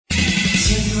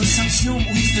Sjedio sam s njom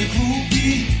u istoj klupi,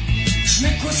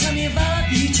 šmeko sam je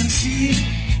vadićem svim.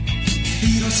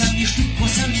 Piro sam je, štipko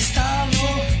sam je stalno,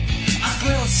 a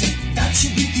kleo se da će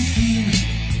biti fin.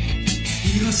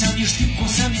 Piro sam je, štipko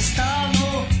sam je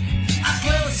stalno, a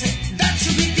kleo se da ću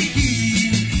biti fin.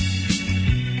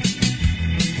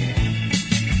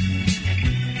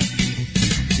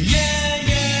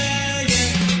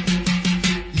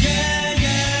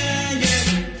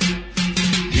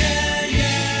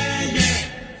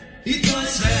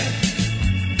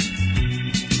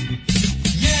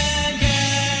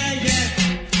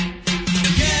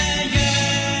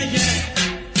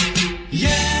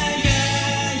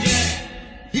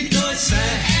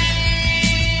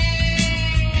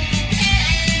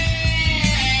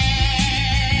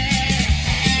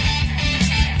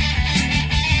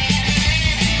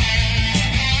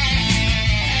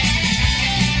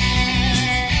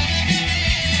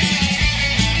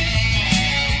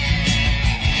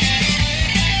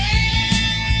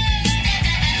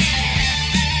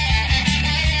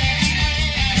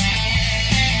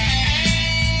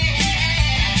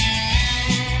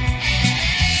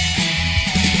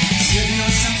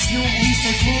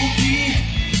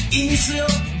 I mislio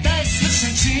da je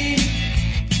svršen čin.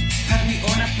 Kad mi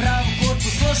ona pravu korpu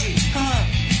složi,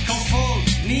 kao fol,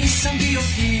 nisam bio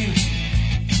fin.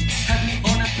 Kad mi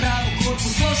ona pravu korpu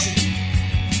složi,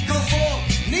 kao fol,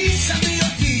 nisam bio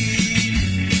fin.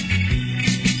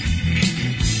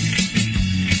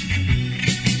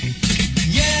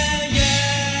 Yeah,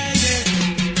 yeah, yeah.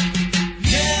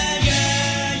 Yeah,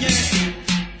 yeah, yeah.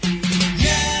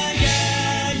 Yeah,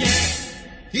 yeah, yeah.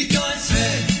 I to je sve.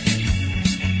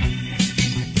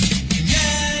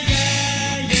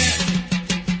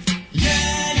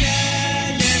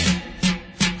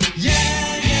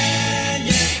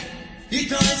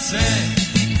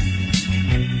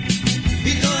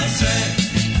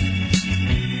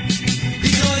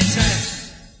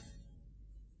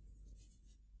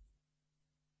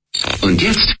 Und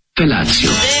jetzt Felatio.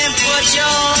 Then put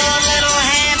your little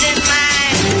hand in mine.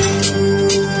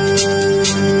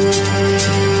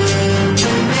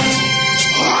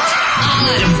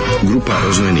 Grupa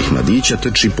roznojenih mladića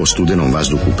trči po studenom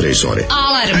vazduhu pre zore.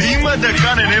 Alarm. Ima da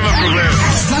kane, nema problema.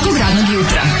 Svakog radnog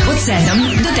jutra od 7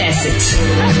 do 10.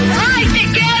 Hajde,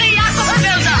 Geri, jako se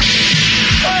velda.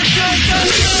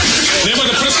 Nema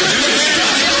da prska, nema da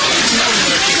prska.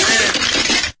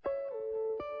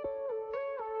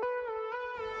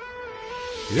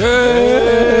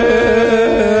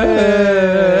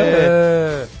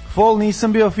 Fall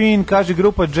nisam bio fin, kaže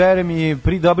grupa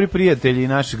Jeremy, dobri prijatelji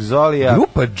našeg Zolija.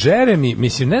 Grupa Jeremy,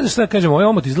 mislim, ne znam šta da kažem, ovaj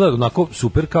omot izgleda onako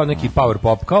super, kao neki power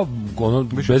pop, kao ono,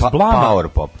 bez blama.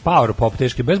 Power pop,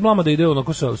 teški, bez blama da ide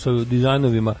onako sa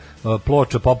dizajnovima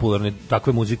ploča popularne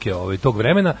takve muzike tog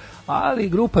vremena, ali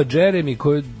grupa Jeremy,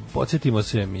 koju, podsjetimo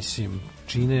se, mislim,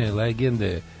 čine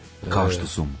legende.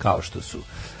 Kao što su.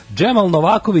 Džemal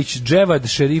Novaković, Dževad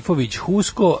Šerifović,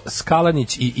 Husko,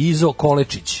 Skalanić i Izo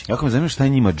Kolečić. Jako me zanima šta je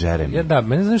njima Jeremy. Ja, da,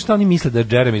 mene znam šta oni misle da je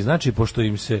Jeremy, znači, pošto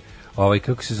im se,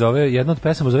 kako se zove, jedna od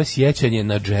pesama zove Sjećanje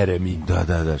na Jeremy.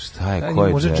 Da, šta je, ko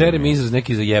je može Jeremy izraz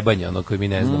neki za jebanje, ono koji mi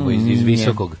ne znamo, iz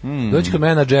visokog. Dođi kod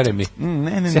mene na Jeremy.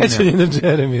 Ne. Sjećanje na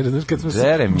Jeremy, znaš, kad smo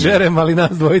Jeremy, ali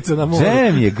nas dvojica na moru.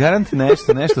 Jeremy je garant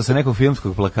nešto sa nekog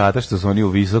filmskog plakata što su oni u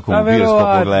visokom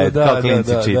bioskopu gledali, kao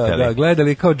klinci čitali. Da,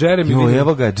 gledali kao Jeremy. Jo,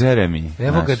 evo ga Jeremy.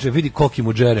 Evo ga, vidi koliki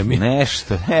mu Jeremy.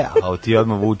 Nešto, a ti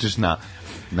odmah vučeš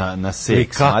na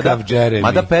seks. Kakav Jeremy.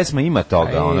 Mada pesma ima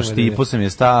toga, ono štipo sam je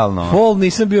stalno. Fall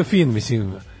nisam bio fin,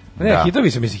 mislim. Ne,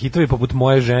 hitovi poput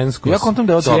Moje žensko. Ja kontam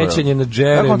da je dobro. Sjećanje na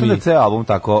Jeremy. Ja kontam da je ceo album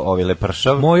tako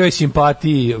lepršav. Mojoj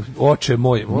simpatiji, Oče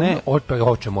moj. Ne,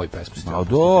 Oče moj pesma. A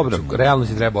dobro. Realno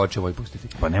si treba Oče moj pustiti.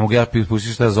 Pa ne mogu ja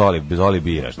pustiti šta Zoli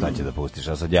bira, šta će da pustiš,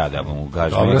 a sad ja da mu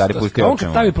kažem. Gari pusti Oče moj. On kad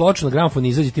stavi ploču na gramofon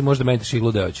izađe, ti možda menite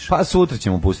šiglu da hoćeš. Pa sutra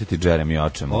ćemo pustiti Jeremy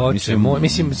Oče moj. Oče moj,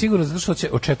 mislim, sigurno zato što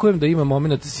očekujem da ima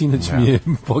moment sinoć mi je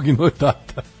poginuo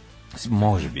tata.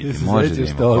 Može biti, može da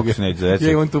ima.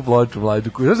 Ja imam tu ploču, mlađu.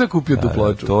 Ja sam kupio tu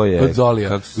ploču. To je, od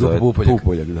Zolija.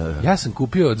 Pupoljak, da. Ja sam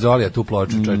kupio od Zolija tu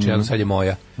ploču, čovječe, jedno sad je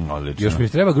moja. Odlično. Još mi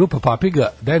treba grupa Papiga,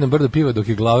 daj nam brdo piva dok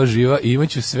je glava živa i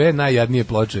imaću sve najjadnije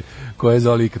ploče koje je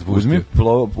Zoli ikad pustio.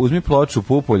 Uzmi ploču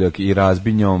Pupoljak i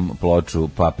razbi njom ploču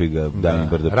Papiga, daj nam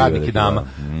brdo piva. Radnik i dama.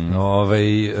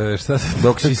 Šta se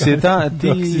dok si se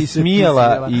ti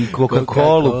smijala i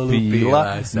Coca-Colu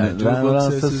pila,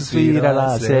 se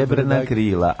svirala srebrna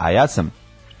krila, a ja sam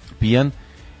pijan,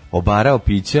 obarao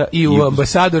pića i u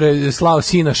ambasadore slao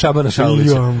sina Šabana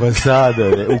Šaulića. I u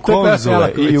ambasadore,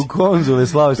 u konzule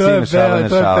slao sina Šabana Šaulića.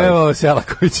 To je pevao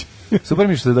Selaković. Super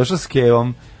mi što je došao s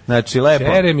Kevom. Znači, lepo.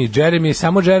 Jeremy,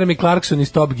 samo Jeremy Clarkson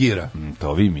iz Top Geara.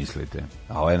 To vi mislite.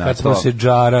 A ovo je kad smo se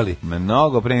džarali.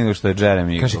 Mnogo pre nego što je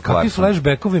Jeremy kaže, Clarkson. kakvi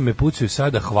flashbackovi me pucaju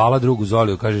sada, hvala drugu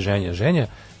Zoliju, kaže Ženja,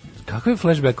 kakve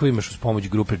flashbackove imaš uz pomoć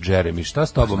grupe Jeremy? Šta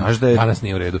s tobom danas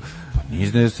nije u redu? Pa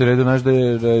nije da je u redu, znaš da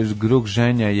je grup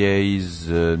Ženja je iz,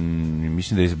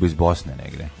 mislim da je iz Bosne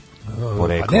negde.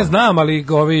 Pa ne znam, ali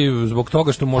zbog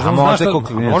toga što možda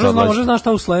znaš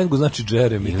šta u slengu znači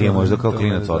Jeremy. Ili je možda kao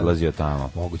klinac odlazio tamo.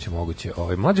 Moguće.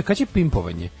 Mlađe, kad će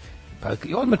pimpovanje? Pa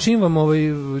odmah čim vam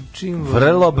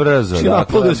vrlo brzo, čim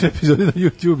uploaduje sve epizode na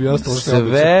YouTube i ostalo što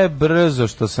sve brzo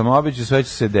što sam običao, sve će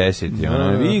se desiti.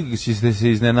 Vi ćete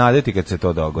se iznenaditi kad se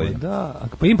to dogodi. Da,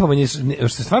 a pimpovanje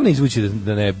što stvarno izvući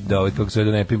da kako se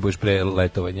da ne pimpuješ pre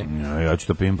letovanja. Ja ću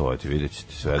to pimpovati,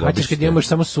 videćete sve. Kad ćeš kad imaš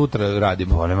samo sutra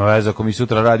radimo. Pa nema veze, ako mi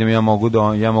sutra radimo, ja mogu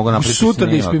napraviti sutra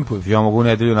da ispimpujem. Ja mogu u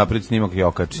nedelju napraviti snimak i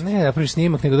okačiti. Ne, napraviš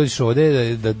snimak, nego dođeš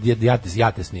ovde da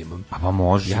ja te snimam. Pa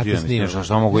može, ja te snimam.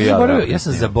 Šta mogu ja? Ja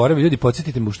sam zaboravio, ljudi,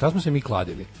 podsjetite me, u šta smo se mi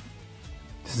kladili?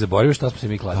 Zaboravio šta smo se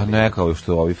mi kladili. Pa ne kao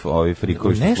što ovi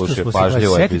frikovi što slušaju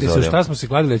pažljivo epizode. Setite se šta smo se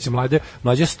kladili, da će mlađe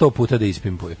 100 puta da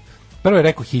ispimpuje. Prvo je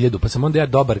rekao 1000, pa sam onda ja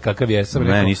dobar kakav jesam.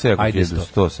 Ne, nisi rekao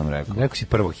 100 sam rekao. Rekao si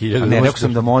prvo 1000. Ne, rekao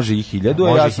sam da može i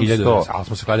 1000, a ja sam 100. Ali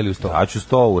smo se kladili u 100. Ja ću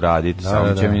 100 uraditi,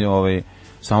 samo će mi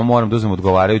samo moram da uzmem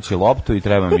odgovarajući loptu i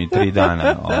treba mi 3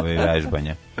 dana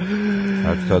vežbanja.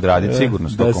 Ja ću to odraditi sigurno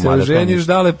 100 komada. Da se oženiš,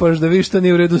 dale, paš da viš šta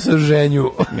nije u redu sa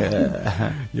ženju.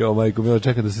 Jo, majko, milo,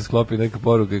 čekam da se sklopi neka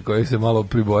poruka koja se malo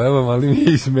pribojavam, ali mi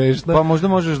je i smešna. Pa možda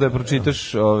možeš da je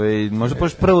pročitaš, možda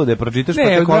možeš prvo da je pročitaš, pa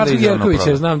tek onda izravno prodaš.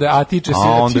 Ne, znam da je, a tiče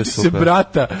se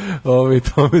brata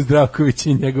Tome Zdravkovića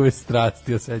i njegove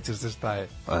strasti, osjećaš se šta je.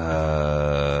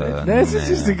 Ne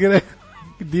sećaš se ga rekao.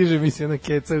 Diže mi se na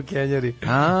keca u Kenjari.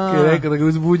 Kad je rekao da ga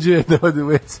uzbuđuje da ode u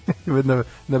WC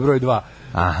na broj 2.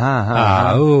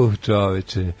 Aha.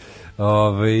 Čoveče.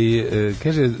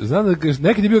 Kaže, znam da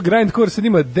nekad je bio grindcore, sad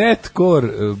ima deathcore,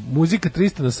 muzika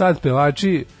 300 na sat,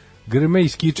 pevači grme i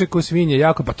skiče ko svinje,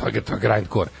 jako, pa to je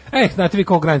grindcore. Znate vi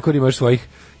kao grindcore imaš svojih,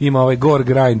 ima gore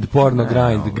grind, porno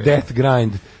grind, death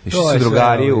grind. Išli su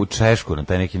drugari u Češku na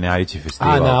taj neki najveći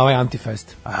festival. Na ovaj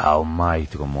Antifest.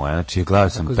 Majko moja, znači gledao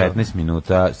sam 15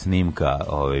 minuta snimka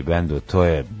bendu, to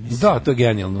je... Da, to je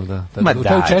genijalno, da. To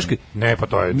je u Češkoj. Ne, pa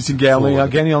to je... Mislim,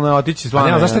 genijalno je otići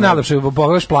stvarno... Ne, zašto je najlepše,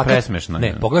 pogledaš plakat... Presmešno.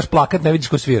 Ne, pogledaš plakat, ne vidiš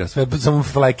ko svira, sve samo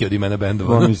fleke od imena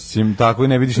bendova. Mislim, tako i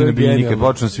ne vidiš i na biljnike, kad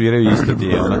počnu sviraju isto ti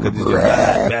je, ona kad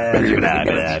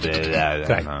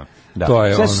Kraj. To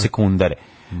je sve su sekundare.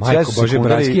 Majko Bože,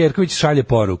 Bratski Jerković šalje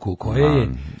poruku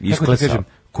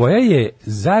koja je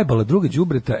zajebala druga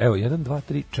đubreta, evo, 1, 2,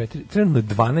 3, 4,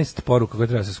 trenutno 12 poruka koje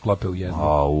treba se sklope u jednu.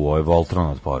 Ovo je Voltron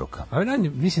od poruka.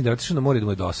 Mislim da je otišao na more da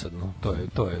mu je dosadno,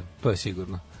 to je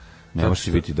sigurno. Ne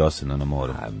može biti dosadno na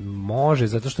moru. Može,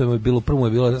 zato što je bilo, prvo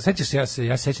je bilo, sećaš se,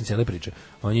 ja sećam cijele priče.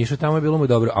 On je išao tamo, je bilo mu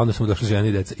dobro, a onda smo došli ženi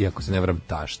i deca, iako se ne vram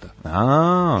tašta.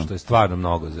 Što je stvarno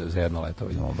mnogo za jedno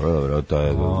letovanje. Dobro, to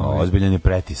je ozbiljan je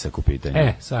pretisak u pitanju.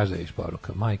 Saš da viš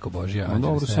poruka, majko Božja.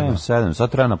 Dobro, 7,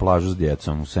 sad treba na plažu s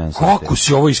djecom u 7 sati. Kako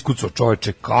si ovo iskucao,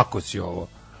 čoveče, kako si ovo?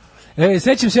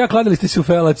 Sećam se, kladili ste se u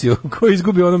felaciju, ko je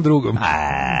izgubio onom drugom.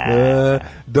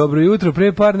 Dobro jutro,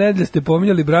 pre par nedelja ste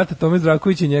pominjali brata Tome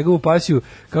Zdravkovića i njegovu pasiju,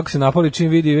 kako se napali čim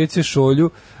vidi već se šolju,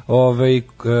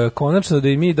 konačno da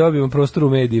i mi dobijemo prostor u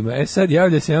medijima. Sad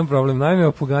javlja se jedan problem, naime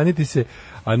opoganiti se,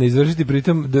 a ne izvršiti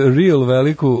pritom the real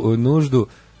veliku nuždu,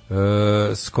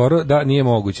 skoro da nije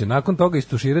moguće. Nakon toga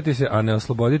istuširati se, a ne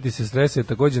osloboditi se stresa je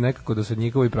također nekako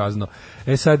dosadnjikovo i prazno.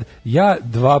 Sad, ja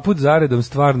 2 put zaredom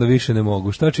stvarno više ne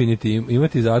mogu. Šta činiti?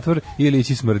 Imati zatvor ili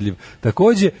ići smrdljiv?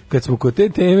 Također, kad smo kod te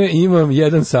teme, imam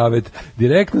jedan savjet.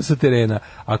 Direktno sa terena.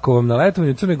 Ako vam na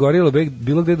letovanju Crne Gore ili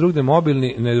bilo gde drugde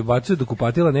mobilni ne bacuje do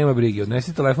kupatila, nema brige.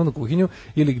 Odnesite telefon u kuhinju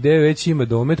ili gde već ima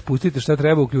domet, pustite šta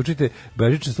treba, uključite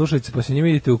bežične slušalice pa se njima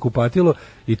idete u kupatilo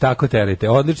i tako terajte.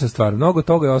 Odlična stvar. Mnogo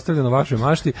toga je ostavljeno vašoj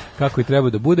mašti kako i treba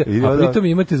da bude, a pritom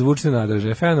imate zvučne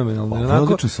nadraže. Fenomenalno.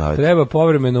 Onako, treba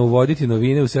povremeno uvoditi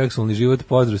novine u seksualni život.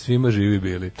 Pozdrav svima, živi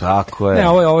bili. Tako je. Ne,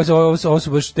 ovo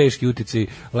su baš teški utici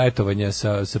letovanja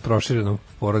sa proširenom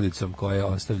porodicom koje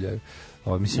ostavljaju.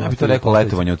 Ja bih to rekao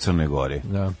letovanje u Crnoj Gori.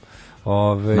 Da.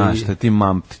 Znaš,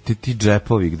 ti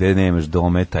džepovi gde nemaš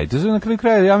dometa i to je na kraju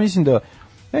kraja, ja mislim da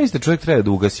čovjek treba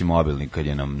da ugasi mobilni kad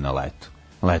je nam na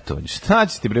letovanje. Šta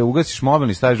će ti bre, ugasiš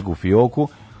mobilni, staviš ga u fioku,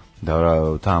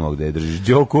 dobro, tamo gde držiš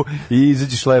đoku i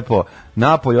izađeš lepo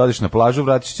napolje, odiš na plažu,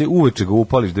 vratiš se, uveče ga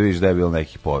upališ da vidiš da je bilo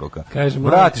nekih poruka.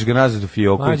 Vratiš ga nazad u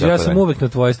fioku i tako ja sam uvek na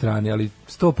tvojoj strani, ali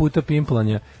 100 puta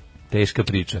pimplanja Teška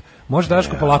priča. Može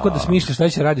Daško polako da smišlja šta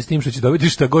će radi s tim što će dobiti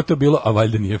šta god to bilo, a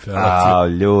valjda nije felacija. A,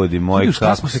 ljudi moji,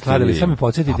 šta smo se kladili, sad me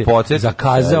podsjetite.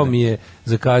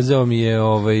 Zakazao mi je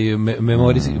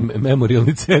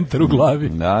memorialni centar u glavi.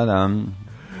 Da.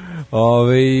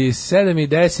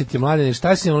 7:10 je Mladene,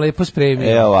 šta si nam lepo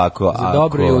spremio? Evo ovako, za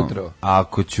dobro jutro.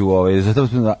 Ako ću,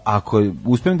 ako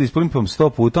uspijem da ispulimpam 100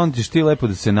 puta, onda ćeš ti lepo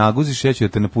da se naguziš, ja ću da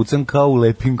te napucam kao u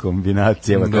lepim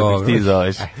kombinacijama, kako ih ti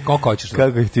zoveš. Kako hoćeš?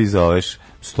 Kako ih ti zoveš?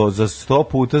 100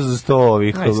 puta za 100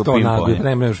 ovih pimpovanja.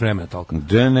 Nemaš vremena toliko.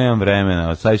 Da, nemam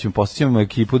vremena. Sad ćemo postićemo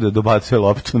ekipu da dobacuje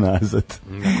loptu nazad.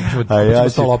 A ja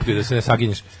ću 100 loptu da se ne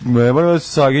saginješ. Ne moram da se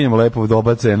saginjem, lepo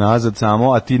dobace nazad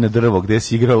samo, a ti na drvo gde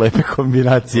si igrao lepe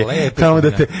kombinacije. Tamo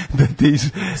da te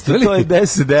to je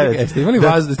 10-9. Jeste imali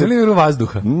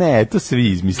vazduha? Ne, to svi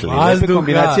izmislili. Lepe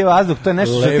kombinacije vazduh, to je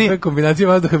nešto što ti... Lepe kombinacije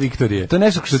vazduha Viktorije. To je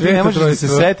nešto što ti ne možeš da se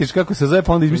setiš kako se zove,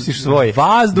 pa onda izmisliš svoje.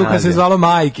 Vazduha se zvalo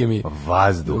majke mi.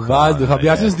 Vazduha,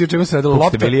 objasnio sam ti o čemu se radilo.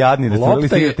 Lopta, bili jadni da ste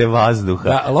stignete vazduha.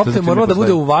 Da, lopta je morala da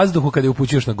bude u vazduhu kada je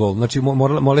upućuješ na gol. Znači,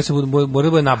 mora da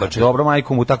bude nabačen. Dobro,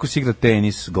 majko mu, tako si igra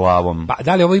tenis glavom. Pa,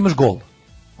 da li ovo imaš gol?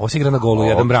 Ovo se igra na golu,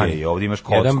 jedan brani. Ovdje imaš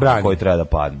kocku koji treba da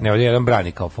padne. Ne, ovdje jedan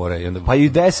brani kao fore. Pa i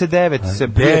 10-9 se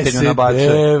prijatelju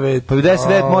nabacuje. Pa i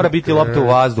 10-9 mora biti lopta u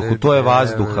vazduhu, to je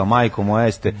vazduha, majko moja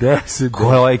jeste.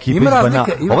 Koja je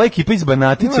ova ekipa iz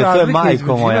Banatice, to je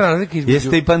majko moja.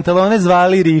 Jeste i pantalone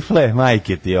zvali rifle,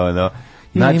 majke ti ono.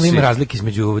 Znači, ima razlike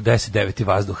između 10-9 i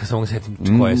vazduha, samo ga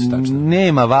setim koje su tačno.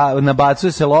 Nema,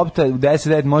 nabacuje se lopta, u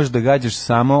 10-9 možeš da gađaš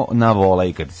samo na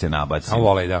volej kad se nabaci. Na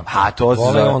volej, da. Ha, to se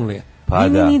volej only. Pa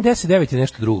da. Nije 10-9 je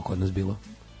nešto drugo kod nas bilo.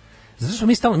 Zato što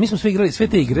mi smo sve igrali, sve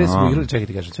te igre smo igrali, čekaj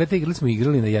ti kažem, sve te igre smo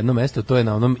igrali na jednom mestu, to je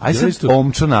na onom igralištu. Aj sad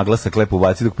omčo naglasak lepo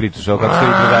ubaci dok pričaš, ovo kako ste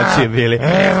vi drugačije bili.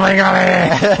 Smo igrali!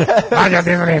 Mađo,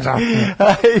 ti pričao.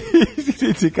 Aj,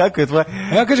 kako je tvoje?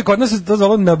 Ja kaže, kod nas se to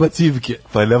zvalo nabacivke.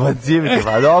 Pa nabacivke,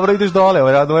 pa dobro, ideš dole, ovo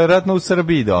je vjerojatno u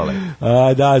Srbiji dole.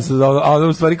 A da, a ono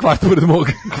u stvari kvart pored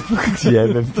moga.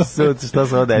 Jebem, šta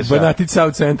se ovo dešava? Banatic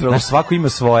South Central. Znaš, svako ima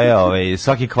svoje,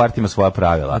 svaki kvart ima svoja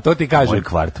pravila. A to ti kažem, moj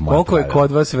kvart, koliko je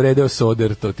kod vas vredeo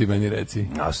soder, to ti meni reci.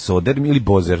 A soder ili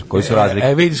bozer, koji su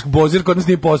razlike? Vidiš, bozer kod nas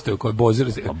nije postojao, koji bozer.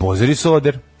 A bozer i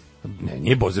soder? Ne,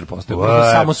 nije bozer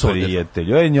postojao, samo soder.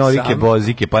 Prijatelj, njorike,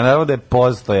 bozike, pa naravno da je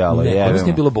postojalo. Ne, kod nas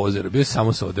nije bilo bozer, bio je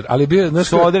samo soder. Ali bio, znaš,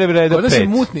 soder je vredo 5. Kod nas je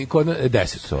mutni, 10.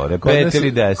 Soder 5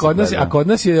 ili 10. A kod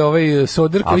nas je ovaj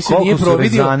soder koji se nije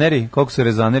providio. Koliko su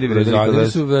rezaneri vredili?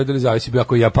 Rezaneri su vredili, zavisi bio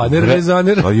ako japaner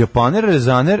rezaner. A japaner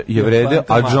rezaner je vredio,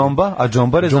 a džomba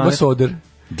rezaner? Džomba soder.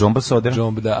 Džomba soder?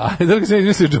 Džomba, da. A da li se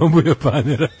izmislio džombu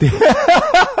japanera?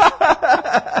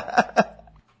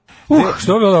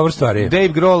 Što je bilo dobro stvari? Dave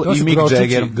Grohl i Mick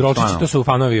Jagger. Grohlčići, to su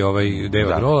fanovi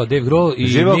Dave Grohla. Dave Grohl i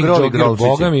Mick Jagger,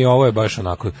 boga mi, ovo je baš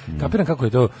onako. Kapiram kako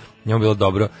je to njemu bilo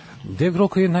dobro. Dave Grohl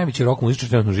koji je najveći rock muzičar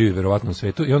trenutno živi verovatno na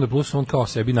svetu i onda plus on kao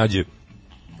sebi nađe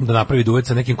da napravi duet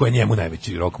sa nekim ko je njemu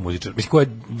najveći rock muzičar. Mislim, ko je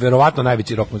verovatno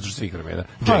najveći rock muzičar svih vremena.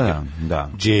 Jagger. Da.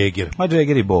 Jagger. Ma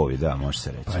Jagger i Bowie, da, može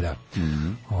se reći. Pa da.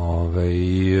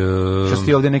 Što si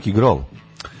ti ovdje neki Grohl?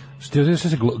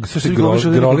 Što se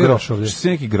groliraš ovdje? Što si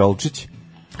neki Grolčić?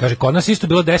 Kaže, kod nas isto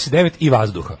bilo 10-9 i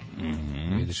vazduha.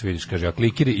 Vidiš, kaže, a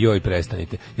klikiri, joj,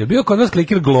 prestanite. Je bio kod nas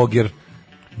klikir Gloger?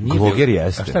 Gloger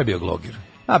jeste. A šta je bio Gloger?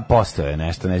 A postoje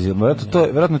nešto, ne znam.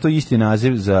 Verovatno to isti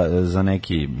naziv za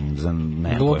neki,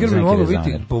 Gloger bi mogao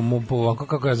biti, po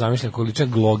kako ja zamišljam,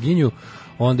 količan gloginju,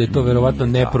 onda je to verovatno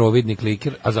neprovidni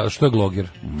kliker. A što je Gloger?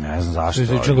 Ne znam zašto.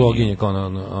 Što je gloginje,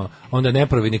 onda je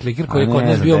neprovidni kliker koji je kod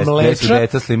nas bio mleča.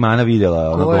 Deca Slimana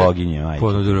vidjela ono gloginje.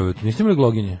 Niste imali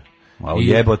gloginje? A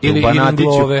jebote, u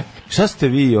Banatiću. Šta ste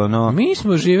vi, ono? Mi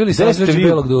smo živjeli sa sreći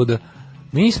belog duda.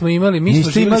 Mi smo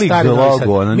živjeli stari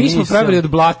glogo, mi smo pravili od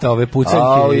blata ove pucaljke.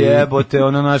 A jebote,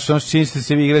 ono naš, čini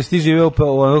ste vi igrali, ti živeo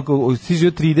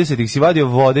 30-ih, si vadio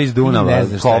vode iz Dunava,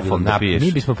 kofom da piješ.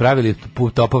 Mi bismo pravili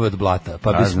topove od blata,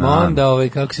 pa bismo onda,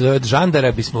 kako se zove, od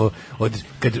žandara bismo, od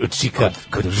čika,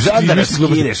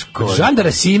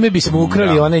 žandara Sime bismo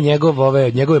ukrali one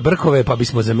njegove brkove, pa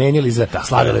bismo zamenili za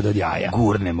sladoled od jaja.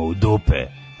 Gurnemo u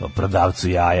dupe prodavcu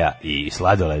jaja i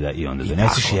sladoleda i onda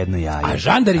doneseš jedno jaje. A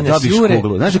žandari nas jure.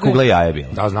 Znaš da kugla jaje bila?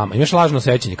 Da, znam. Imaš lažno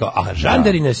sećanje kao, a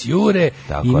žandari nas jure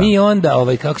i mi onda,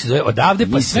 kako se zove, odavde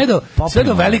pa sve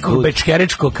do velikog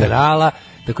Bečkerečkog kanala,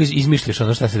 tako izmišljaš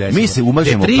ono šta se desilo. Mi se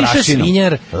umažemo prašinu.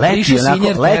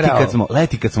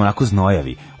 Leti kad smo onako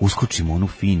znojavi, uskočimo onu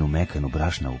finu, mekanu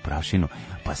brašnavu prašinu,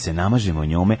 pa se namažemo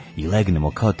njome i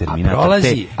legnemo kao Terminator,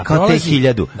 kao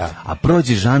T-1000. A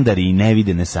prođe žandari i ne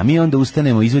vide nas, a mi onda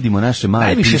ustanemo, izvedimo naše male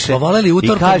najviše piše smo voleli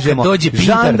utorkom i kažemo, kad dođe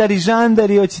Pinter.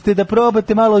 žandari, hoćete da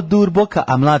probate malo durboka,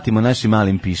 a mlatimo našim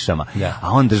malim pišama. Da.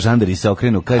 A onda žandari se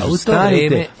okrenu, kažu,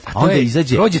 stanite, a onda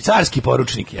izađe... Prođe carski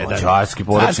poručnik jedan.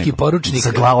 Carski poručnik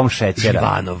sa glavom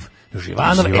šećera.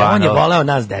 Živanov, on je voleo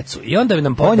nas decu. I onda bi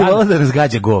nam on je voleo da nas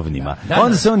gađa govnima.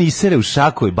 Onda se on isere u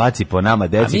šaku i baci po nama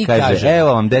decu i kaže,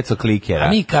 evo vam deco klikera. A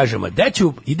mi kažemo,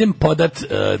 deću, idem podat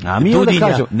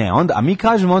Dudinja. A mi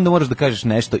kažemo, onda moraš da kažeš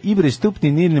nešto. Ibre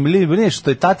stupni nirnim nešto što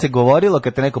je tace govorilo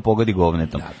kad te neko pogodi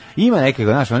govnetom. Ima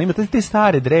nekako, znaš, on ima te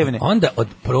stare drevne. Onda od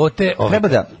prote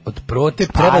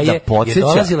paje je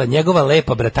dolazila njegova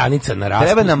lepa bratanica na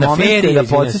raspust. Treba na momente da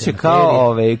podsjeća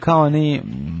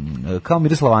kao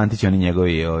Miroslav Antić, oni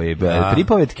njegovi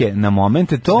pripovetke, na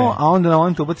momente to, a onda na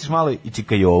momente ubaciš malo i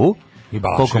Čikajovu,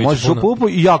 koliko možeš u pupu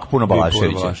i jako puno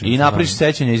Balaševića. I napriš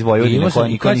sećanja iz Vojvodine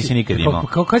koje nisi nikad imao.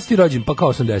 Kao kad si ti rođen? Pa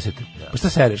kao 80. Pa šta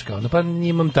sereš kao? Pa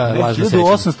imam ta lažna sećanja.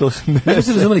 1880. Ne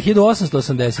ste razumeli,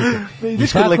 1880.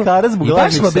 Ideš kod lekara zbog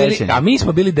lažnih sećanja. A mi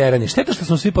smo bili derani. Šteta što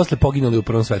smo svi posle poginuli u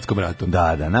Prvom svetskom ratu.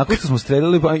 Da, nakon što smo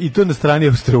streljali, i to na strani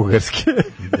Austro-Ugarske.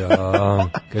 Da,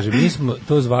 kaže, mi smo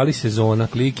to zvali sezona,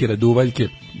 klikera, duvaljke.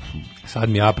 Sad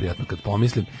mi je aprijatno kad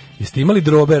pomislim. Jeste imali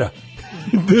drobera?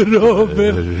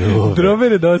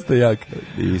 Drober je dosta jak.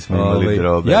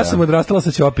 Ja sam odrastala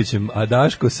sa Ćopićem, a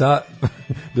Daško sa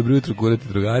dobro jutro kurati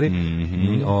drugari.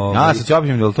 Sa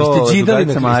Ćopićem, je li to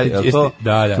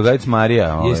Drugarica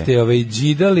Marija? Jeste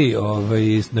džidali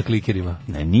na klikerima?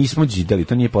 Ne, nismo džidali,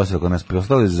 to nije postojalo kod nas.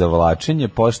 Postalo je zavlačenje,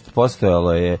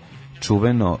 postojalo je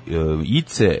čuveno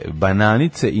ice,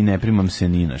 bananice i ne primam se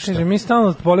ni na šta. Kaže, mi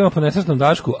stalno polimo po nesretnom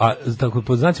Dašku, a tako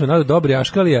pod znacima nada dobri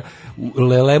Aškalija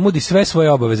lelemudi sve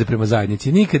svoje obaveze prema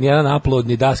zajednici. Nikad nijedan upload,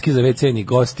 ni daski za WC, ni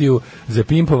gostiju, za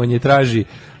pimpovanje traži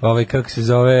kako se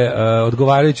zove,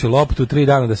 odgovarajuću loptu, 3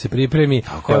 dana da se pripremi.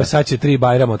 Evo sad će 3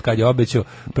 Bajrama od kad je obećao,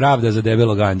 pravda za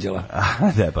debelog anđela.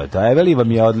 Da, pa Debeli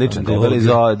vam je odličan.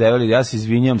 Debeli, ja se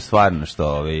izvinjam stvarno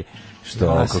što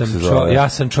ja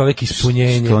sam čovjek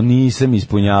ispunjenja. Što nisam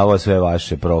ispunjavao sve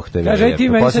vaše prohteve. Kaže, ti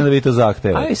meni sad da vi to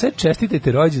zahtevate. Aj sad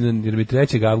čestitajte rođendan jer mi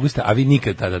 3. avgusta, a vi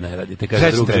nikad tada ne radite.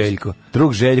 Kaže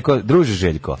drug Željko. Druže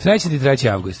Željko. Srećan ti 3.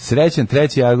 avgust. Srećan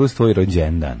 3. avgust, tvoj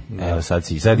rođendan. Evo sad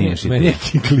imaš i ti. Meni je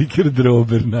kliker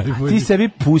drober najbolji. Ti sebi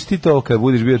pusti to kad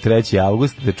budeš bio 3.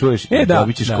 avgust da čuješ i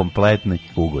dobit ćeš kompletni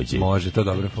ugođaj. Može, to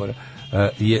dobra fora.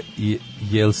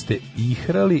 Jel ste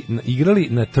igrali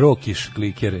na trokiš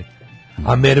klikere?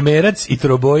 A mermerac i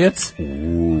trobojac?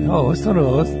 Ovo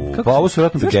stvarno... Pa ovo su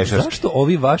vjerojatno begešarski. Zašto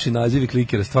ovi vaši nazivi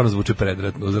klikera stvarno zvuče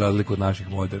predratno, za razliku od naših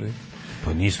modernih?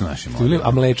 Pa nisu naši moderni.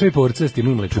 A mleča i porce, ste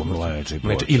imali mleča i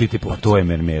porce? Ili ti porce? Pa to je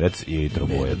mermerac i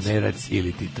trobojac. Mermerac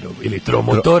ili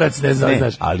tromotorac, ne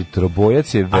znaš. Ali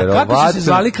trobojac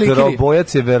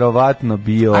je verovatno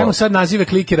bio... Ajmo sad nazive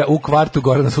klikera u kvartu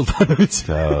Gorana Sultanovića.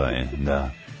 Da.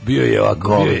 Bio je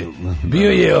ovako,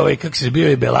 bio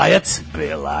je Belajac.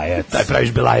 Taj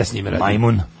praviš Belajac s njime radi.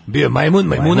 Majmun. Bio je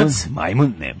Majmunac.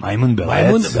 Majmun,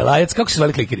 Belajac, kako se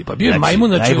zvali klikeri? Pa bio je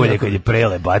Majmun, najbolje kad je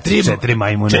prele, baci 4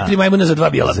 majmuna. 4 majmuna za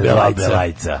 2 bijela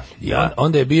Belajca. I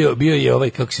onda je bio je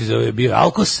kako se zove, bio je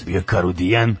Alkos. Bio je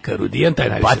Karudijan, taj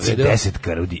najviše baci 10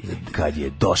 Karudijan. Kad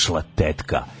je došla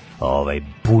tetka,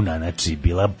 puna, znači,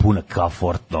 bila puna kao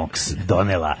Fort Knox,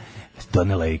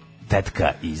 donela je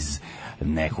tetka iz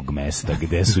nekog mesta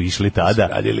gde su išli tada.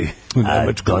 Radili u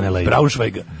Nemačku,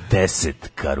 Braunschweiga. 10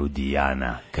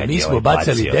 Karudijana. Mi smo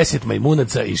bacali 10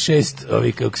 majmunaca i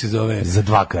 6 kako se zove... Za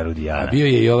 2 Karudijana. A bio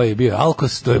je bio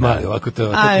Alkos, to je mali, ovako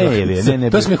to...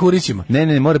 To s mehurićima.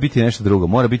 Ne, mora biti nešto drugo.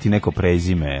 Mora biti neko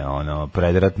prezime,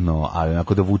 predratno, ali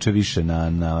onako da vuče više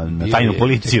na tajnu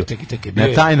policiju.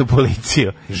 Na tajnu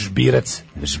policiju.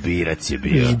 Žbirac je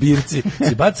bio. Žbirci.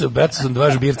 Si bacao sam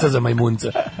 2 žbirca za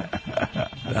majmunca.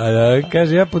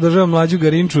 Kaže, ja podržavam Mlađu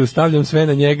Garinču, stavljam sve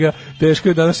na njega, teško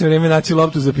je današnje vreme naći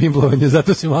loptu za pimplovanje,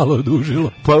 zato se malo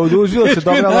odužilo. Pa odužilo se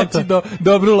dobra lopta.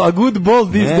 Dobro, a good ball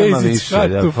these days, it's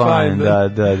hard to find.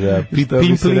 Da.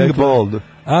 Pimpling ball.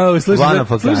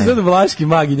 Slušaj sad Vlaški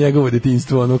mag i njegovo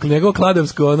detinjstvo, njegovo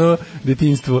kladavsko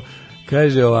detinjstvo.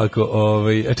 Kaže ovako,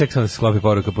 ček sam da se sklopi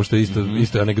poruka, pošto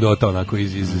isto je anegdota onako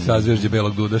iz Sazvežđe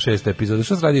Belog Duda, 6. epizoda.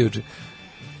 Što se radi juče?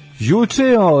 Juče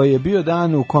je bio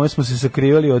dan u kome smo se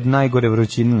sakrivali od najgore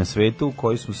vrućine na svetu, u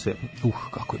kojoj smo se...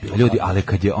 kako je bilo. Ljudi, ali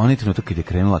kad je onaj trenutak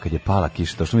kad je pala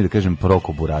kiša, to što mi da kažem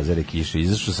proko burazere kiše,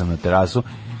 izašao sam na terasu,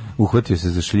 uhvatio se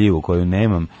za šljivu koju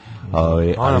nemam.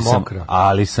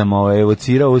 Ali sam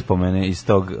evocirao uspomene iz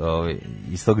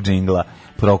tog džingla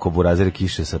Proko Burazir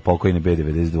kiše sa pokojne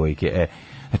B92.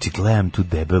 Znači, gledam tu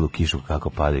debelu kišu kako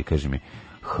pada i kaže mi,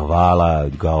 hvala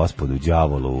gospodu,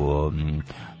 đavolu,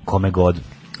 kome god.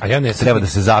 A ja nesretnik, treba da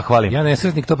se zahvalim. Ja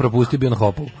nesretnik to propustio, bio na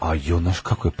hopu. A jo, znaš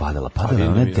kako je padala?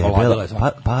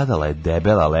 Padala je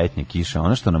debela letnja kiša.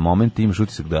 Ono što na moment imaš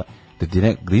utisak da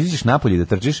izađeš napolje, da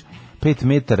trčiš 5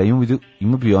 metara,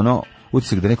 ima bi ono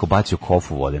utisak da neko bacio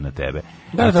kofu vode na tebe.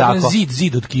 Da,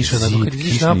 zid od kiša. Kad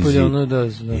izađeš napolje, ono da...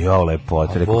 Jo, lepo,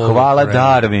 hvala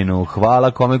Darwinu,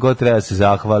 hvala kome god treba da se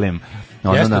zahvalim.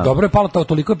 Jeste, dobro je palo,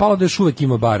 toliko je palo da još uvek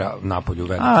ima bara napolju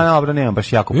veliki. Dobro, nemam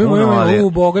baš jako puno,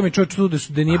 ali... Boga mi čovječ tu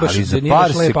da nije baš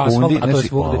lep asfalt, a to je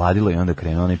svugde. Oladilo i onda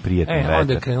krenuo onaj prijatni vetar.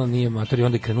 Onda je krenulo, nije mater,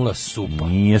 onda je krenula supa.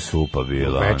 Nije supa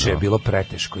bila. Veče je bilo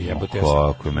preteško, jebote.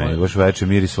 Kako je meni, baš veče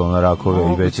mirisalo na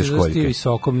rakove i veće školjke. Mogu ti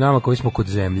visokom, nama koji smo kod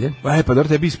zemlje. Pa dobro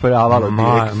tebi ispaljavalo.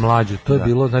 Mlađu, to je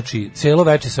bilo, znači, celo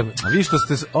veče sam... Vi što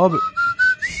ste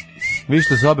Vi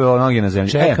što se obe noge na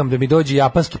zemlji. Čekam da mi dođe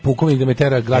japanski pukovnik da me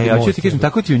tera gladi most. Ja ću ti kažem,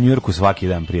 tako ti u Njujorku svaki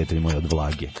dan, prijatelji moji, od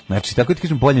vlage. Znači, tako ti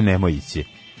kažem, bolje nemoj ići.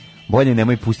 Bolje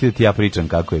nemoj pustiti da ti ja pričam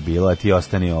kako je bilo, a ti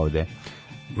ostani ovde.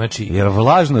 Znači, jer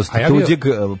vlažnost tuđeg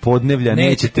podnevlja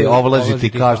nećete ovlažiti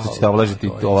kao što ćete ovlažiti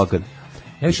ovakad.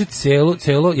 Ja više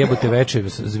celo jebote veče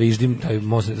zviždim taj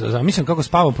most. Zamislim kako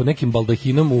spavam pod nekim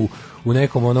baldahinom u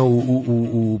nekom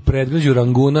u predgrađu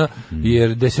Ranguna,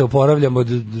 jer da se oporavljam od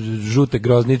žute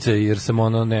groznice, jer sam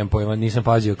nemam pojma, nisam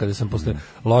pazio kada sam posle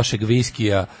lošeg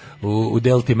viskija u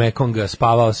delti Mekonga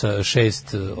spavao sa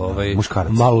 6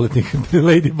 maloletnih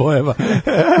lady bojeva.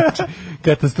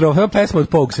 Katastrofa, pesma od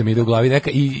Poguesa mi ide u glavi neka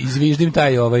i izviždim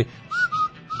taj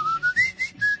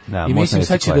i mislim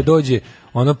sad će da dođe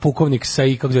ono pukovnik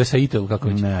kako zove Saitel,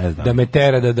 da me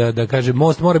tera, da kaže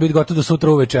most mora biti gotov do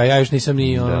sutra uveče, a ja još nisam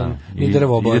ni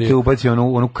drvo oborio. I da te ubaci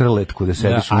onu krletku da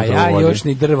sediš unutra u vodi. A ja još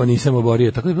ni drvo nisam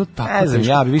oborio, tako da je bilo tako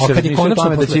teško. Ja bi više razmišljao o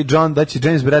tome da će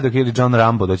James Braddock ili John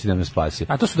Rambo doći da me spasi.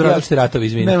 A to su različiti ratovi,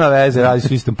 izvini. Nema veze, radi se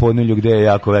u istom podnevlju gde je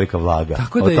jako velika vlaga.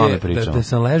 Tako da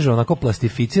sam ležao onako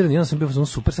plastificiran i onda sam bio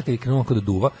super, sad kad je krenuo onako da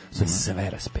duva, sam sve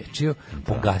raspečio,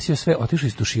 pogasio sve, otišao,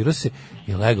 istuširao se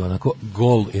i legao onako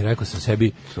gol i rekao sam sebi,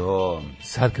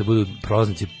 sad kad budu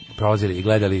proznici prolazili i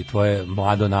gledali tvoje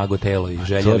mlado nago telo i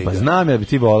željeli pa znam ja bi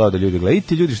ti volao da ljudi gledaju. I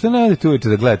ti ljudi, što ne radite uveče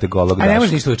da gledate golog Daška? A ne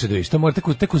možeš ništa uveče da vidiš, to mora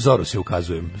tek u zoru se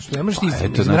ukazujem. Što ne možeš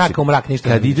iz mraka u mrak ništa.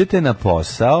 Kad idete na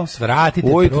posao,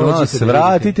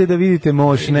 svratite da vidite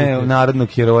moćne narodnog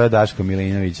heroja Daška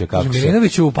Milinovića.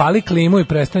 Milinoviću, upali klimu i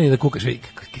prestani da kukaš.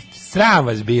 Sram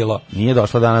vas bilo. Nije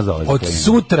došla danas dolazi klima. Od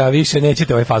sutra više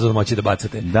nećete ovaj fazon moći da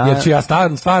bacate. Jer ću ja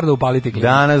stvarno upaliti klimu.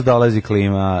 Danas dolazi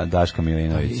klima Daška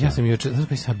Milinovića. Ja sam juče, znaš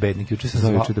koji sam bednik, juče sam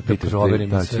zvao da proverim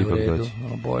da sve u redu.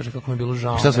 O Bože, kako mi je bilo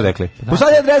žao. Šta su rekli?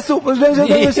 Pošalji adresu,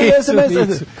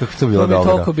 SMS. Kako to bilo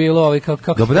dobro? Toliko bilo,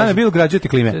 dobro dan je bilo građujete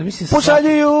klime. Pošalji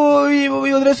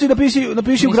i adresu i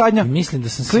napiši ugradnja. Mislim da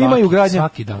sam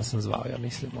svaki dan sam zvao, ja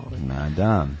mislim.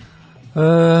 Da.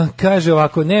 Kaže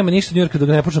ovako, nema ništa u Njujorku dok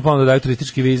ne počne ponovno da daju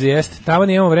turistički vize, jeste. Tamo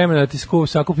nemamo vremena da ti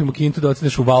sakupimo kintu da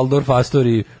oceneš u Waldorf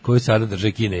Astoriji koju sada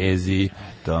drže Kinezi.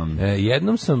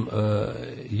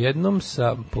 Jednom sam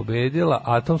pobedila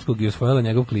atomskog i osvojila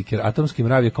njegov kliker. Atomski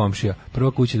mrav je komšija,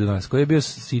 prva kuća do nas, koji je bio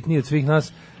sitniji od svih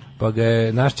nas, pa ga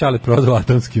je naš čale prodao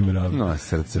atomski mrav. No,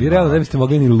 srce. Vi realno ne biste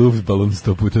mogli ni luftbalon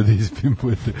 100 puta da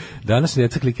ispimpujete. Danas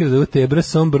djeca klikira da je Tebra,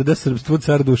 Sombrda, Srpstvo,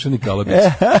 Car Dušan i Kalabić.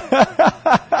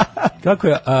 Kako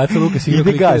je Aca Lukas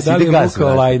ide gas, da li je Muka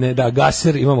Olajne, da,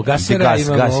 gaser, imamo gasera,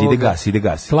 ide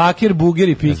gas. Klaker, Buger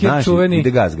i Piker, znaš, čuveni.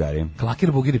 Ide gas, Gari.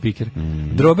 Klaker, Buger i Piker.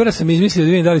 Drobera sam izmislio da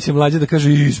vidim da li će Mlađa da kaže,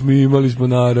 imali smo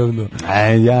naravno.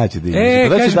 Ja ću da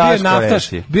izmislim.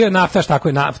 Kaže, bio je naftaš, tako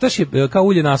je, naftaš je kao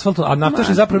ulje na asfaltu, a naftaš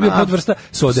je zapravo bio podvrsta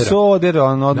sodera. Soder,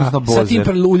 odnosno bozer. Sa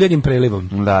tim uljenim prelivom.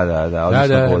 Da,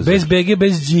 odnosno bozer. Bez bege,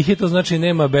 bez džihe, to znači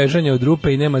nema bežanja od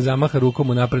rupe i nema zamaha rukom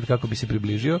u napred kako bi se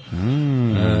približio.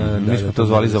 Mi smo to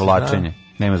zvali zavlačenje.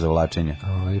 Nema zavlačenja.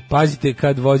 Pazite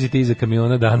kad vozite iza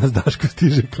kamiona, danas Daško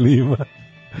stiže klima.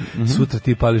 Sutra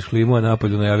ti pališ klimu, a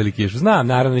napolju najavili kišu. Znam,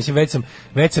 naravno, mislim,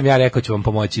 već sam ja rekao ću vam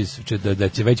pomoći da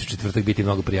će već u četvrtak biti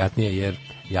mnogo prijatnije, jer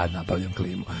ja nabavljam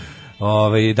klimu.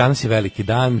 Danas je veliki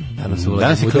dan, danas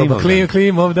ulazimo u doba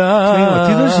klimov dan.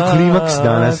 Ti dođeš u klimaks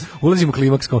danas. Ulazimo u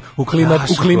klimaks,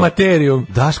 u klimaterijum.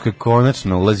 Daško je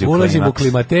konačno ulazi u klimaks. Ulazimo u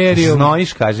klimaterijum.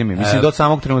 Znojiš, kaži mi, mislim do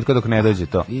samog trenutka dok ne dođe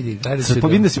to. Vidim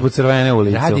da si pod crvene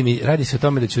ulicu. Radi se o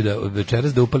tome da ću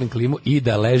večeras da upalim klimu i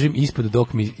da ležim ispod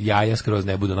dok mi jaja skroz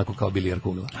ne budu onako kao bilijar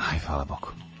kugla. Aj, hvala Bogu.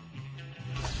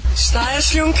 Šta je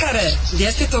šljunkare?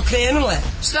 Gdje ste to krenule?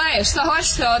 Šta je? Šta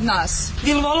hoćete od nas?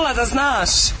 Bil volila da znaš?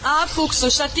 A, Fuksu,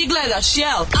 šta ti gledaš,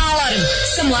 jel? Alarm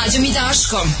sa Mlađom i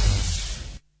Daškom.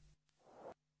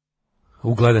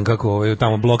 Ugledam kako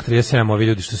tamo blok 37, ovi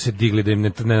ljudi što se digli da im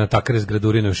ne natakare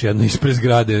zgradurinu još jedno ispred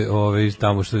zgrade,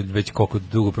 tamo što već koliko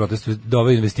dugo protestuju, da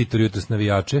ove investitori jutros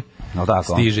navijače,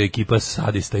 stiže ekipa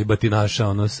sadista i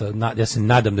batinaša, ja se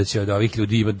nadam da će od ovih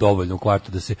ljudi imati dovoljno u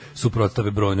kvartu da se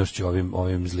suprotstave brojnošću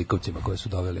ovim zlikovcima koje su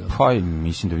doveli. Pa i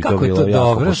mislim da bi to bilo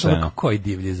jako pošteno. Koji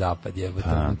divlji zapad jebote,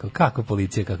 kako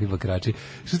policija, kakvi bakrači.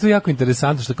 Što je to jako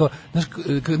interesantno, što kao,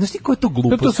 znaš ti ko je to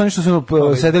glupost? To su oni što su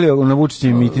sedeli na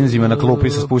Vučićevim mitinzima na klupi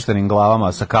sa spuštenim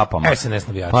glavama, sa kapama. SNS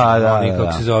navijači. Pa oni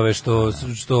kako se zove,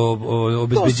 što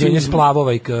obezbeđenje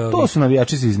splavova i to su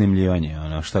navijači za iznajmljivanje,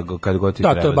 šta kad god ti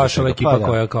treba. Da, to je baš ova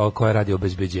ekipa koja radi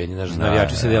obezbeđenje, znači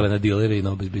navijači se dele na dilere i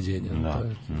na obezbeđenje.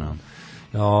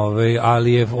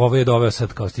 Ali ovo je doveo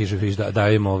sad kao stiže viš da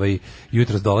im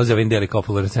jutros dolaze ovim deli kao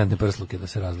fluorescentne prsluke da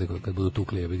se razlikuju kad budu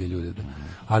tukli jebige ljude.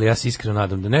 Ali ja se iskreno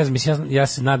nadam da ne znam, ja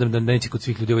se nadam da neće kod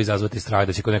svih ljudi izazvati strah,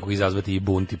 da će kod nekog izazvati i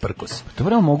bunt i prkos.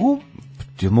 Dobro, mogu,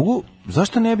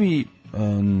 zašto ne bi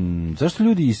zašto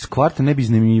ljudi iz kvarta ne bi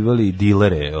iznajmljivali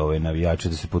dilere, navijače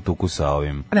da se potuku sa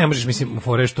ovim? Ne možeš, mislim,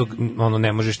 fore što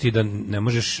ne možeš ti da ne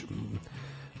možeš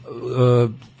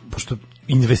pošto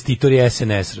investitor je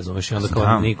SNS, razumeš, i onda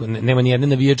kao nema ni jedne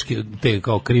navijačke te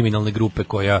kao kriminalne grupe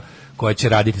koja će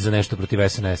raditi za nešto protiv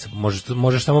SNS-a.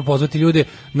 Možeš samo pozvati ljude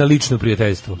na lično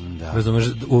prijateljstvo. Razumeš,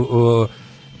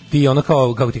 ti ono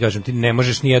kao, kako ti kažem, ti ne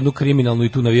možeš ni jednu kriminalnu i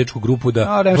tu navijačku grupu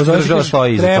da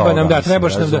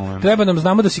treba nam,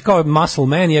 znamo da si kao muscle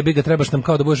man, jebi ga, trebaš nam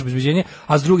kao da budeš obezbeđenje,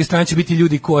 a s druge strane će biti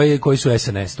ljudi koji su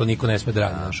SNS, to niko ne sme da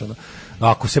radi, znaš, ono.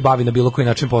 Ako se bavi na bilo koji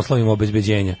način poslovima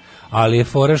obezbeđenja. Ali je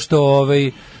fora što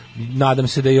nadam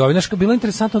se da i znaš, bilo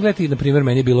interesantno gledati, na primjer,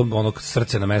 meni je bilo onog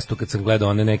srce na mestu kad sam gledao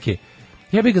one neke,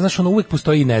 ja bih ga, znaš, uvijek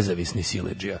postoji i nezavisni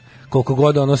siledžija. Koliko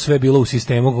god sve bilo u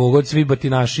sistemu, koliko god svi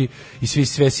batinaši i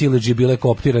sve siledžije bile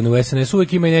kooptirane u SNS,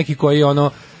 uvijek ima i neki koji je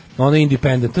ono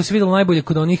independent. To se videlo najbolje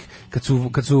kod onih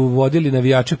kad su vodili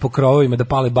navijače po krovovima da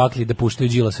pale baklje i da puštaju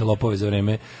Đilase lopove za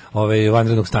vreme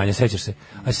vanrednog stanja, sećaš se?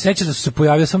 A se sećaš da su se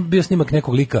pojavio, sam bio snimak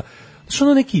nekog lika,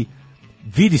 znaš, neki,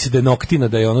 vidi se da je noktina,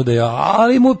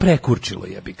 ali mu je prekurčilo,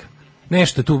 jebiga.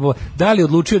 Nešto tu, da li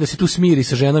odlučio da se tu smiri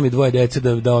sa ženom i dvoje dece,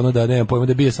 da nema pojma,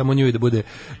 da bije samo nju i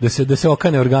da se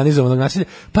okane organizovanog nasilja,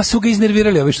 pa su ga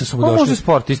iznervirali ovi što su mu došli. Može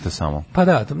sportista samo. Pa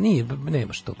da,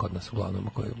 nemaš to kod nas uglavnom,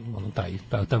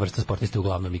 ta vrsta sportista je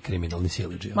uglavnom i kriminalni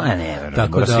siledžija. Ma ne,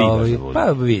 tako da,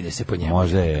 pa vidi se po njemu.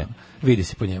 Može je. Vidi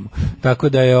se po njemu. Tako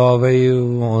da je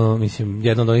mislim,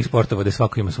 jedan od onih sportova da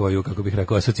svako ima svoju, kako bih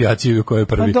rekao, asocijaciju u kojoj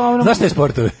prvi. Znaš šta je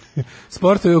sportove?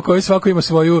 Sportove u kojoj svako ima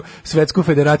svoju svetsku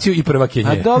federaciju i prvak je nje.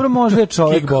 A dobro, možda je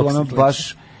čovjek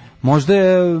baš, možda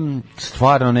je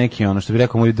stvarno neki, što bi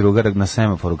rekao moj drugar na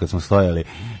semaforu kad smo stojali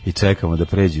i čekamo da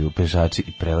pređu pešači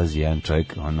i prelazi jedan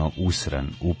čovjek, usran,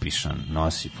 upišan,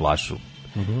 nosi flašu,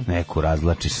 neku,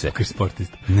 razlači se. Koji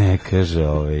sportista? Ne,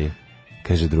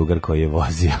 kaže drugar koji je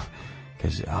vozio.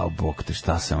 Kaže, bog te,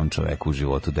 šta se on čoveku u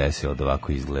životu desilo da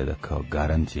ovako izgleda, kao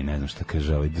garant je, ne znam šta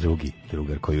kaže drugi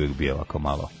drugar koji uvijek bio ovako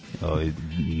malo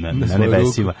na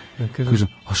nebesima. Kaže,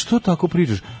 a što tako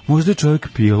pričaš? Možda je čovjek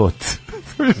pilot.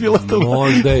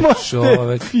 Možda je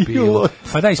čovjek pilot.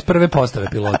 Pa da, iz prve postave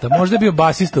pilota. Možda je bio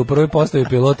basista u prvoj postavi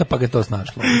pilota, pa ga to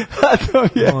snašlo.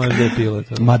 Možda je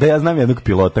pilot. Mada ja znam jednog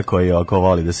pilota koji ovako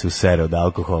voli da se usere od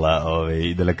alkohola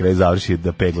i da na kraju završi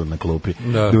da pegla na klupi,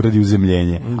 da uradi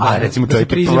uzemljenje. A recimo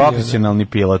čovjek je profesionalni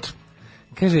pilot.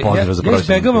 Kaže, ja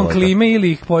izbegavam klime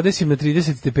ili ih podesim na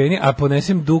 30 stepeni, a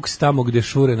ponesem duks tamo gde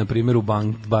šure, na primjer u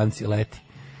banci leti.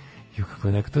 Kako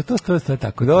je neko, to je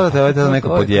tako. Dobro, to neko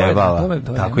podjebala.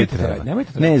 Tako i treba.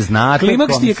 Ne, znate.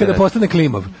 Klimaks ti je kada postane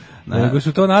klimav. Nego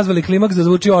su to nazvali klimaks da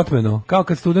zvuči otmeno. Kao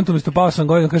kad student umjesto pao sam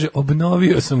godinu kaže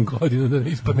obnovio sam godinu da ne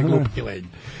ispadne glupki lenj.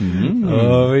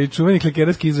 Čuveni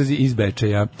klikeranski izrazi iz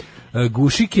Bečeja.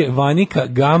 Gušike, vanika,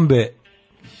 gambe.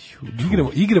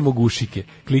 Igramo gušike.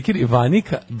 Klikeri,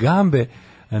 vanika, gambe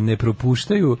ne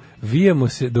propuštaju, vijamo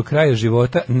se do kraja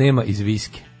života, nema iz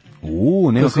viske.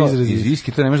 Nema iz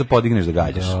viski, to ne možeš da podigneš da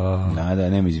gađaš. Da,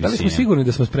 nema iz viski. Da li smo sigurni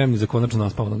da smo spremni za konačno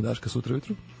naspavanog Daška sutra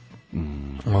ujutru?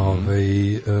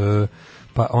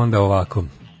 Pa onda ovako.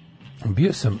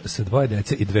 Bio sam sa 2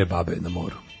 dece i 2 babe na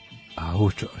moru.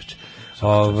 Čoveče.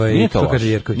 Nije to loš.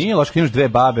 Nije loš, kad imaš 2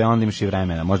 babe, onda imaš i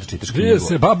vremena, možda čitaš knjigu. Gdje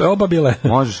se babe obabile?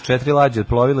 Možeš 4 lađe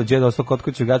odplovile, djeda ostao kod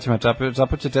kuće u gaćima,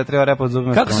 čapaće 4 repa od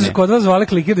zubima. Kako su se kod vas zvale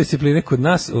klikir discipline? Kod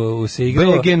nas se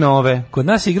igralo... BG nove. Kod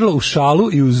nas se igralo u šalu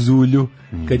i u zulju.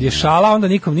 Kad je šala, onda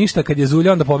nikom ništa, kad je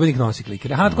zulja, onda pobednik nosi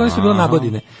klikir. Kod nas su bilo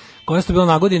nagodine. kod nas to bilo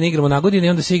na godine, igramo na godine i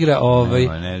onda se igra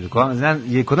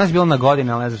kod nas je bilo na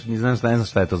godine, ali ne znam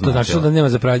šta je to znači. To znači da nema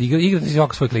za pravo igrate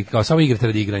svako svoj klik, kao samo igrate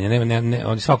radi igranja, ne,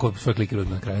 oni svako svoj klik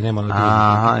na kraju, nema ono.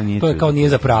 To je kao nije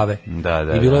za prave.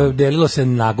 Da. I bilo delilo se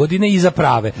na godine i za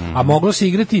prave, a moglo se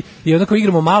igrati i onda kao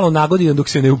igramo malo na godine dok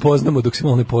se ne upoznamo, dok se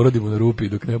malo ne porodimo na rupi,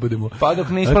 dok ne budemo. Pa dok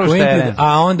ne ispraviš teren.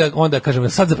 A onda kažemo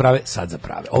sad za prave.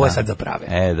 Ovo je sad za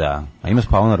prave. Da. A ima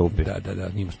spavao na rupi. Da,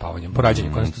 ima spavanje.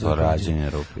 Porađenje, koje se to zove? Porađenje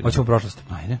rupi. Hoćemo u prošlost.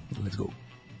 Ajde. Let's go.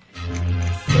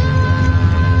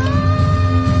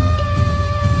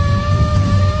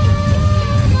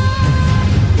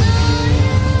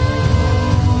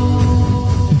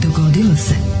 Dogodilo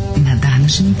se na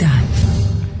današnji dan.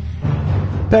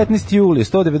 15. juli,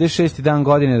 196. dan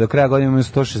godine, do kraja godine imamo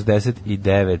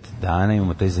 169 dana,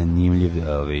 imamo taj zanimljiv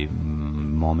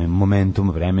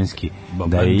momentum vremenski,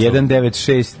 da je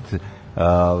 196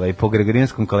 po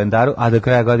gregorijanskom kalendaru, a do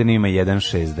kraja godine ima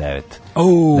 169.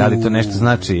 Da li to nešto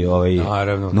znači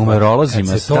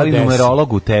numerolozima? Da li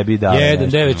numerolog u tebi da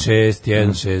 196,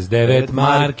 169,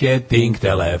 marketing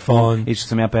telefon. I što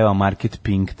sam ja pevao Market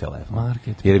Pink telefon,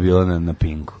 jer je bilo na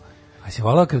Pinku. A si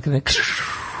volao kad ne...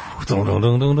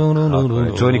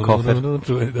 Čuveni kofer.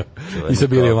 I sa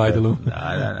Billyom Idolom.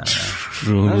 Da.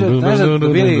 Znaš da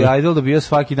Billy Idol dobio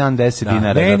svaki dan 10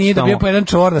 dinara. Ne, nije dobio po jedan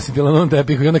čor na sitilanom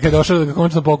tepihu i onda kad je došao da ga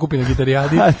končno pokupi na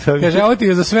gitarijadi, kaže, ovo ti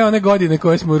je za sve one godine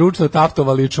koje smo ručno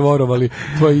taftovali i čvorovali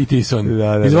tvoj Itison.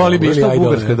 Izvoli Billy Idol.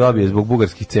 Bugarska dobije zbog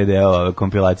bugarskih CD-ova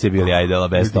kompilacije Billy Idola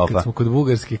bez topa. Kad smo kod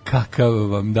bugarske, kakav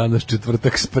vam danas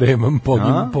četvrtak spremam,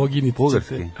 poginit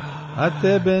ćete. A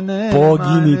tebe ne.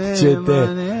 Poginit ćete.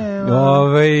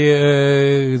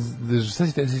 Šta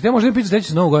si te možda pitati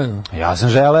za novu godinu? Ja sam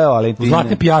želeo, ali ti... U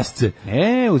Zlatne pjasce.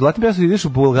 U Zlatne pjasce ideš u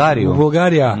Bulgariju. U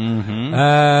Bulgarija.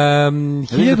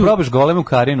 Da probaš golemu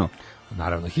Karinu.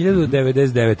 Naravno,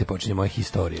 1099. počinje moja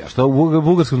historija. Što u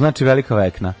bugarskom znači velika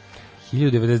vekna.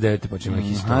 1099. počinje moja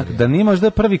historija. Da nije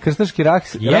možda prvi krstaški rat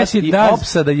i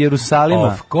opsada Jerusalima.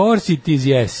 Of course it is,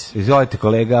 yes. Izvolite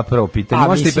kolega, prvo pitanje.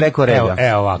 Možete i preko reda.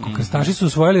 Evo ovako, krstaši su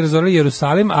osvojili i razorili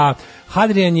Jerusalim, a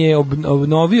Hadrian je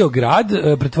obnovio grad,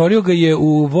 pretvorio ga je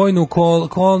u vojnu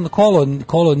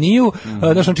koloniju,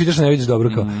 da što čitaš ne vidiš dobro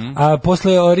kao. A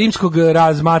posle rimskog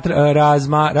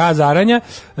razaranja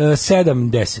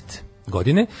 70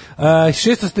 godine.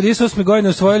 638. godine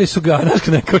osvojili su ga,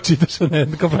 neko čitaš, ne,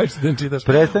 kao praviš da čitaš.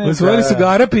 Osvojili su ga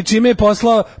Arapi, čime je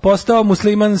postao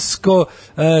muslimansko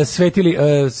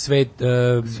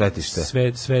svetište.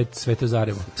 Sveto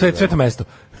Zarevo. Sveto mesto.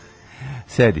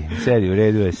 Sedi, u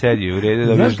redu je.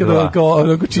 Znaš kada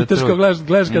kao čitaš, kao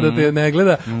gledaš kada te ne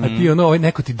gleda, a ti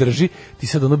neko ti drži, ti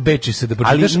sad bečiš se da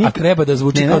pročitaš, a treba da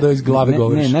zvuči kao da iz glave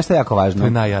govoriš. Ne, nešto je jako važno.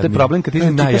 To je problem kad ti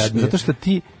čitaš, zato što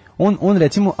ti on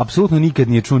recimo apsolutno nikad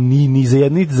nije čuo ni za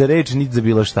jednu, niti za reč, niti za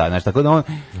bilo šta, znači tako da on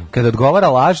kada odgovara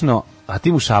lažno, a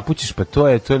ti mu šapućiš, pa to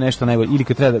je nešto najbolje. Ili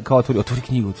kad treba kao otvori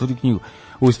knjigu.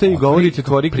 Ustavi, govori,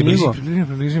 otvori knjigu.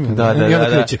 Približi me. Da.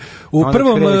 U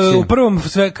prvom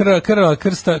sve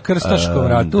krstaškom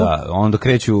ratu. Da, onda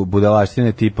kreću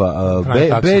budalaštine tipa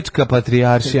Bečka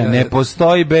patrijaršija, ne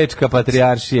postoji Bečka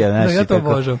patrijaršija, znači ja to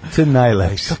obožavam. Sve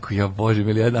najlepše. Kako ja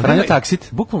obožavam. Franjo Taksit.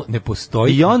 Bukvalno ne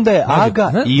postoji. I onda je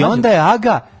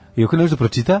Aga, i ako nešto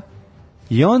pročita,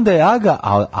 i onda je Aga,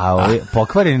 a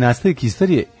pokvareni nastavik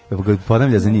istorije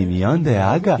ponavlja za njim, i onda je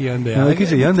Aga, i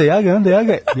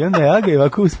onda je Aga, i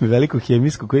ovako usme veliku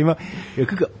hemijsku koja ima, i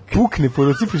kako pukne po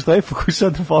ruci, što je pokušao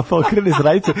da okrene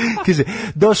zradicu, kaže,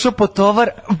 došao po tovar,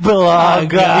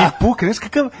 blaga, i pukne,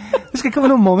 znaš kakav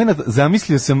ono moment,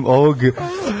 zamislio sam ovog,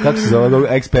 kako se zove, ovog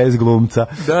XPS glumca.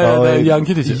 Da,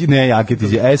 Jankitić. Ne,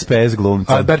 Jankitić je SPS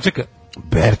glumca.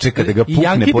 Berčeka da ga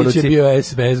pukne po ruci. I Jankitić je bio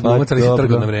SPS glumac, ali se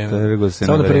trgao na vreme.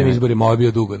 Samo na prvim izborima, ovo je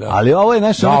bio dugo, da. Ali ovo je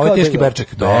nešto... ovo je teški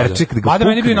Berček. Berček da ga pukne. Mada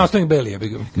meni je bio nastavnik Beli, ja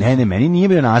bih ga... Ne, meni nije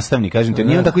bio nastavnik, kažem te,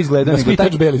 nije on tako izgledao,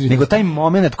 nego taj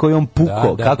moment koji on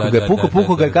pukao, kako ga je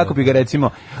pukao ga, kako bi ga recimo...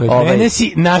 Mene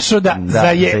si našao da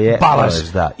zajebavaš.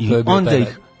 I onda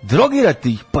ih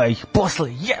drogirati ih, pa ih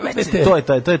posle jebete.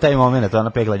 To je taj moment, ona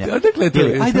peglanja.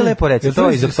 Ajde lepo reci, to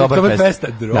je iz Oktoberfesta.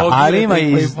 Ali ima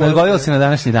i nagodilo se na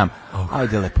današnji dan.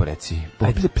 Ajde lepo reci,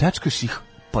 pljačkaš ih,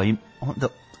 pa im onda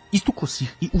istukao si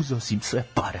ih i uzeo si im sve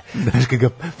pare. Znaš,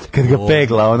 kad ga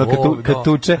pegla, ono kad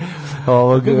tuče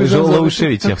ovog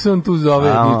Žoluševića. Kako se on tu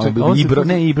zove?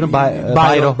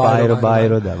 Bajro.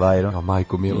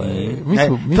 Majko Mila.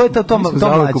 To je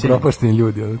zauvek upropašteni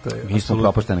ljudi. Mi smo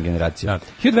upropaštena generacija.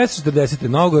 1240.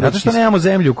 Novgorod. Zato što nemamo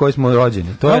zemlju u kojoj smo rođeni.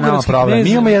 To je nama problem. Mi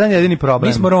imamo jedini problem.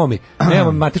 Mi smo Romi.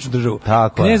 Nemamo matičnu državu.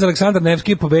 Knez Aleksandar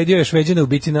Nevski pobedio je Šveđane u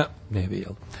bici na Ne bi,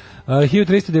 jel?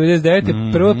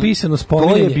 1399. Prvo pisano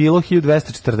spominjanje... To je bilo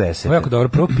 1240. Ovo je jako dobro.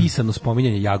 Prvo pisano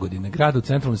spominjanje Jagodine, grada u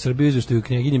centralnoj Srbiji, izveštaju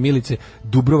knjeginje Milice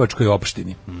Dubrovačkoj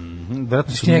opštini.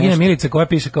 Knjeginja Milice koja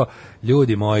piše kao,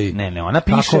 ljudi moji, ne, ona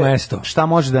piše mesto? Šta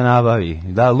može da nabavi.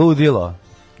 Da, ludilo.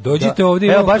 Dođite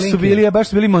ovdje, evo, baš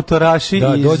su bili motoraši.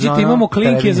 Da, dođite, imamo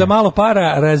klinke za malo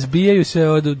para, razbijaju se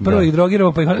od prvih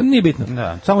drogiramo, pa ih... Nije bitno.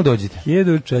 Da, samo dođite.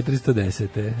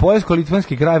 1410.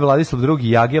 Poljsko-litvanski kraj Vladislav II.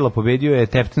 Jagela pobedio je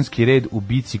teptanski red u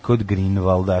bici kod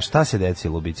Grinvalda. Šta se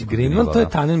desilo u bici kod Grinvalda? To je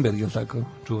Tannenberg, je li tako,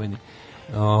 čuveni?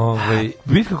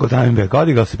 Bitka kod Tannenberga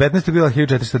odigrala se 15. aprila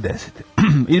 1410.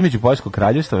 Između Poljskog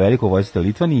kraljevstva, velikog vojstva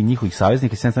Litvani i njihovih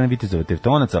saveznika, 7 strane vitezova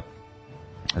Tevtonaca,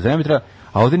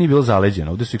 a ovdje nije bilo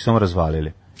zaleđeno, ovdje su ih samo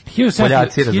razvalili.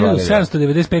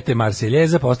 1795.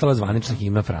 Marseljeza postala zvanična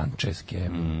himna Franceske.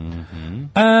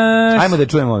 Ajmo da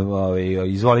čujemo,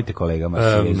 izvolite kolega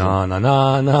Marseljeza.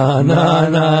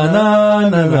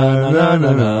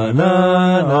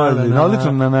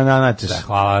 Odlično,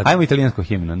 Hvala. Ajmo italijansko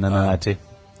himnu, način.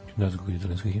 Ne znam kako je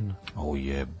italijanska himna.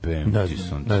 Jebem ti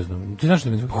sunce. Ne znam. Ti znaš da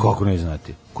ne znam? Kako ne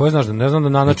znati? Koje znaš da ne znam da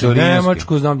nanačem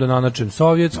Nemačku, znam da nanačem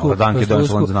Sovjetsku,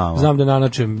 znam da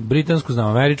nanačem Britansku, znam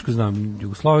Američku, znam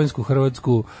Jugoslovensku,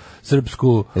 Hrvatsku,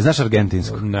 Srpsku. Znaš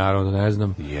argentinsku? Naravno da ne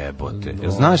znam. Jebote.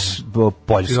 Znaš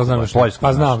poljsku?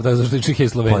 Pa znam, da zašto i Čehija i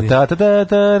Slovenija.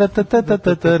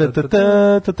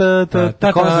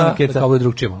 Kako je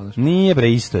drugčije malo. Nije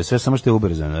bre, isto je, sve samo što je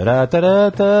ubrzano.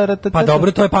 Pa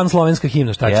dobro, to je pan-slovenska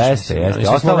himna, šta ćeš? Jeste.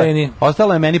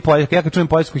 Ostalo je meni poljska, ja kad čujem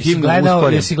poljsku himnu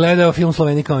usporim. Jesi gledao film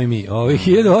Sloveni kao i mi?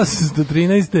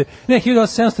 1813. Ne,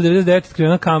 1799.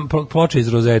 krenula ploča iz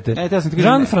rozete.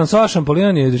 Jean-François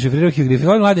Champollion je dešifrirao hieroglif.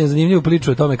 Ovaj mladen zanimljivu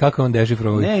priču o tome kako on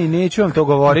dešifrovao. Ne, i neću vam to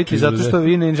govoriti, zato što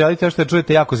vi ne želite što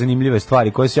čujete jako zanimljive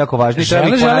stvari, koje su jako važne.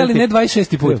 Žele, ali ne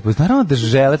 26. put. Naravno da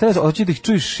žele, hoćete da ih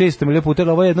čuješ 600 miliona puta,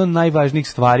 ali ovo je jedna od najvažnijih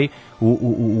stvari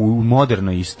u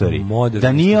modernoj istoriji.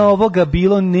 Da nije ovoga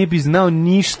bilo, ne bi znao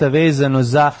ništa vezano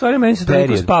za stvari, meni se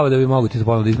toliko spava da bi mogu ti to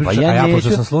ponovno da ispričaš, a ja pošto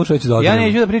sam slušao, ću da odbijem. Ja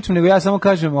neću da pričam, nego ja samo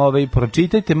kažem,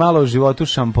 pročitajte malo o životu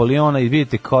Šampoliona i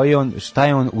vidite šta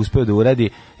je on uspeo da uradi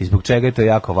i zbog čega je to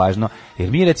jako važno.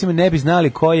 Jer mi recimo ne bi znali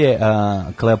ko je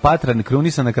Kleopatra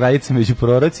krunisana kraljica među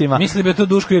prorocima. Misli bi to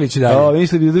Duško Ilić dalje.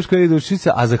 Misli bi Duško Ilić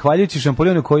Dušica, a zahvaljujući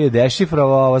Šampolionu koji je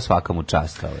dešifrovao, svaka mu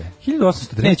čast.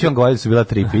 1813. Neću vam govoriti da su bila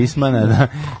 3 pisma,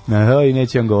 i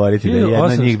neću vam govoriti da je jedno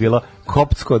od njih bilo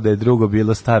koptsko, da je drugo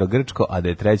bilo starogrčko, a da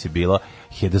je treće bilo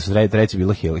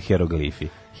hieroglifi.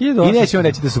 I nećemo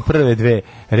reći da su prve dve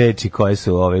reči koje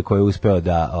je uspeo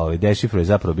da dešifruje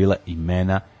zapravo bila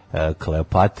imena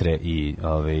Kleopatre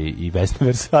i Vesne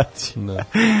Versace.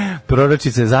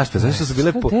 Proročice, zašto? Zato što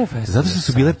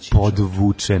su bile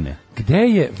podvučene. Gde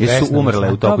je Vesna Versace? Su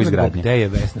umrle u toku izgradnje. Gde je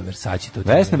Vesna Versace?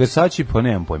 Vesna Versace, pa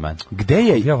nemam pojma. Gde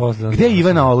je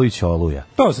Ivana Olujić Oluja?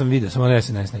 To sam vidio, samo ne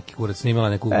SNS neki kurac snimala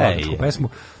neku godičku pesmu,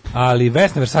 ali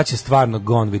Vesna Versace je stvarno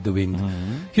gone with the wind.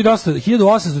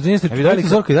 1813. Velika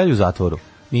Zorka i dalje u zatvoru.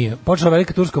 Nije. Počela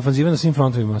velika turska ofanziva na svim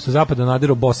frontovima. Sa zapada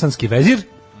nadirao bosanski vezir.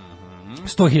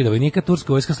 100.000 vojnika,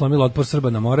 turska vojska slomila otpor Srba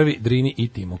na Moravi, Drini i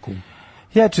Timoku.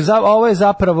 Ovo je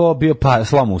zapravo bio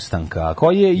slom ustanka,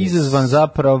 koji je izazvan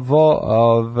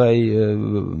zapravo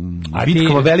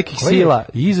bitkama velikih sila.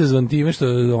 Izazvan time što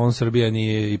Srbija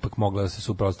nije ipak mogla da se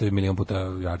suprotstavi milion puta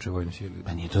jačoj vojnoj sili.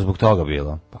 Pa nije to zbog toga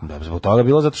bilo. Zbog toga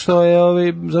bilo zato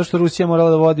što Rusija morala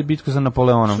da vodi bitku za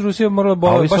Napoleonom. Što Rusija morala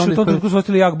baš u tom trenutku su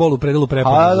ostali jak bol u predelu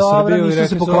prepona za Srbiju. Nisu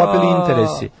se poklopili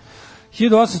interesi.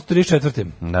 1834.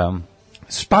 Da.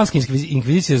 Španska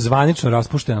inkvizicija je zvanično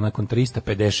raspuštena nakon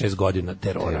 356 godina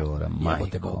terora.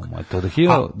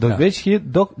 Do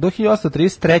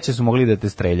 1833 su mogli da te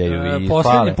streljaju i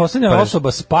Poslednja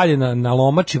osoba spaljena na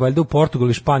lomači, valjda u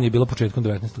Portugalu i Španiji, bila početkom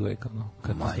 19. veka.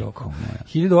 Katastrofa.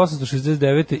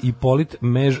 1869. Ipolit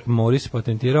Mež Moris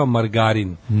patentirao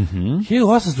margarin.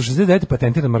 1869.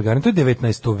 patentiran margarin, to je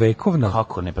 19. vekovna.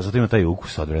 Kako ne, pa zato ima taj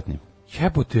ukus odvratni.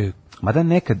 Jebote. Mada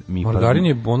nekad mi margarin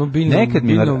je ono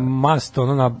biljno mast,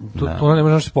 ono ne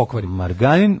može se pokvari.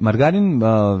 Margarin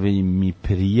mi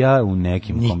prija u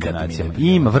nekim kombinacijama.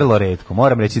 Ima vrlo retko,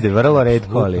 moram reći da je vrlo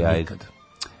retko, ali ajde.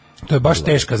 To je baš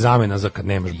teška zamena za kad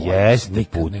nemaš bolje. Jeste,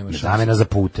 zamena za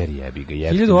puter, jebi ga.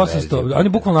 1800, on je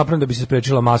bukvalno napravljen da bi se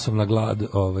sprečila masovna glad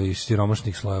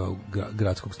siromašnih slojeva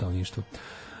gradskog stanovništva.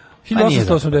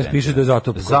 1880 piše da je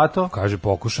zato kaže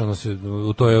pokušano se,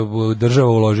 to je država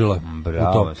uložila.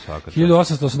 Bravo,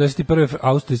 1881.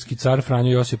 austrijski car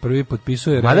Franjo Josip I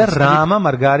potpisuje mada rama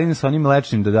margarin sa onim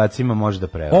mlečnim dodacima može da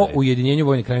prevari. O ujedinjenju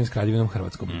vojne krajine s Kraljevinom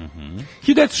Hrvatskom.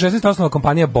 1916. osnovna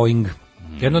kompanija Boeing,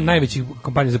 jedna od najvećih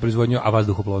kompanija za proizvodnju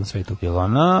vazduhoplova na svetu. Jel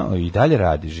ona i dalje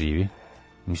radi, živi?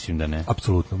 Mislim da ne.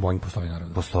 Apsolutno, Boeing postoji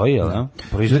naravno. Postoji, jel da?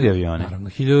 Proizvodi avione. Naravno.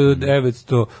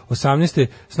 1918.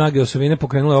 snage osovine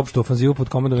pokrenule opštu ofanzivu pod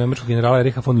komandom nemačkog generala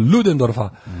Ericha von Ludendorfa.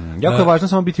 Jako je važno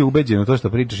samo biti ubeđen u to što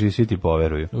pričaš i svi ti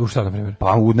poveruju. U šta, na primjer?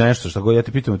 Pa u nešto, što god ja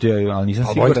te pitam, ali nisam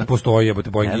siguran. Boeing postoji, jebote,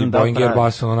 Boeing i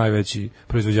Airbus su najveći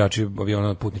proizvođači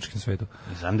aviona putničkim svetu.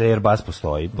 Znam da Airbus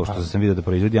postoji, pošto sam vidio da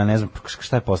proizvodi, ja ne znam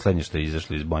šta je poslednje što je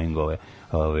izašlo iz Boeingove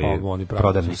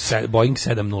prodavnice. Boeing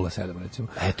 707, recimo.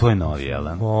 To je novi, jel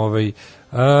da?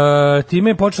 Time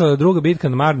je počela druga bitka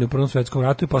na Marni u Prvom svetskom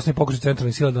ratu i posljednji pokušaj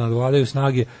centralnih sila da nadvladaju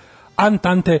snage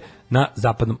Antante na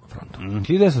zapadnom frontu.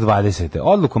 1920.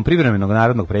 Odlukom privremenog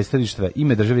narodnog predstavništva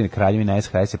ime državine Kraljevina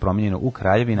SHS je promijenjeno u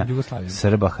Kraljevina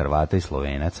Srba, Hrvata i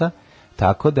Slovenaca.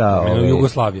 Tako da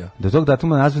Jugoslavija. Do tog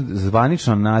datuma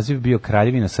zvanično naziv bio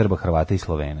Kraljevina Srba, Hrvata i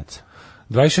Slovenaca.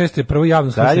 26. je prvo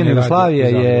javno slušanje. Kraljevina Jugoslavija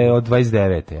je od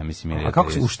 29. ja mislim. A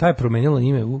kako se, u šta je promenilo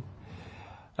ime u?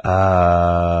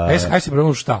 SHS je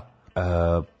promenilo šta?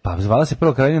 Pa zvala se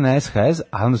prvo Kraljevina SHS,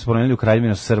 a onda su promenili u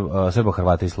Kraljevinu Srba,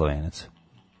 Hrvata i Slovenaca.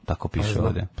 Tako piše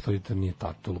ovde. To nije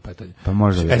to lupetanje. Pa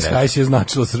možda SHS je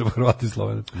značilo Srba, Hrvata i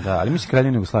Slovenaca. Da, ali mislim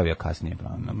Kraljevina Jugoslavija kasnije.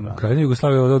 Kraljevina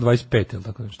Jugoslavija je od 25, ili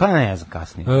tako nešto? Pa ne znam,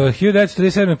 kasnije.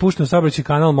 1937. pušten u saobraćajni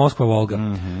kanal Moskva-Volga.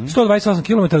 128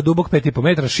 km, dubok 5,5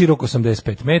 metara, širok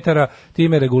 85 metara,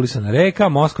 time je regulisana reka,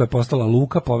 Moskva je postala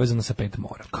luka povezana sa 5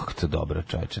 mora. Kako to dobro,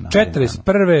 čoveče.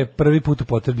 41. prvi put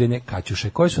upotrebljene kaćuše,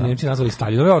 koje su Nemci nazvali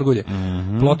Staljinove orgulje.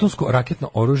 Plotonsko raketno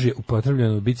oružje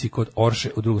upotrebljeno u bici kod Orše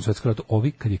u Drugom svetskom ratu.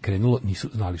 Ovi kad je krenulo nisu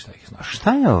znali šta ih znaš.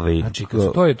 Šta je ovaj? Znači,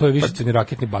 to je višecjevni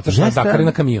raketni bacač na Dakar i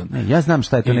na kamion. Ja znam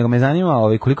šta je to, nego me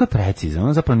zanima koliko je precizno.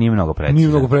 On zapravo nije mnogo precizno. Nije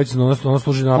mnogo precizno, ono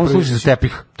služi za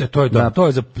tepih. To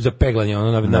je za peglanje,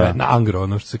 na angro,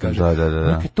 ono što se kaže.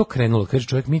 Da. Kad to krenulo, kaže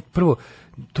čovjek, mi prvo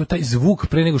to taj zvuk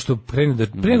pre nego što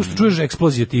čuješ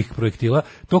eksplozije tih projektila,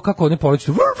 to kako one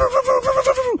poleću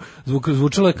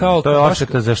zvučalo je kao... To je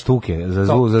ošeta za štuke, za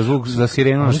zvuk, za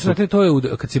sirenu. Oni su rekli, to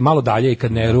je kad si malo dalje i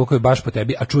kad ne rukaju baš po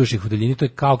tebi, a čuješ ih u daljini, to je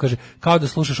kao da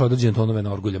slušaš određene tonove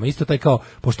na orguljama. Isto taj kao,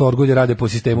 pošto orgulje rade po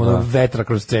sistemu vetra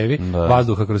kroz cevi,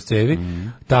 vazduha kroz cevi,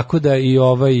 tako da i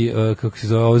kako se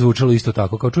zove, zvučalo isto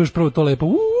tako. Kao čuješ prvo to lepo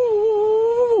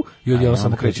i odjednom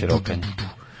samo kreće rokanje.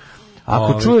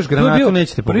 Ako čuješ granatu,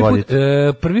 nećete pogoditi.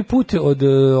 Prvi put od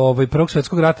Prvog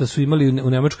svjetskog rata su imali u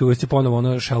Nemačkoj vojsci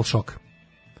ponovo shell shock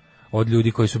od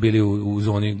ljudi koji su bili u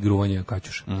zoni gruvanja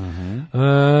kaćuša.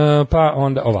 Pa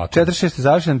onda ovako. 46.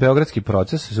 završen beogradski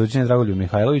proces, suđenje Dragoljubu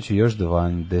Mihajloviću i još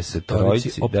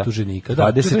 23 optuženika.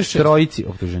 23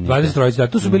 optuženika. 23, da,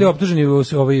 tu su bili optuženi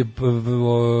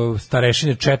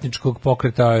starešine četničkog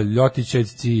pokreta,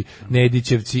 Ljotićevci,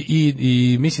 Nedićevci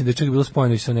i mislim da je čak bilo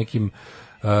spojeno i sa nekim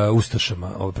ustašama,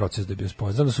 ovaj proces da je bio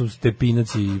spojen. Znam da su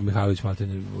Stepinac i Mihajlović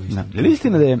Matene. Je li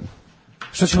istina da je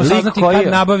što ćemo saznati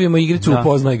kad nabavimo igricu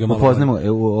Upoznaj ga malo. Upoznajmo,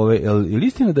 je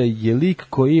istina da je lik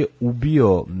koji je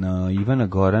ubio Ivana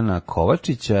Gorana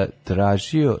Kovačića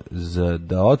tražio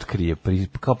da otkrije,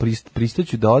 kao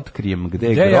pristaću da otkrijem gde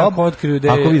je grob,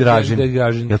 ako vi Dražin.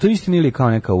 Je to istina ili kao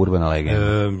neka urbana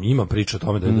legenda? Ima priča o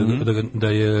tome da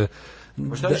je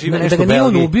da ga nije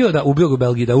on ubio ga u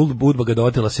Belgiji, da Udba ga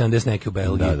dotela 70 neki u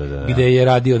Belgiji, gde je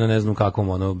radio na ne znam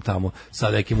kakvom tamo sa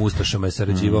nekim ustašama je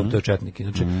sarađivao, to je četnik.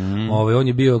 Znači, on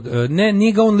je bio,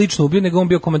 nije ga on lično ubio, nego on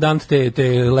bio komandant te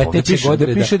letećeg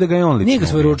odreda. Piše da ga je on lično nije ga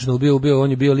svoj ručno ubio, on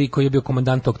je bio lik koji je bio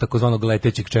komandant tog takozvanog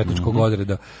letećeg četničkog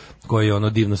odreda, koji je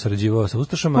divno sarađivao sa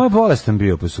ustašama. On je bolestan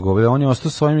bio, pa su govorili, on je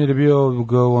ostao svojim jer je bio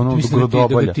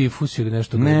grudobolja. Da tifus ili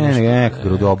nešto. Ne,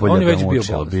 grudobolja. On je već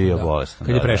bio bolestan.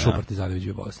 Kad je prešao Partizanović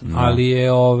bio bolestan. Ali je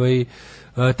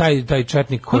taj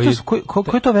četnik koji... Ko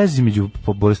je to vezi između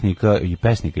bolesnika i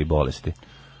pesnika i bolesti?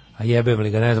 A jebem li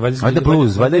ga, ne znam. Valjda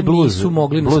je bluz. Nisu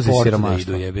mogli na sport da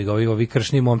idu, jebi ga. Ovi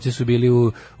kršni momci su bili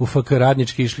u FK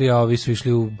radnički išli, a ovi su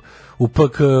išli u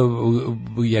PK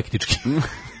jektički.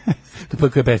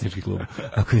 PK je pesnički klub,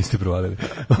 ako niste provalili.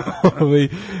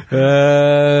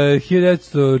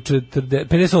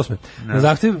 1958. Na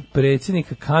zahtev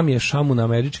predsjednika Kamija Šamuna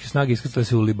američke snage iskrcale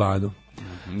se u Libanu.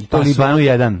 To je Libanu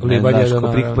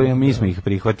 1. Mi smo ih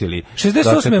prihvatili.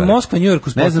 68. Moskva, New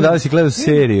York. Ne znam da li si gledao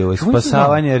seriju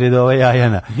Spasavanje redova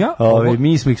Jajana.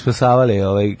 Mi smo ih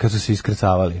spasavali kad su se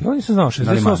iskrcavali. Ja nisam znao,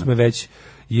 68. već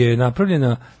je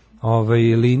napravljena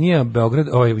linija Beograd,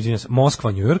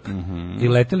 Moskva, New York i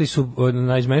leteli su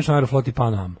na izmeničnoj aerofloti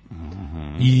Pan Am.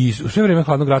 I sve vrijeme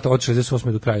hladnog rata od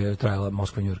 68. do kraja je trajala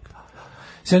Moskva, New York.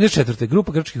 74.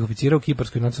 Grupa grčkih oficira u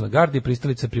Kiparskoj nacionalnoj gardi,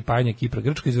 pristalica pripajanja Kipra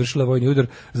Grčkoj, izvršila vojni udar,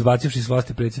 zbacivši s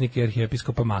vlasti predsjednika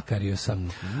arhijepiskopa Makariosa.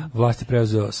 Vlasti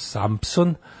preuzeo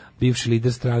Sampson, bivši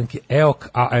lider stranke EOK,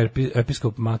 a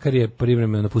episkop Makar je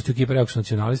privremeno napustio Kipar. EOK su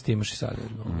nacionalisti, imaš i sad.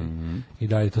 I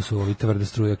dalje to su ovi tvrde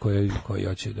struje koji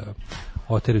hoće da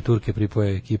oteraju Turke,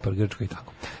 pripoje Kipar, Grčko i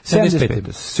tako.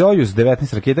 75. Sojuz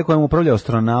 19 raketa kojom upravlja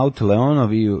astronaut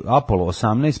Leonov i Apollo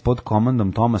 18 pod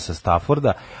komandom Thomasa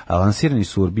Stafforda lansirani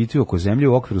su u orbiti oko Zemlje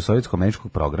u okviru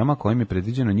sovjetsko-američkog programa kojim je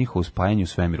predviđeno njihovo spajanje u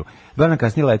svemiru. 2 dana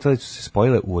kasnije letelice su se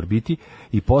spojile u orbiti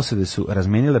i posade su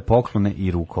razmenile poklone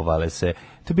i rukovale se.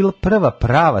 To je bila prva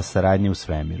prava saradnja u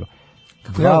svemiru.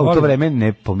 Kako ja volim, u to vreme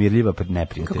nepomirljiva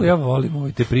neprijatelja. Kako ja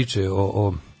volim te priče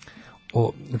o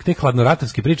te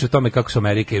hladnoratovske priče o tome kako su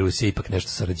Amerika i Rusija ipak nešto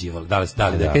sarađivali. Da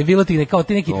je bilo ti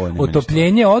neki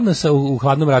otopljenje odnosa u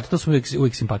hladnom ratu, to su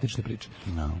uvijek simpatične priče.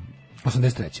 No.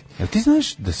 83. Jel ti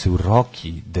znaš da se u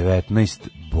Rocky 19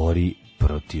 bori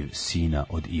protiv sina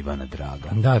od Ivana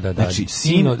Draga? Da. Znači,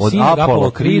 sin od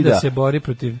Apollo Krida se bori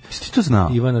protiv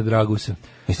Ivana Dragusa.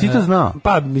 Jesi ti to znao?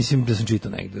 Pa, mislim da sam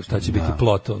čitao negde šta će biti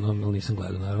plot, ali nisam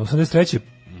gledao, naravno. 83.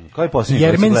 Koji je posljednji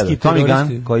jermenski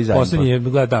teroristi? Koji zajedno? Posljednji je,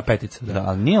 da, petica. Da,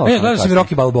 ali nije loša. Gledao sam i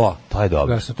Rocky Balboa. To je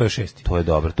dobro. To je 6. To je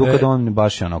dobro. Tu kad on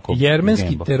baš je onako...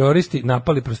 Jermenski teroristi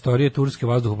napali prostorije turske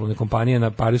vazduhoplovne kompanije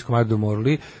na parijskom aerodromu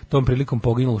Orly. Tom prilikom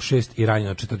poginulo 6 i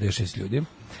ranjeno 46 ljudi.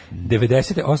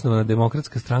 90. osnovana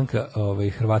demokratska stranka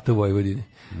Hrvata u Vojvodini.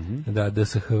 Da,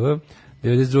 DSHV.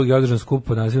 92. održan skup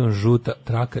pod nazivom Žuta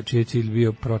traka, čiji je cilj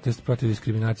bio protest protiv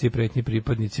diskriminacije i pretnji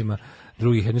pripadnicima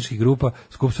drugih etničkih grupa.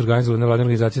 Skup su organizovali nevladina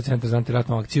organizacija Centar za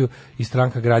antiratnu akciju i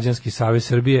stranka Građanski savez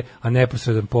Srbije, a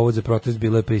neposredan povod za protest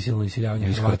bilo je prisilno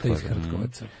iseljavanje Hrvata iz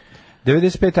Hrvatkovaca.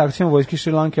 95. akcijom vojske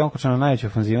Šrilanke okončana najveća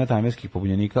ofanziva tajmerskih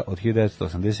pobunjenika od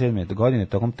 1987. godine.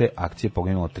 Tokom te akcije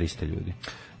poginulo 300 ljudi.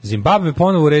 Zimbabve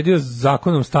ponovo uredio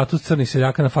zakonom status crnih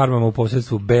seljaka na farmama u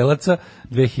posjedstvu belaca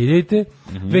 2000.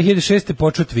 2006.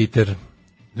 počeo Twitter.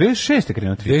 2006.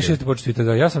 krenuo Twitter. 2006. počeo Twitter,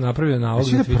 da. Ja sam napravio nalog na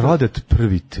Twitter. Znači da prodat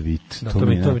prvi tweet.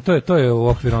 Da, to je u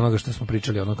okviru onoga što smo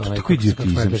pričali. Ono kao tako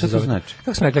idiotizam, šta to znači?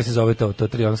 Kako smo rekli se zove to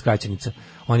tri ona skraćenica?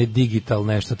 On je digital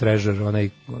nešto, treasure,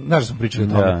 znaš da smo pričali o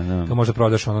tome, kao možda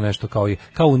prodaš ono nešto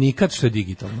kao unikat što je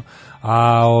digitalno.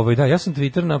 A da, ja sam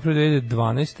Twitter napravio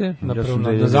 2012.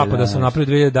 Na zapada sam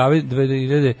napravio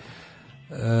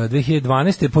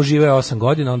 2012. poživeo 8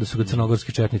 godina, onda su ga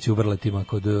crnogorski četnici u Vrletima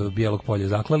kod Bijelog polja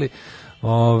zaklali.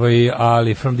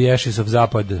 Ali from the ashes of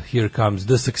zapad, here comes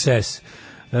the success.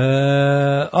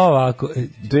 Ovako.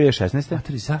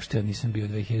 2016. Zašto ja nisam bio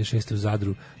 2006. u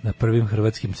Zadru na prvim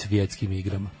hrvatskim svjetskim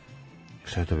igrama?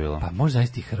 Šta je to bilo? Pa možda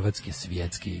zaista svjetske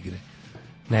svjetske igre.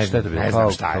 Ne znam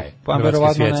šta je. Pa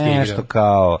verovatno nešto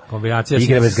kao kombinacija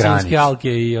igre bez granica. Svinjske alke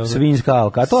i Svinjska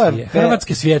alka, to je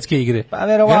hrvatske svjetske igre. Pa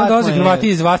verovatno dolaze Hrvati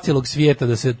iz vastilog svijeta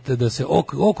da se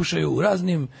okušaju u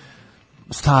raznim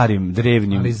starim,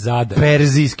 drevnim,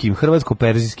 perzijskim,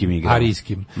 hrvatsko-perzijskim igrama.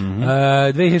 Arijskim.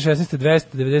 2016.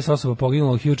 290 osoba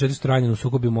poginulo, 1400 ranjeno u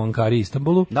sukobima u Ankari i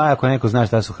Istanbulu. Da, ako neko zna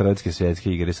šta su hrvatske svjetske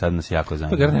igre, sad nas jako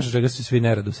zanima. Pa nešto čega se svi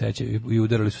nerado sećaju i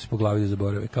udarali su se po glavi da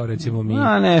zaborave, kao recimo mi.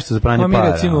 Nešto za pranje para.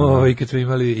 Mi recimo, kad smo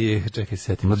imali, čekaj,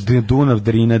 setimo se. Dunav,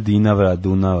 Drina, Dinava,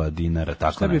 Dunava, Dinara,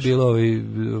 tako šta nešto. Šta bi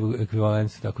bilo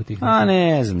ekvivalenci tako tih?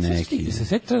 Ne znam, neki.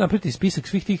 Se treba napraviti spisak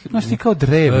svih tih kao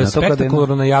drevna,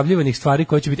 spektakularno najavljivanih stvari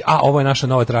koje će biti, ovo je naša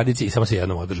nova tradicija i samo se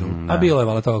jednom održamo. A bilo je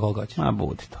vala toga koliko hoće. A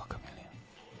budi toga, milijon.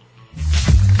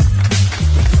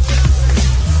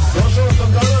 Došao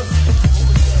sam danas,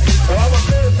 ovamo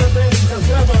 500 delinka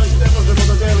zgraba ih ne možemo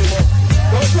da delimo.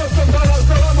 Došao sam danas,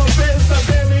 ovamo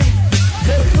 500 delim,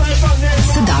 jer hleba nema.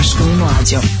 Sa Daškom i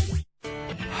Mlađom.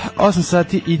 8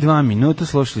 sati i 2 minuta,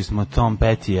 slušali smo Tom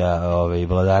Pettija,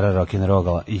 vladara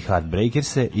rock'n'rolla i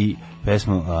Heartbreakerse i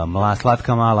pesmu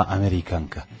Slatka mala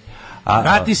Amerikanka.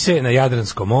 Vrati se na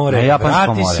Jadransko more,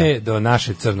 vrati se do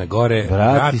naše Crne Gore,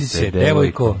 vrati se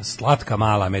devojko, slatka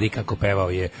mala Amerikanko, pevao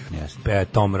je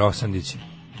Tom Rosandić,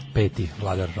 5.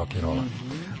 vladar rock'n'rolla.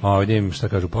 Ovdje im šta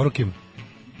kažu poruke.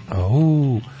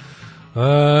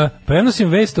 Prenosim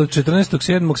vest od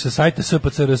 14.7. sa sajta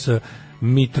SPCRS.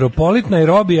 Mitropolit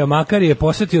Nairobija Makar je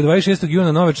posjetio 26.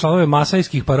 juna nove članove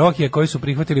masajskih parohija koji su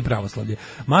prihvatili pravoslavlje.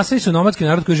 Masai su nomadski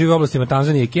narod koji živi u oblastima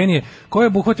Tanzanije i Kenije, koji je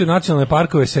obuhvatio nacionalne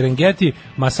parkove Serengeti,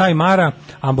 Masai Mara,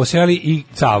 Amboseli i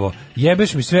Tsavo.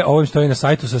 Jebeš mi sve, ovim stoji na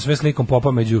sajtu sa sve slikom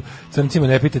popa među crncima,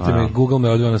 ne pitajte me, Google me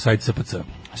odveo na sajt SPC.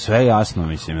 Sve jasno,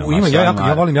 mislim.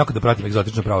 Ja volim jako da pratim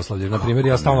egzotično pravoslavlje. Na primjer,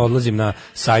 ja stalno odlazim na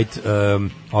sajt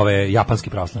ove japanske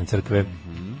pravoslavne crkve,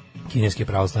 kineske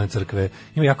pravoslavne crkve.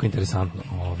 Ima jako interesantno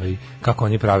kako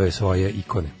oni prave svoje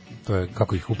ikone. To je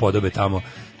kako ih upodobe tamo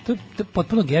To je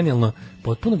potpuno genijalno,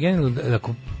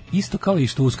 ako isto kao i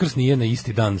što Uskrs nije na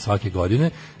isti dan svake godine,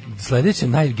 sledeća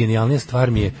najgenijalnija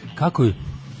stvar mi je kako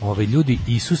ljudi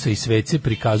Isusa i svece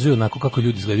prikazuju onako kako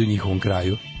ljudi izgledaju u njihovom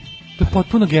kraju. To je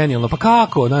potpuno genijalno. Pa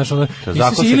kako, znaš,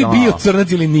 Isus je ili bio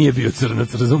crnac ili nije bio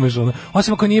crnac, razumeš,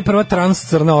 osim ako nije prva trans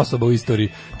crna osoba u istoriji.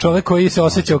 Čovek koji se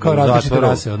osjećao kao različite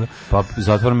rase. Pa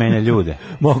zatvor menja ljude.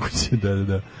 Moguće,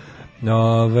 da.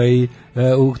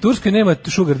 U Turskoj nema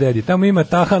sugar daddy, tamo ima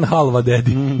tahan halva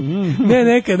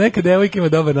daddy. Neka devojka ima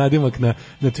dobar nadimak na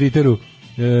Twitteru.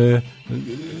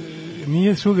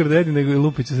 Nije sugar daddy, nego je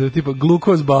lupiće se tipa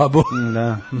glukoz babo.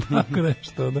 Da. Tako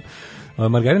nešto, da.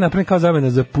 Margarin napravljen kao zamena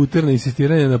za puterno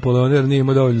insistiranje Napoleona jer nije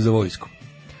imao dovoljno za vojsku.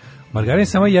 Margarin je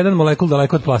samo jedan molekul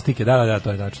daleko od plastike. Da,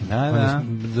 to je tačno. Da.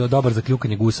 On je dobar za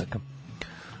kljukanje gusaka.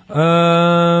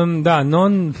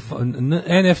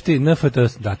 NFT, NFT,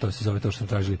 da, to se zove to što smo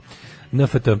tražili.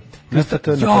 NFT.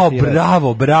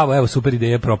 Bravo, evo super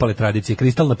ideje propale tradicije.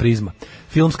 Kristalna prizma.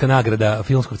 Filmska nagrada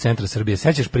Filmskog centra Srbije.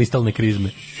 Sećaš kristalne krizme?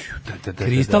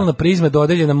 Kristalna prizma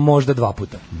dodeljena možda 2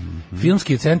 puta.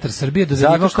 Filmski centar Srbije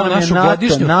dodeljivao kao našu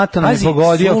godišnju. NATO nam je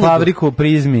pogodio fabriku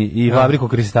prizmi i fabriku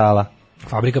kristala.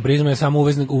 Fabrika prizma je samo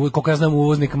uvoznik, koliko ja znam,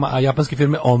 uvoznik japanske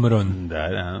firme Omron.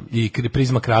 Da. I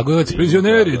prizma Kragujevac,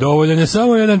 prizioneri, dovoljan je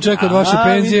samo jedan ček od vaše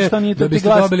penzije da biste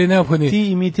dobili neophodni.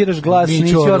 Ti imitiraš glas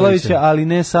Niću Orlovića, ali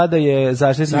ne sada je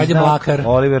zaštitni znak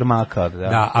Oliver Makar.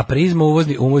 Da, a prizma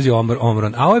uvozi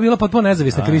Omron. A ovo je bila potpuno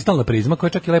nezavisna kristalna prizma, koja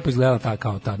čak i lepo izgledala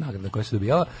kao ta nagrada koja se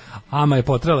dobijala, ama je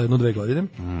potrajala 1-2 godine.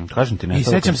 Kažem ti, ne. I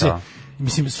sećam se,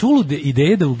 mislim, sulude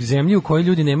ideje da u zemlji u kojoj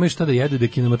ljudi nemaju šta da jedu, da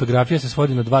kinematografija se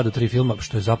svodi na 2 do 3 filma,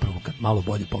 što je zapravo kad malo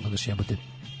bolje pogledaš, jebote,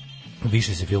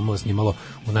 više se filmova snimalo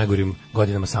u najgorim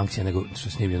godinama sankcija nego što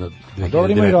je snimljeno 2019.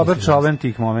 Dobro, ima i Robert Chauvin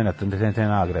tih momenta, te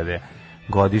nagrade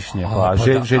godišnje,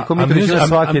 Željko Mitrović ima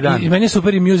svaki dan. I meni je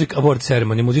super i Music Award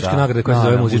Ceremony, muzička nagrada koja se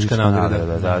zove muzička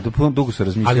nagrada. Da, dugo su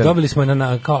razmišljali. Ali dobili smo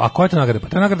a koja je to nagrada? Pa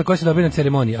to je nagrada koja se dobije na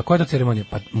ceremoniji. A koja je to ceremonija?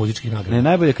 Pa muzičkih nagrada. Ne,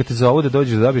 najbolje kad te zovu da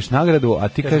dođeš da dobiješ nagradu, a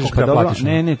ti kažeš pa dobro,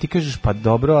 ti kažeš pa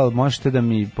dobro, ali možete da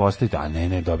mi postavite, a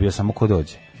ne, dobija samo ko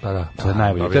dođe. Da. To je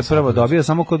najbolje. To je prvo, dobija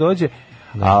samo ko dođe.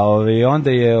 A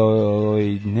onda je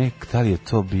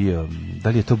da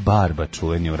li je to Barba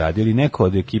čuveni uradio ili neko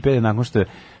od ekipe nakon što je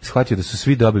shvatio da su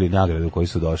svi dobili nagradu koji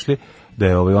su došli, da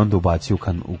je onda ubacio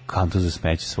u kantu za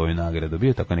smeće svoju nagradu. Bio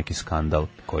je tako neki skandal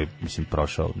koji, mislim,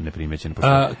 prošao neprimećen.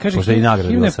 Kaže,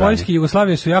 himne Poljske i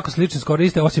Jugoslavije su jako slične, skoro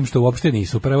iste, osim što uopšte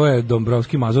nisu. Prvo je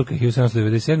Dombrovski Mazurka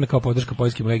 1797. kao podrška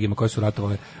poljskim legijama koje su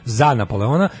ratovale za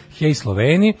Napoleona. Hej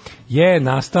Sloveni je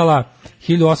nastala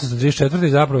 1834. i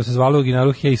zapravo se zvalo u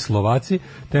originalu Hej Slovaci.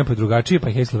 Tempo je drugačiji, pa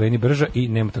Hej Sloveni brža i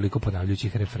nema toliko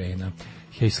ponavljajućih refrena.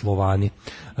 Hej Slovani.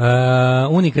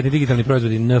 Unikatni digitalni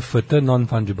proizvodi NFT,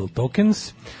 non-fungible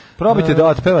tokens. Probajte da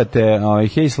otpevate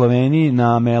Hej Sloveni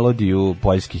na melodiju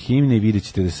poljskih himne i vidjet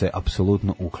ćete da se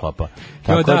apsolutno uklapa.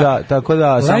 Tako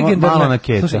da samo malo na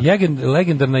keca. Slušaj,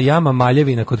 legendarna jama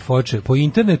Maljevina kod Foče. Po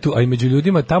internetu, a i među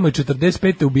ljudima, tamo je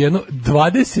 45. ubijeno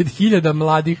 20.000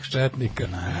 mladih četnika.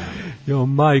 Jo,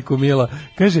 majko mila.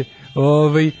 Kaže,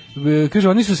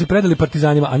 oni su se predali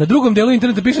partizanima, a na drugom delu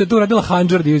interneta piše da tu radila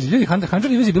Handžar divizija. Ljudi, Handžar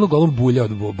divizija je bila uglavnom bulja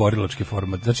od borilačke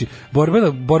format. Znači,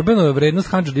 borbena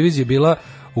vrednost Handžar divizije je bila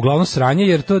uglavnom sranje,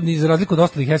 jer to, za razliku od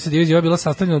ostalih SS divizija, je bila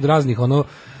sastavljena od raznih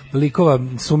likova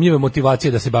sumnjive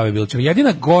motivacije da se bave bilo čemu.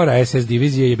 Jedina gora SS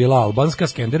divizije je bila albanska,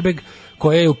 Skenderbeg,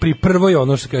 koja je pri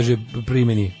prvoj, što kaže,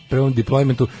 primjeni, prvom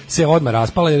deploymentu, se odmah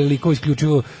raspala, jer je likov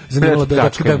isključivo zanimalo da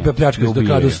pljačkaju da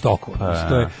kradu stoku.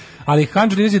 Ali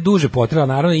Handžar divizija duže potrela,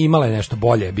 naravno imala je nešto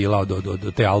bolje bila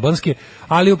od te albanske,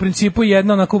 ali u principu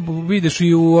jedna, onako vidiš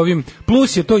i u ovim,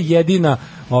 plus je to jedina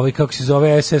kako se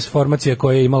zove SS formacija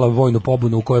koja je imala vojnu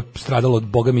pobunu u kojoj je stradalo od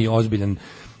bogami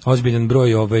ozbiljan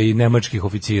broj nemačkih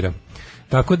oficira.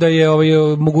 Tako da je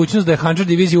mogućnost da je Handžar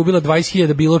divizija ubila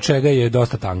 20.000 bilo čega je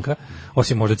dosta tanka,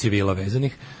 osim možda civila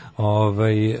vezanih.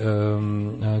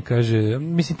 Kaže,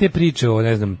 mislim, te priče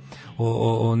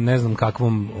o ne znam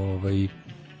kakvom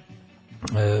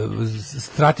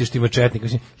stratištima četnika.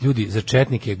 Ljudi, za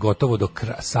četnike je gotovo do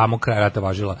samog kraja rata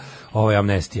važila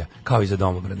amnestija, kao i za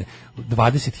domobrane.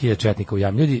 20.000 četnika u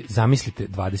jami. Ljudi, zamislite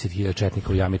 20.000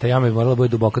 četnika u jami. Ta jama je morala biti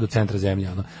duboka do centra zemlje,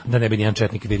 da ne bi nijedan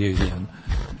četnik vidio iz nje.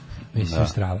 Mislim,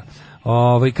 strava.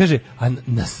 Kaže, a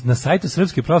na sajtu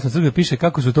Srpske pravoslavne crkve piše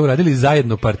kako su to uradili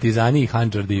zajedno partizani i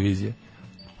Handžar divizije.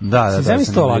 Da.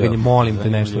 Zamisli to laganje, molim te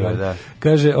nešto.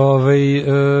 Kaže,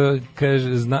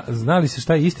 zna li se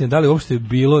šta je istina, da li uopšte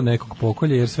bilo nekog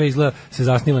pokolja, jer sve izgleda se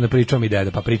zasniva na Pričom i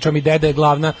deda. Pa Pričom i deda je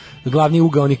glavni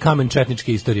ugaoni kamen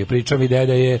četničke istorije. Pričom i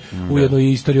deda je ujedno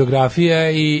i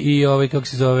istoriografija i kako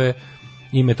se zove,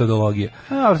 i metodologije.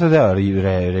 A, to je deo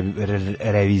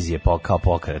revizije kao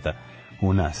pokreta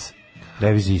u nas.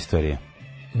 Revizija istorije.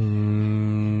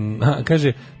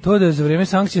 Kaže, to da je za vrijeme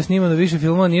sankcija snimano više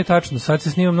filmova nije tačno, sad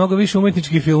se snima mnogo više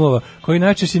umetničkih filmova, koji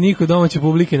najčešće niko domaće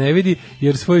publike ne vidi,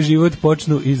 jer svoj život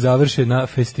počnu i završe na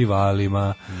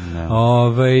festivalima.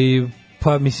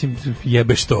 Pa mislim,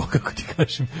 jebeš to, kako ti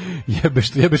kažem,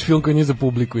 jebeš film koji nije za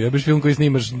publiku, jebeš film koji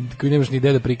snimaš, koji nemaš ni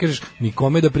gde da prikažeš, ni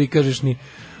kome da prikažeš, ni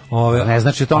ne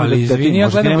znači to da ti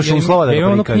možda nemaš uslova da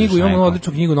imamo prikažeš. Imamo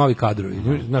odličnu knjigu Novi kadrovi.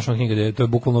 Znaš ona knjiga, to je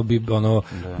bukvalno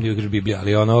Biblija,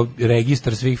 ali ono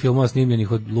registar svih filmova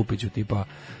snimljenih od Lupiću tipa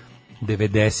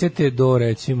 90. do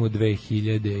recimo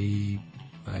 2000 i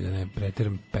ajde ne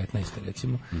preteram 15.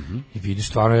 recimo. I vidiš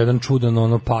stvarno jedan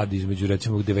čudan pad između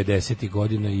recimo 90.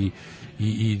 godina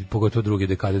i pogotovo druge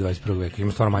dekade 21. veka.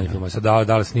 Ima stvarno manje filmova. Sad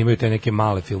da li snimaju te neke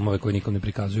male filmove koje nikom ne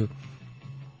prikazuju?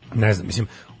 Ne znam, mislim,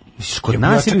 kod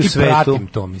nas ili u svetu? Pratim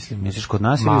to, mislim. Misliš kod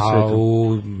nas ili u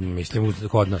svetu? Mislim,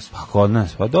 kod nas. Pa kod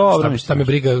nas, pa dobro. Šta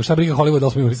briga Hollywood, da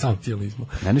li smo imali sankcije ili nismo?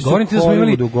 Ne govorim ti da smo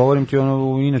imali... Govorim ti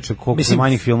inače koliko se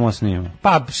manjih filmova snima.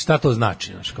 Pa šta to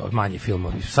znači, znaš, kao manji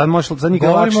filmovi? Sad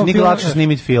nije lakše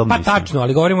snimiti film. Pa tačno,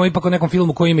 ali govorimo ipak o nekom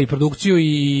filmu koji ima i produkciju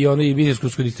i videosku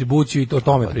distribuciju i o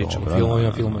tome pričamo.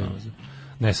 Filmovima.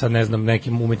 Ne, sad ne znam,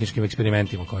 nekim umetničkim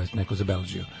eksperimentima koje je neko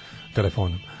zabeležio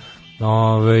telefonom.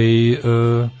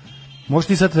 Možeš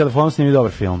ti sad telefonom snimiti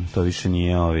dobar film, to više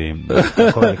nije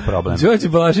tako velik problem. Đorđe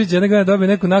Balašić jedne godine dobio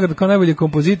neku nagradu kao najbolji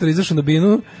kompozitor, izašao na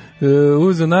binu,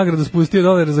 uzeo nagradu, spustio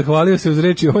dolar, zahvalio se uz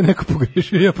reči, ovo neko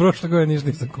pogrešio, ja prošle godine ništa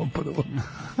nisam komponovao.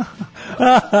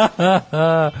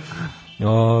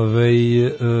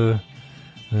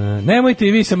 Nemojte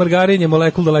i vi sa margarinjem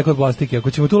molekul daleko od plastike.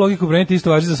 Ako ćemo tu logiku prenijeti,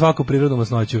 isto važi za svaku prirodnu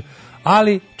masnoću.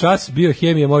 Ali čas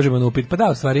biohemije možemo napiti. Pa da,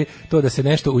 u stvari, to da se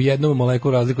nešto u jednom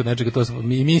molekulu razlikuje od nečega, to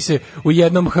mi se u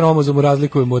jednom hromozomu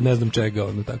razlikujemo od ne znam čega,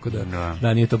 tako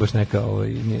da nije to baš neka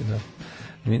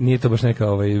nije to baš neka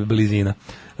blizina.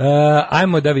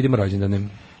 Ajmo da vidimo rođendane.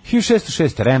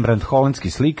 1606. Rembrandt, holandski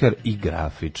slikar i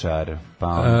grafičar.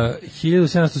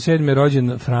 1707.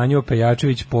 rođen Franjo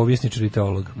Pejačević, povjesničar i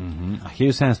teolog. A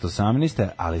 1718.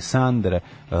 Aleksandar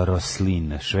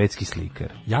Roslin, švedski slikar.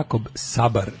 Jakob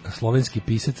Sabar, slovenski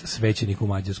pisac, svećenik u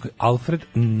Mađarskoj. Alfred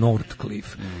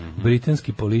Northcliffe,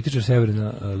 britanski političar,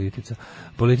 severna litica,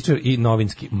 političar i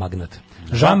novinski magnat.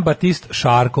 Jean-Baptiste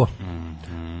Charcot,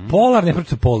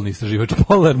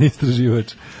 polarni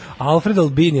istraživač. Alfred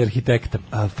Albini, arhitekta.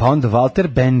 Fond Walter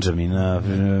Benjamin.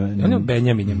 On je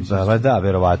Benjamin. Da,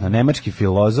 verovatno. Nemački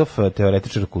filozof,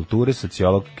 teoretičar kulture,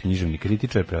 sociolog, književni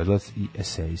kritičar, prevodilac i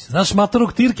esejist. Znaš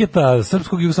Matorog Tirketa,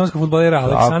 srpskog i jugoslovenskog fudbalera,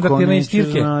 Aleksandar Tirnejs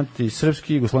Tirke. Znati,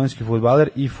 srpski i jugoslovenski fudbaler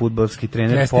i fudbalski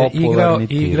trener, popularni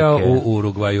Tirke. Igrao u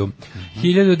Urugvaju.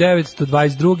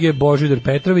 1922. Božidar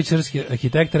Petrović, srpski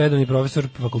arhitekta, redovni profesor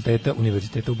fakulteta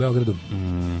Univerziteta u Beogradu.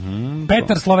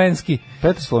 Petar Slovenski.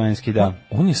 Petar Slovenski, da.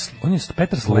 On je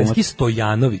Petar Slovenski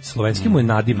Stojanović. Slovenski mu je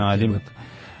nadimak.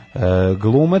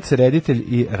 Glumac, reditelj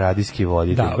i radijski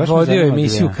voditelj. Da, vodio je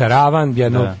emisiju Karavan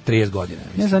jedno 30 godina.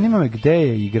 Ne zanima me gde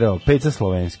je igrao. Peca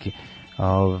Slovenski.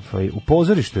 U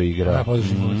pozorištu je igrao.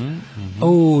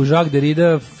 Jacques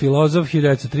Derrida, filozof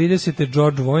 1930.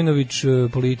 George Vojnović,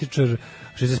 političar,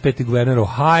 65. guverner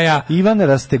Ohaja. Ivan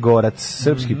Rastegorac,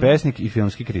 srpski pesnik i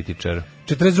filmski kritičar.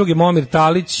 42. Momir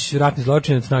Talić, ratni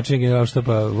zločinac, načelnik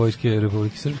generalštaba Vojske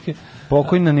Republike Srpske.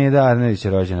 Pokojna Neda Arnerić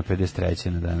je rođena 53.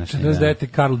 na današnji dan. 49.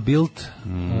 Karl Bildt,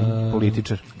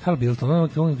 političar. Karl Bildt,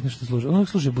 on nešto služi. On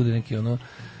služi bude neki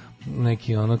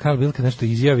Karl Bildt kad nešto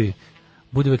izjavi,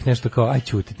 bude uvek nešto kao, aj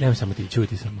ćuti, nemoj samo ti,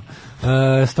 ćuti samo.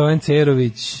 Stojan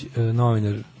Cerović,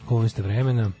 novinar Komunista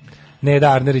vremena.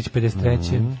 Neda Arnerić,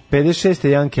 53. 56.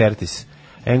 Jan Curtis,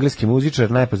 engleski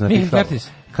muzičar, najpoznatiji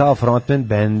kao frontman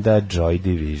benda Joy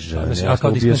Division.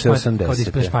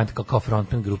 Kao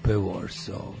frontman grupe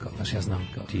Warsaw. Ja znam.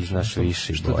 Ti znaš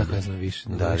više. Što tako ja znam više?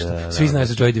 Svi znaju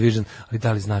za Joy Division, ali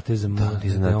da li znate za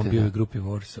da je on bio u grupi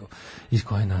Warsaw? Iz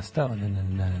koje je nastao?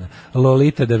 Ne.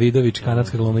 Lolita Davidović,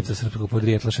 kanadska glumica srpskog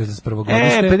podrijetla, 61.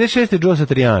 godište. 56. Joe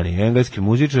Satriani, engleski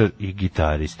muzičar i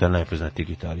gitarista, najpoznatiji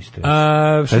gitarista.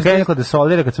 Kada je neko da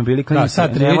solira, kad smo bili klinici,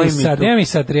 nema mi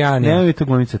Satriani. Nema mi tu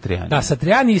glumica Satriani. Da,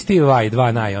 Satriani i Steve Vai,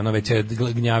 dva već je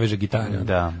gnjaveže gitare.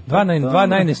 Da. Dva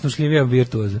najnesnušljivija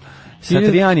virtuoza.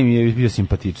 Satriani mi je bio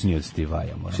simpatičniji od Steve Vai.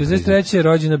 63. je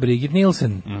rođena Brigitte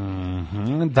Nielsen.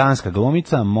 Danska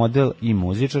glumica, model i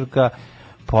muzičarka,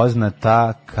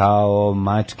 poznata kao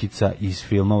mačkica iz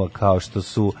filmova kao što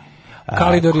su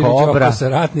Kalidor ili Đoko sa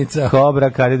ratnica. Kobra,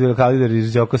 Kalidor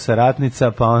ili Đoko sa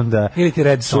ratnica, pa onda... Ili ti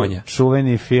Red Sonja.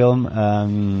 Čuveni film,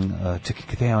 čekaj,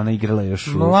 gde je ona igrala još?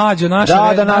 Mlađo,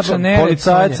 naša Nered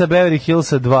Policajaca Beverly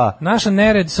Hillsa 2. Naša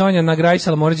Nered Sonja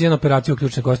nagrajsala, mora jedan operaciju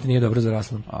ključne kosti, nije dobro za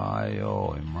raslom.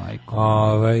 Ajoj, majko.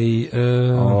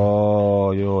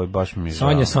 Ojoj, baš mi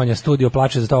žao. Sonja, studio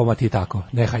plače za tobom, a ti tako.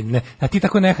 A ti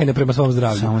tako nehajne prema svom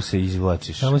zdravlju. Samo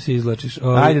se izvlačiš.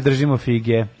 Ajde, držimo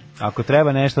fige. Ako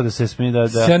treba nešto da se smije da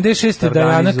 76.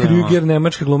 Diana Kruger,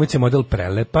 nemačka glumica, model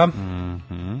prelepa.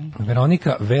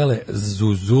 Veronika Vele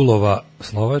Zuzulova,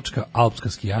 slovačka alpska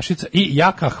skijašica i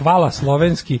Jaka Hvala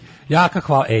slovenski,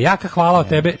 Jaka Hvala od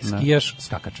tebe, skijaš,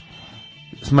 skakač.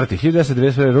 Smrti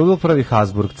 1991. Rudolf I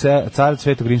Habsburg, car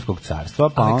Svetog Rimskog carstva,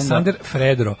 pa Aleksandar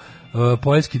Fredro,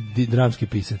 poljski dramski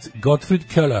pisac, Gottfried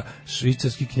Keller,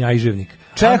 švicarski knjajževnik,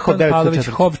 Anton Pavlović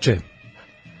Hovče,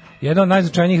 jedan od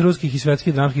najznačajnijih ruskih i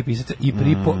svetskih dramskih pisaca i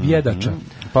pripovjedača.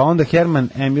 Pa onda Hermann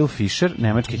Emil Fischer,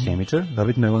 nemački hemičar,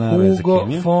 dobitno je Nobela za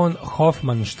kemiju. Hugo von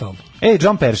Hofmannsthal.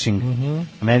 John Pershing,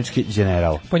 američki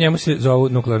general. Po njemu se zovu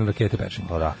nuklearne rakete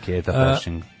Pershing. Raketa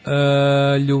Pershing.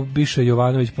 Ljubiša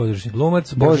Jovanović, područni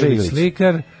glumac, Bože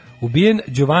slikar, ubijen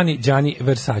Gianni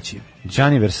Versace.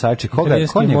 Gianni Versace, ko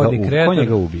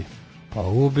njega ubije? Pa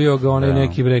ubio ga onaj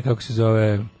neki bre, kako se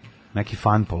zove... Neki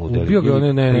fan poludeli. Ubio ga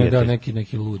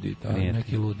neki ludi,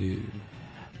 neki ludi.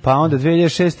 Pa onda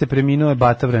 2006. preminuo je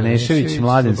Bata Vranešević,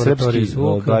 mladen srpski,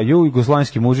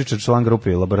 jugoslovenski muzičar, član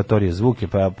grupe Laboratorije zvuke,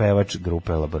 pevač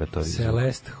grupe Laboratorije zvuke.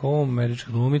 Celeste Holm,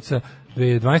 američka glumica,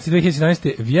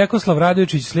 2012-2011. Vjekoslav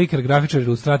Radovičić, slikar, grafičar,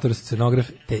 ilustrator, scenograf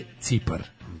te Cipar.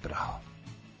 Bravo.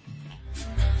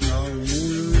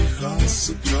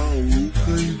 Kao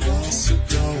Luka i Vaso,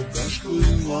 kao Daško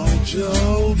i Mladja,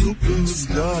 u grupe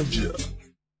zgađa.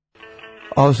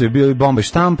 Ovo su je bili Bombe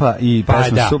štampa i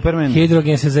pesma Superman.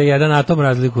 Hidrogen se za jedan atom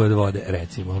razlikuje od vode,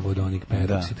 recimo vodonik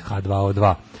peroksid,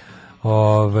 H2O2.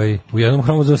 U jednom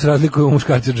hromozomu se razlikuje u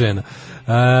muškarci od žena.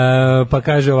 Pa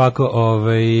kaže ovako,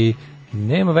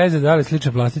 nema veze da li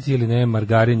slične plastici ili ne,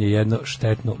 margarin je jedno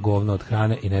štetno govno od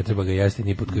hrane i ne treba ga jesti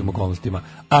ni pod kojim okolnostima.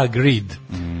 Agreed.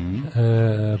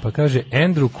 Pa kaže,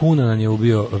 Andrew Cunanan je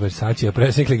ubio Versace, a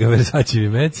presekli ga Versacevi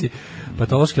meci.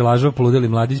 Patološki lažov, poludeli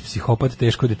mladić, psihopat,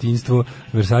 teško detinjstvo.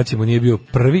 Versace mu nije bio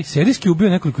prvi. Serijski ubio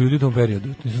nekoliko ljudi u tom periodu.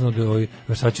 Nisam znao da je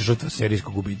Versace žrtva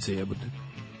serijskog ubice, jebote.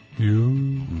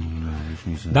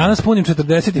 Danas punim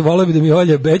 40 i volio bi da mi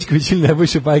Olja Bećković ili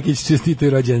Nebojša Pajkić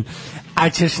čestitaju rođendan. A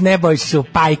ćeš Nebojšu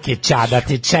Pajkića da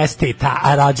ti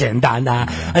čestita rođendana.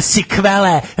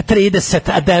 Sikvele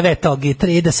 39. i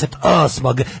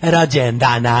 38.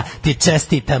 rođendana ti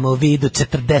čestitam u vidu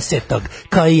 40.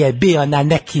 koji je bio na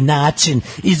neki način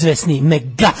izvesni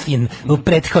megafin u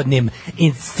prethodnim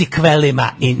sikvelima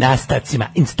i nastavcima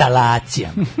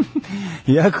instalacijama.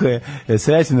 Jako je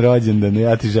srećan rođendan,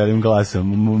 ja ti želim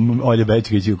glasom Olje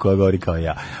Bećkoviću koja govori kao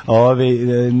ja.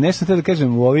 Nešto te da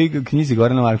kažem, u ovoj knjizi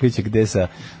Gorana Markovića gde sa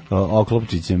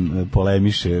Oklopčićem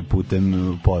polemiše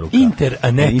putem poruka.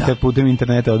 Putem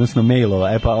interneta, odnosno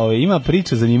mailova. Ima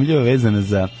priča zanimljiva vezana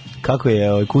za kako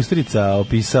je Kusturica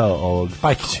opisao ovog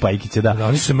Pajkića. Da,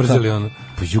 oni su mrzeli ono.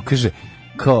 Pa ju kaže,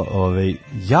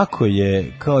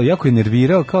 jako je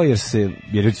nervirao,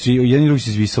 jer jedni ruč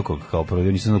iz visokog, kao prvo,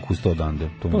 nisam znao kustao odande.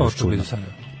 To mi je čudno.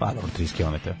 Pa, 30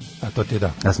 km. A to ti je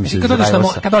da.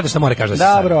 Kad odeš na more, kažeš da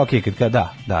si sad. Dobro, okej,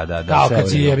 da. Kao kad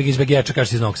si jebi iz Begeča, kažeš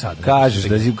si iz Novog Sada. Kažeš,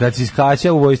 kad si iz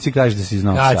Kaća u vojsci, kažeš da si iz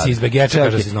Novog Sada. Kad si iz Begeča,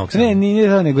 kažeš si iz Novog Sada. Ne, nije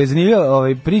to, nego je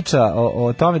zanimljivo priča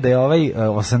o tome da je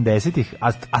 80-ih,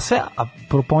 a sve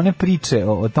propone priče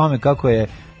o tome kako je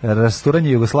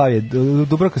rasturanje Jugoslavije.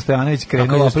 Dubravka Stojanović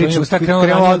krenula priču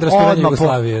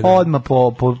odmah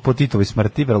po Titovoj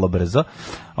smrti, vrlo brzo.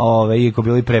 Iako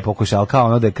bili pre pokušali, kao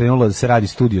ono da je krenulo da se radi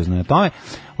studiozno na tome.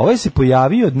 Ovaj se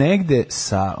pojavio negde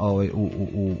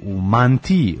u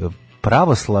mantiji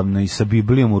pravoslavno i sa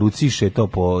Biblijom u ruci šetao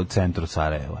po centru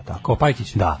Sarajeva. Tako. Ko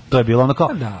Pajkić? Da, to je bilo ono kao...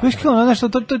 Viš kao ono nešto,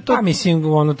 to... Pa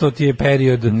mislim, ono to ti je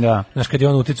period, znaš, kad je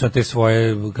on uticao te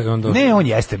svoje... Ne, on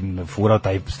jeste furao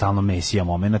taj stalno mesija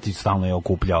moment i stalno je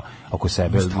okupljao oko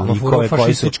sebe. Stalno furao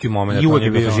fašistički moment. I uvijek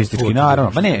je bio fašistički,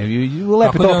 naravno. Pa ne,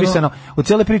 lepo to opisano. U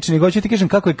cijele priče, nego ću ti kažem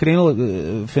kako je krenulo,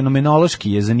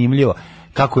 fenomenološki je zanimljivo.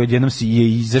 kako jednom je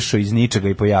izašao iz ničega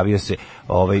i pojavio se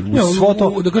uz svo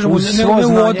to, da kažemo, ne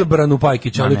u odbranu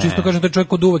Pajkića, ali čisto kažem da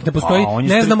čovjek od uvek ne postoji,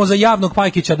 ne znamo za javnog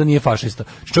Pajkića da nije fašista.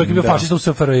 Čovjek je bio fašista u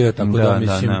SFRJ, tako da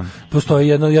mislim, postoji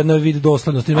jedna vid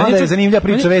doslednosti. Ali je zanimljiva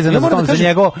priča vezana za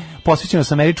njegovo posvećeno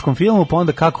s američkom filmu, pa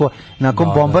onda kako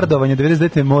nakon bombardovanja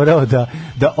 99. morao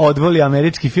da odvoli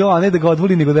američki film, a ne da ga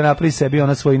odvoli, nego da napravi sebi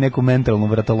ona svoju neku mentalnu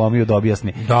vratolomiju da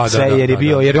objasni sve,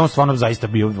 jer je on stvarno zaista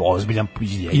bio ozbiljan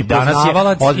i danas je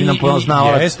ozbiljan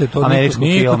poznavalac američkog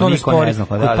filma, niko ne zna.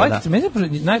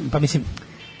 Pa mislim,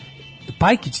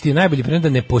 Pajkić ti je najbolji primjer da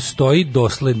ne postoji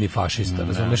dosledni fašista,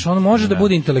 razumeš? On može da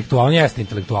bude intelektualan, on jeste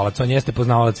intelektualac, on jeste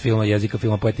poznavalac filma, jezika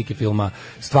filma, poetike filma,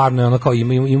 stvarno je ono kao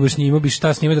ima bi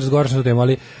šta s njime da razgovaraš na tu temu,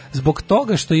 ali zbog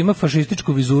toga što ima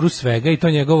fašističku vizuru svega i to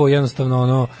njegovo jednostavno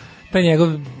ono, taj njegov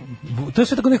to je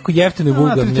sve tako nekako jeftino i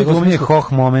vulgarno. To je glumlje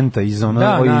hoh momenta iz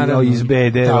iz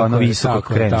BD, ono visoko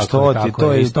krene. Što ti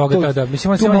to je iz toga da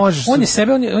mislim on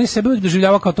je sebe uvijek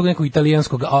doživljavao kao tog nekog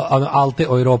italijanskog alte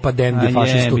Europa dandy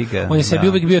fašistu. On je sebi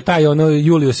uvijek bio taj ono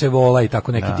Julio Sevola i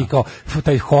tako neki ti kao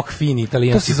taj hoh fini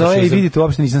italijanski. To se zove i vidite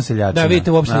uopšte nisam seljačina. Da,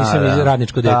 vidite uopšte nisam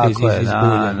radničko dete iz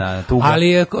Bulja.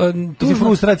 Ali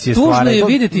frustracije tužno je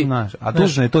videti. A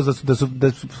tužno je to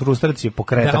da su frustracije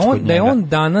pokretač kod njega. Da je on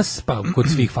danas pa kod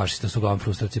svih fašista su glavne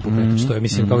frustracije pokretač, što je,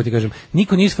 mislim, kako ti kažem,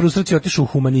 niko nije iz frustracije otišao u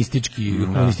humanističke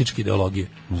ideologije.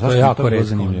 To je jako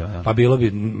retko. Pa bilo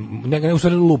bi, ne u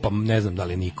stvari lupam, ne znam da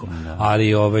li niko,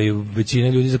 ali većina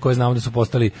ljudi za koje znamo da su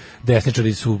postali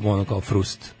desničari su ono kao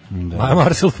frust.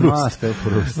 Marcel Frust.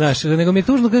 Znaš, nego mi je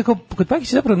tužno kako kod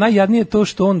Pakića zapravo najjadnije to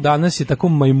što on danas je tako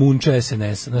majmunča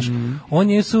SNS. Znaš,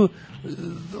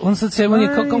 on sad se on je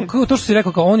kao to što si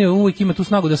rekao, kao on je uvijek ima tu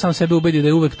snagu da sam sebe ubedi da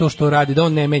je uvek to što radi, da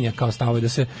on ne menja kao stavove, da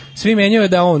se svi menjaju,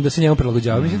 da se njemu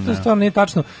prilagođava. Mislim to stvarno nije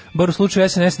tačno, bar u slučaju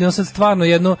SNS, da on sad stvarno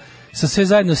jedno sa sve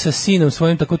zajedno sa sinom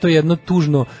svojim, tako to jedno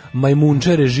tužno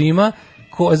majmunče režima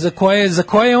za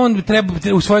koje on treba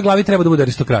u svojoj glavi treba da bude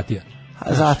aristokratija.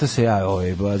 Zato se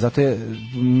zato je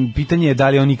pitanje je da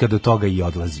li on nikad do toga i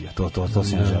odlazio. To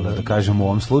se ne žele da kažem u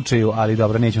ovom slučaju, ali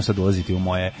dobro, nećemo sad ulaziti u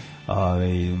moje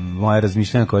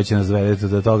razmišljanje koje će nas dovesti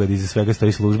do toga da iza svega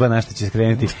stoji služba, na što će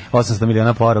skrenuti 800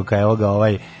 miliona poruka, evo ga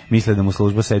misle da mu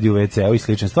služba sedi u WC-u i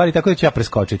slične stvari, tako da ću ja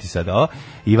preskočiti sad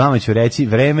i vama ću reći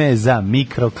vreme je za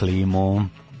mikroklimu.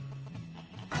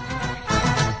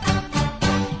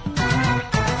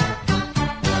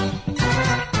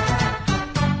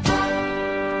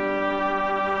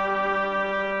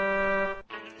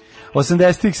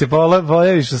 Osamdesetih se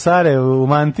pojaviš u Sarajevu u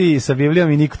mantiji sa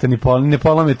Biblijom i niko te ne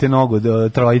polomete nogu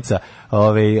trojica,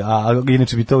 a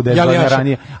inače bi to u 10 godina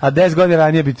ranije, a 10 godina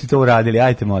ranije bi ti to uradili,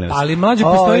 ajte molim vas. Ali mlađe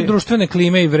postoji društvene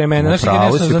klime i vremena,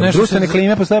 društvene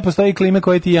klime postoje i klime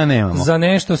koje ti i ja nemamo. Za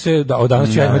nešto se,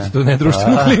 danas ću ja imati tu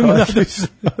nedruštvenu klimu,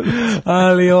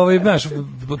 ali znaš,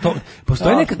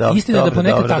 postoji neka istina da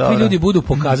ponekad takvi ljudi budu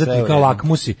pokazati kao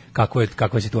lakmusi kakva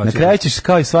je situacija. Na kraju ćeš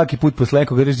kao i svaki put posle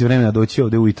nekog vremena doći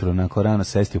ovde ujutro onako rano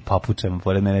sesti u papučama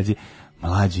pored mene reći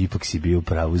mlađi, ipak si bio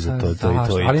pravu za to i to.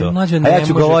 A ja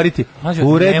ću govoriti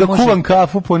u redu kuvam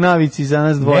kafu po navici za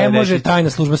nas dvoje. Ne može tajna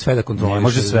služba sve da kontroliše. Ne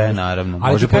može sve, naravno.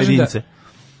 Može pojedince.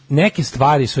 Neke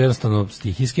stvari su jednostavno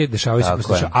stihijske, dešavaju se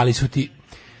posluša, ali su ti,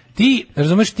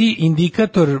 razumeš, ti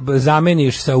indikator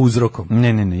zameniš sa uzrokom.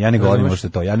 Ne, ja ne govorim možda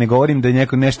to. Ja ne govorim da je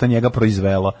nešto njega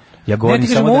proizvelo. Ja govorim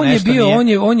samo da nešto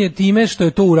nije. On je time što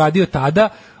je to uradio tada,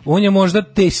 on je možda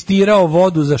testirao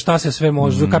vodu za šta se sve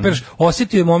može. Kapiraš,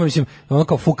 osjetio je moment, mislim, ono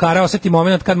kao fukara, osjeti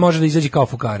moment kad može da izađe kao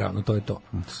fukara, to je to.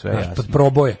 Sve jasno.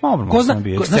 Proboje. Ko zna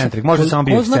bio ekscentrik, možda samo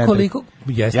bio ekscentrik.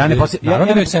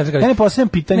 Ja ne postavljam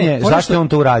pitanje zašto je on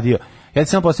to uradio. Ja ti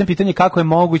samo postavljam pitanje kako je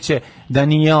moguće da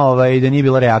nije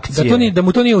bilo reakcije. Da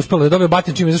mu to nije uspelo, da je dobio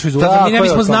batin čim izašao iz ulaza, mi ne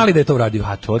bismo znali da je to uradio.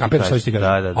 A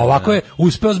ovako je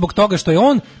uspeo zbog toga što je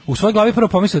on u svojoj glavi prvo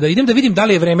pomislio da idem da vidim da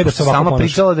li je vreme da se ovako ponaša. Samo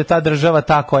pričalo da je ta država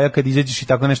ta koja kad izađeš i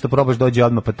tako nešto probaš dođe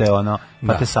odmah pa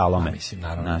te salome. Mislim,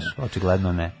 naravno.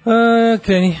 Očigledno ne.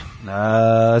 Kreni.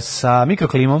 Sa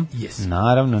mikroklimom? Yes.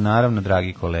 Naravno,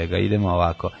 dragi kolega, idemo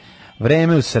ovako.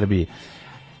 Vreme u Srbiji.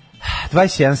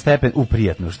 21 stepen,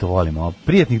 prijatno što volimo.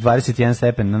 Prijatnih 21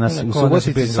 stepen na nas u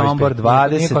Subotici, Sombor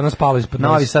 20,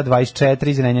 Novi Sad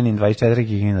 24, Zrenjanin 24,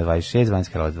 Kikinda 26,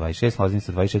 Banjska Karlovac 26,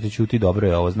 Loznica 24, Ćuti, dobro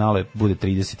je ovo, znalo je, bude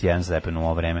 31 stepen u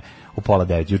ovo vreme, u pola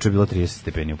 9, juče je bilo 30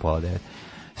 stepeni u pola 9.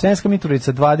 Sremska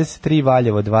Mitrovica 23,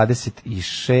 Valjevo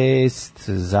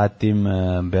 26, zatim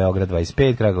Beograd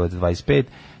 25, Kragujevac 25,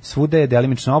 svuda je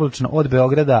delimično oblačno od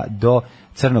Beograda do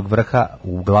Crnog vrha,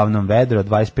 uglavnom vedro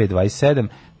 25-27,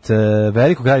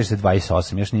 Veliko Gradište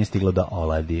 28, još nije stiglo da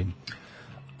oladi.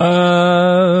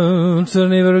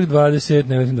 Crni vrh 20,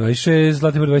 Nevetin 26,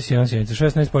 Zlatibor 21, Sjenica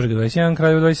 16, Požega 21,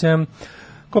 Kraljevo 27,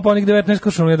 Kopaonik 19,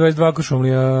 Košumlija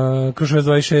 22, Kruševac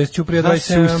 26, Ćuprija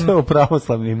 27. Znaš se u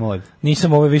pravoslavni mod.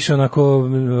 Nisam ove više onako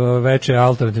veče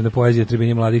alternativne poezije,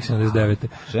 Tribini mladih 79.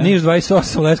 Niš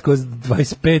 28, Leskovac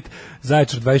 25,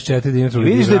 Zaječar 24, Dimitrov.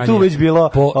 Vidiš da je tu već bilo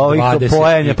ovih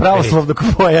pojanja, pravoslavnog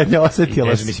pojanja,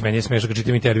 osetila se. Mislim, meni je smešno kad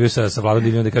čitam intervju sa Vladom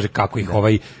Divljom da kaže kako ih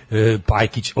ovaj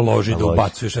Pajkić loži da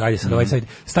ubacuje, što radi sad ovaj sajt.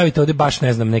 Stavite ovde baš,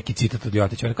 ne znam, neki citat od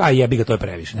Jotića. A jebi ga, to je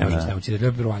previše, ne možemo staviti citat,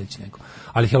 Ljubrovaljić neko.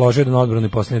 Ali ih je ložio da na odbranu i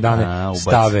posljednje dane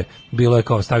stave. Bilo je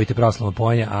kao stavite pravoslavno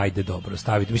pojanje, ajde dobro,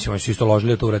 stavite. Mislim, oni su isto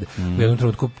ložili da to urade. U jednom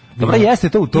trenutku... Dobro, jeste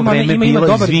to u to vreme bilo, izvini.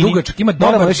 Ima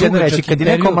dobar dugačak. Kad je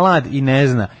neko mlad i ne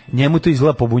zna, njemu to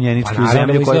izgleda pobunjenički u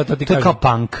zemlju, to je kao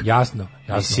punk. Jasno.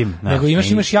 Nego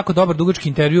imaš jako dobar dugački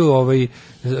intervju,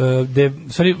 gde,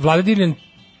 sorry, Vlada Divljan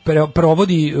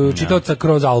provodi čitaoca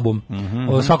kroz album.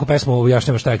 Svaku pesmu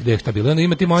objašnjava šta je gde šta bilo. Onda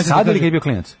ima ti momenti. Sad ili kad je bio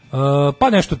klinac? Pa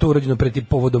nešto to urađeno pred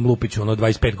povodom Lupiću,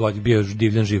 25 godina bio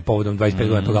Divljan živ povodom 25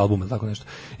 godina tog albuma, tako nešto.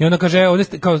 I onda kaže, ovde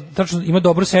kao tačno ima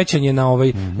dobro sećanje na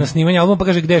na snimanje albuma, pa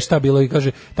kaže gde je šta bilo i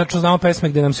kaže tačno znamo pesme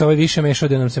gde nam se više meša,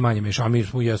 gde nam se manje meša, a mi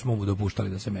smo mu dopuštali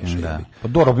da se meša. Pa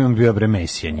dobro bi on bio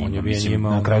Mesija njima, mislim,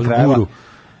 na kraju krajeva.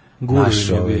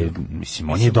 Mislim,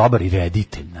 on je dobar i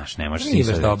reditelj, ne može se nije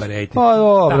dobar reditelj. Pa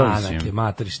dobro, mislim.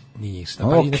 Matriš, ništa.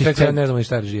 Pa i nekako ne znamo ni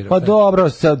šta režirao. Pa dobro,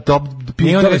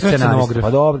 dobar scenarist. Pa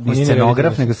dobro, nije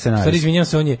scenograf, nego scenarist. Sad izvinjam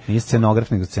se, on je... Nije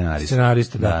scenograf, nego scenarist.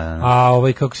 Scenarista, da.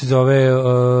 A kako se zove...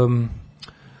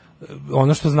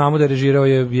 ono što znamo da je režirao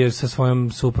je sa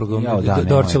svojom suprugom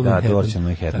Dorchel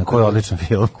Manhattan. Koji je odličan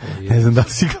film. Ne znam da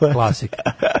si gledao.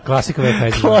 Klasika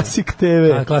VHS. Klasik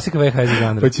TV. Klasika VHS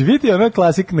žanra. Hoće biti ono na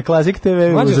Klasik TV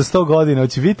za 100 godina,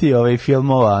 hoće biti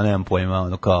filmova, nemam pojma,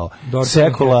 ono kao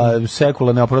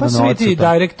sekula neopravdano odsuta. Pa svi ti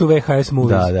direct to VHS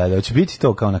movies. Da, hoće biti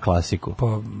to kao na Klasiku.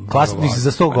 Klasik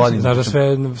za 100 godina. Znaš da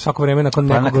sve, svako vreme nakon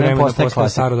nekog vremena postaje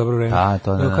staro dobro vreme.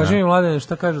 Kaži mi, Mladen,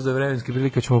 šta kažu za vremenske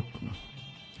prilike, ćemo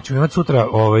imati sutra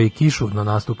kišu na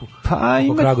nastupu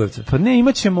po Kragujevcu. Pa ne,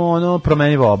 imat ćemo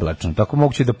promenljivo oblačno. Tako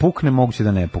moguće da pukne, moguće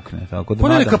da ne pukne.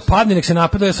 Neka padne, nek se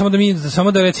napada,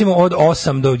 samo da recimo od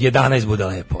 8 do 11 bude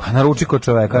lepo. Pa naruči kod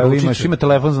čoveka. Ima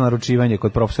telefon za naručivanje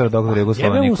kod profesora doktora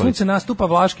Jugoslava Nikolića. Uslice nastupa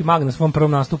Vlaški mag na svom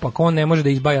prvom nastupu, ako on ne može da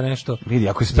izbaja nešto. Vidi,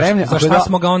 ako je spremni, za šta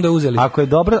smo ga onda uzeli? Ako je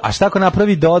dobro, a šta ako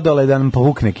napravi dodole da nam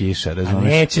pukne kiša,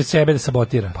 razumiješ? Neće sebe da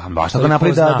sabotira. Pa šta ako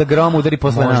napravi da grom udari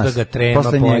posle nas? Možda ga trema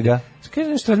posle njega. Kaže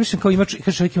nešto, razmišljam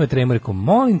kao čovjek ima tremu, rekao,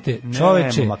 molim te,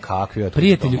 čoveče,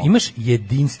 prijatelju, imaš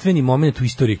jedinstveni moment u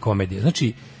istoriji komedije.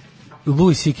 Znači,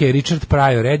 Louis C.K., Richard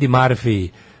Pryor, Eddie Murphy,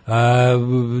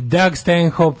 Doug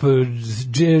Stanhope,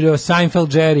 Seinfeld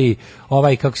Jerry,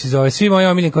 kako se zove, svi moji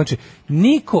omiljeni konči.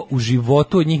 Niko u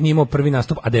životu od njih nije imao prvi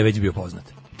nastup, a da je već bio poznat.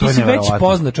 Ti si već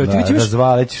poznat, čovjek.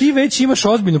 Ti već imaš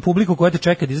ozbiljnu publiku koja te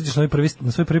čeka da izađeš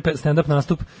na svoj prvi stand-up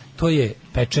nastup. To je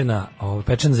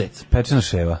pečen zec. Pečena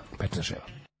ševa.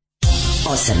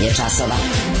 8 je časova.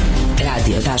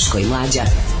 Radio Daško i Mladja.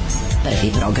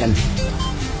 Prvi program.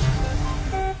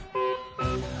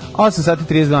 8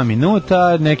 sati 32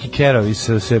 minuta. Neki kerovi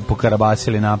su se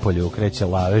pokarabasili napolju. Kreće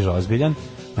lavež ozbiljan.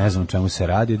 Ne znam o čemu se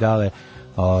radi, dale.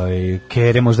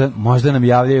 Kere možda nam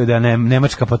javljaju da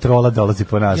nemačka patrola dolazi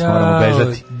po nas, moramo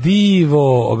bežati.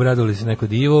 Divo, obradili se neko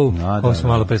divo. Ovo smo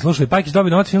malo preslušali. Pajkić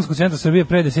dobio novac Filmskog centra Srbije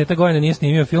pre 10 godina, nije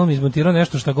snimio film, izmontirao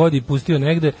nešto šta god i pustio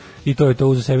negde i to je to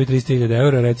uzu sebi 300.000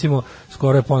 eura, recimo,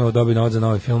 skoro je ponovo dobio novac za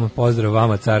novi film. Pozdrav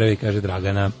vama, carevi, kaže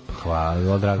Dragana.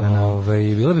 Hvala, Dragana.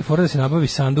 Bila bi fora da se nabavi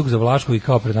sanduk za Vlašku i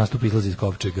kao pred nastup izlazi iz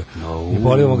kovčega. I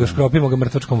polivamo ga, škropimo ga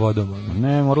mrtvačkom vodom.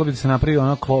 Ne, moralo bi da se napravi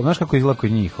znaš kako izgleda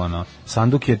kod njih,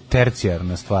 sanduk je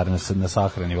tercijarna stvar na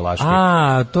sahrani Vlaške.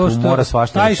 To što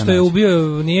taj što je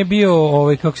ubio nije bio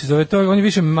kako se zove, to on je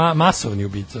više masovni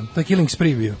ubica. To je killing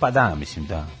spree bio. Pa da, mislim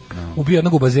da. Ubio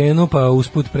jednog u bazenu, pa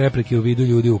usput prepreke u vidu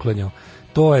ljudi uklanjao.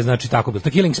 To je znači tako bilo. To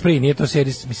killing spree, nije to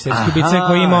serijski ubica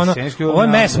koji ima ovo je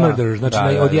mass murder, znači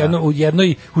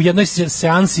u jednoj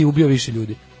seansi ubio više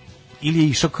ljudi. Ili je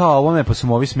išao kao ovome, pa su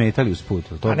mu ovi smetali uz put.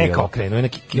 A ne kao krenuo, je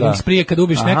neki killing spree kad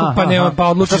ubiš nekog, pa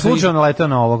odlučiš... Šta slučajno naletao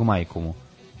na ovog majku mu?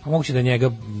 A moguće da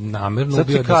njega namerno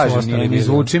ubio, da su ostali bili.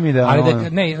 Zvuči mi da... Ali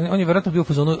on je vjerojatno bio u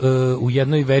fazonu u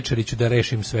jednoj večeri ću da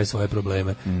rešim sve svoje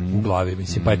probleme u glavi,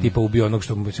 mislim, pa je tipa ubio onog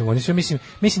što oni sve, mislim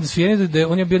da su jedni da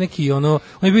on je bio neki on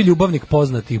je bio ljubavnik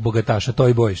poznatih bogataša, to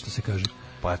i boji što se kaže.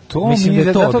 Pa to mislim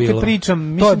da zato ti pričam,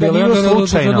 mislim da nije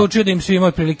slučajno. Odlučio da im svi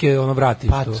imaju prilike vrati.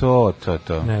 Pa to.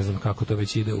 Ne znam kako to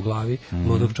već ide u glavi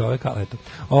ludog čoveka, ali eto.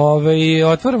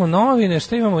 Otvaramo novine,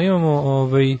 šta imamo? Imamo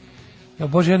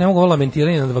Bože, ja ne mogu ovo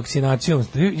lamentiranje nad vakcinacijom.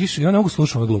 Ja ne mogu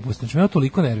slušati ove gluposti. Znači, me to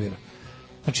toliko nervira.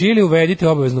 Znači ili uvedite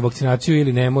obaveznu vakcinaciju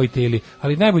ili nemojte,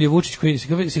 ali najbolje Vučić koji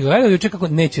se gleda juče kako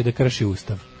neće da krši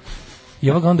ustav.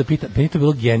 I ovoga onda pita, meni to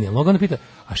bilo genijalno, ovoga onda pita,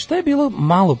 a šta je bilo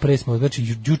malo pre smo,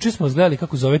 znači juče smo gledali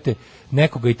kako zovete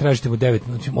nekoga i tražite mu 9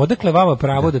 minuta, odakle vama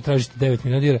pravo da tražite 9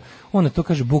 minuta, on na to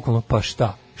kaže bukvalno, pa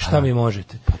šta mi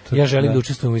možete, ja želim da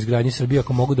učestvujem u izgradnji Srbije,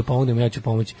 ako mogu da pomognem, ja ću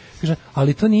pomoći. Kaže,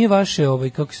 ali to nije vaše,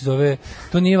 kako se zove,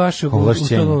 to nije vaše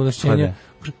ovlašćenje.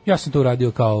 Ja sam to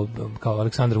uradio kao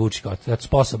Aleksandar Vučić, kao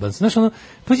sposoban. Znaš,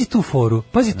 pazi tu foru.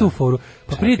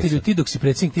 Pa prijatelju, ti dok si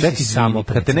predsjednik, ti si samo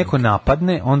predsjednik. Kad te neko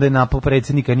napadne, onda je napao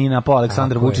predsjednika, nije napao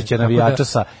Aleksandra Vučića, navijača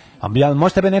sa...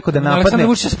 Može tebe neko da napadne... Aleksandar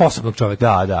Vučić je sposobnog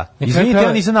čovjeka. Da. Izvinite,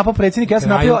 ja nisam napao predsjednika, ja sam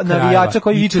napao navijača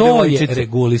koji viče devojčice. I to je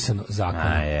regulisano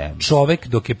zakonom. Čovek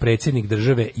dok je predsjednik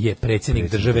države je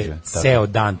predsjednik države ceo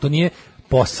dan. To nije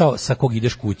posao sa kog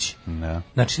ideš kući.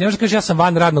 Znači, ne možeš da kažeš ja sam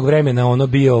van radnog vremena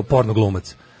bio porno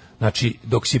glumac. Znači,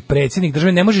 dok si predsjednik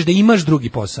države ne možeš da imaš drugi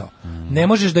posao. Ne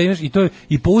možeš da imaš, i to je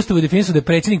i po ustavu je definisano da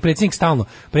je predsjednik stalno.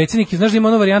 Predsjednik je, znaš da ima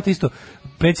ona varijanta isto,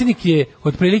 predsjednik je,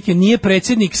 otprilike, nije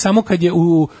predsjednik samo kad je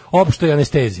u opštoj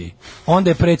anesteziji. Onda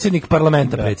je predsjednik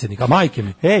parlamenta predsjednik, a majke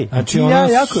mi. Znači,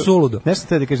 suludo. Nešto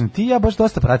te da kažem, ti ja baš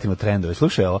dosta pratimo trendove.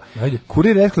 Slušaj ovo,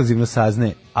 Kurir ekskluzivno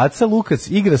saznaje, Aca Lukac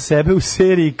igra sebe u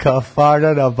seriji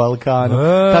Kafana na Balkanu.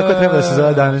 Tako treba da se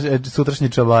zove danas, sutrašnje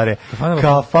čabare.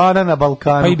 Kafana na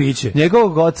Balkanu. Pa i biće.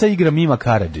 Njegovog oca igra Mima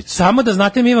Karadžić. Samo da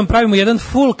znate, mi vam pravimo jedan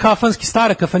full kafanski,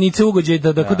 stara kafanice ugođaj,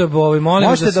 molim.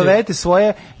 Možete dovedete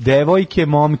svoje devojke,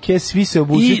 momke, svi se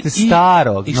obučite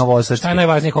starog novosadskog. Šta je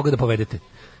najvažnije, koga da povedete?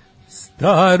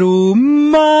 Staru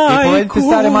majku. I povedite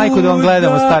stare majku da vam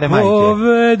gledamo stare majke.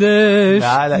 Povedeš.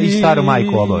 Da, i staru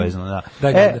majku obavezno, da.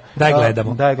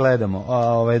 Daj gledamo.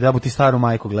 Da bu ti staru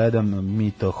majku gledam,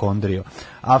 mitohondrio.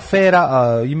 Afera,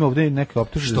 ima ovdje neke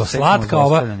optužbe.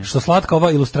 Što slatka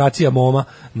ova ilustracija moma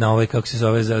na kako se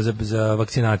zove za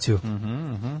vakcinaciju.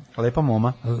 Lepa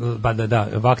moma. Da,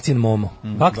 vakcin momo.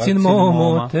 Vakcin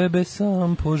momo, tebe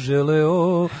sam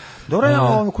poželeo. Dobro,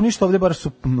 ako ništa ovdje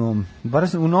bar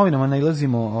u novinama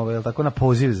nailazimo tako na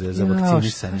poziv za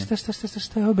vakcinisanje.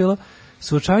 Šta je ovo bilo?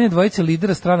 Suočavanje dvojice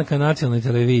lidera stranaka nacionalnoj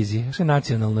televiziji. Šta je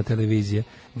nacionalna televizija?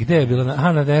 Gde je bilo?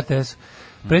 Na RTS-u.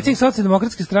 Predsjednik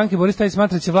Socijaldemokratske stranke Boris Tadić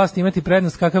smatra će vlast imati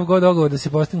prednost kakav god dogovor da se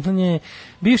postigne.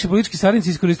 Bivši politički saradnici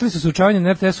iskoristili su suočavanje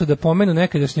na RTS-u da pomenu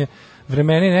nekadašnje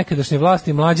vremena i nekadašnje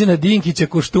vlasti Mlađana Dinkića,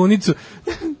 Koštunicu.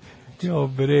 Jo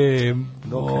bre,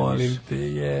 molim te,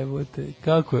 jebote,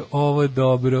 kako je ovo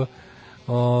dobro.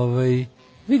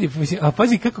 Vidi, a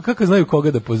pazi kako znaju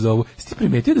koga da pozovu. Ste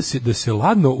primetio da se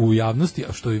ladno u javnosti,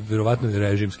 a što je vjerovatno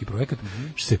režimski projekat,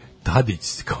 što se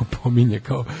Tadić kao pominje,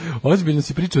 kao ozbiljno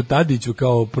se priča o Tadiću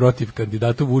kao protiv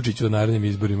kandidatu Vučiću na narednim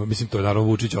izborima. Mislim, to je naravno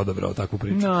Vučić odabrao takvu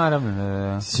priču.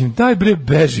 Naravno. Mislim, daj bre,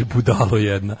 beži budalo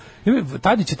jedna.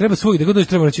 Tadić treba svoj, da god dođe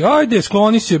treba reći, ajde,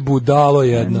 skloni se budalo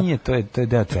jedna. Nije, to je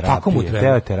deo terapije. Tako mu treba.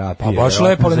 Deo terapije. Pa baš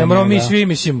lepo, ali ne moramo mi svi,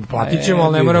 mislim, platit ćemo,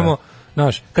 ali ne moramo...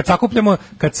 Znaš,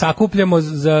 kad sakupljamo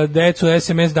za decu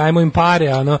SMS, dajemo im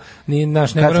pare, ne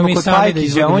moramo mi sami da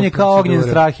izvodimo. On je kao Ognjen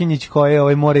Strahinjić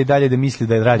koji mora i dalje da misli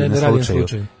da je radi na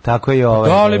slučaju. Tako je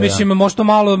Da, ali mislim, možda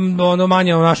malo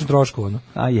manje o našem trošku.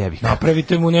 A jebi.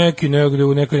 Napravite mu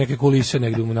neke kulise,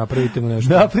 negdje mu napravite mu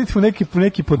nešto. Napravite mu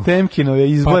neki Potemkinove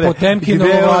izbore. Pa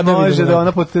Potemkinove može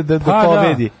da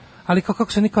pobedi. Ali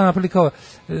kako se niko napravili kao,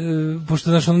 pošto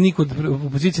znaš, niko u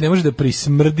opoziciji ne može da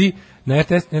prismrdi na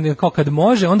RTS, kao kad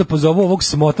može, onda pozovu ovog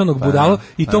smotanog budalu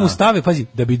i to mu stave, pazi,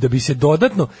 da bi se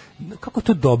dodatno, kako je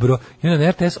to dobro, i onda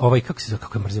na RTS,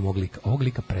 kako je mrzim ovog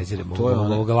lika prezirem,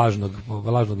 ovog lažnog,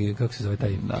 kako se zove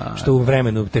taj, što u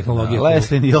vremenu tehnologije.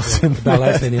 Leslie Nielsen. Da,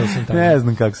 Leslie Nielsen. Ne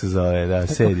znam kako se zove, da,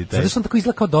 sedi taj. Zato što on tako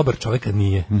izgleda kao dobar čovjek, a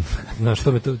nije. Znaš,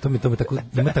 to me tako,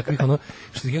 ima takvih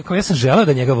što ja sam želeo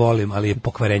da njega volim, ali je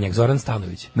pokvarenjak, Zoran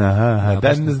Stanović. Aha,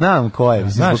 da znam ko je,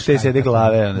 mislim, zbog te sjede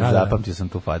glave, zapamtio sam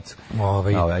tu facu.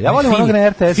 Ja volim onog na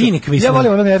RTS-u. Ja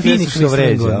volim onog na RTS-u što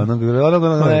vređa. Onog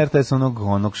na RTS-u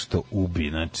onog što ubi,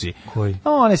 znači. Koji?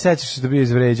 Ne sećaš da bi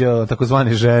izvređao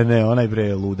takozvane žene, onaj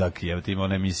bre ludak, ima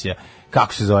ona emisija.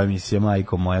 Kako se zove emisija,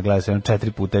 majko moja, gledaj se,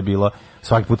 4 puta je bilo,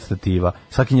 svaki put stativa,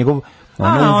 svaki njegov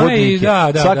uvodnik,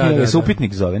 svaki se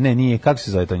upitnik zove, ne, nije, kako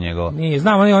se zove to njegovo? Nije,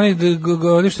 znam,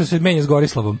 oni što se menja s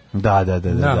Gorislavom. Da,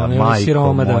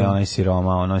 majko moja, onaj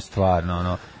siroma, ono je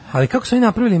stvarno, Ali kako su oni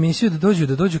napravili emisiju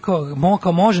da dođu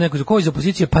kao može neko ko iz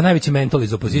opozicije, pa najveći mental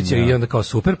iz opozicije i onda kao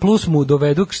super, plus mu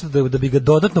dovedu da bi ga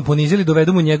dodatno ponizili,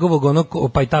 dovedu mu njegovog onog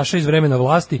pajtaša iz vremena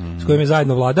vlasti s kojim je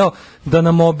zajedno vladao, da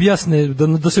nam objasne,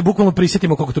 da se bukvalno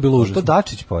prisjetimo kako to bilo užasno. To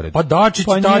Dačić pored. Pa Dačić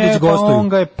i Tadić gostuju.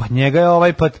 Njega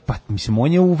je mislim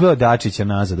on je uveo Dačića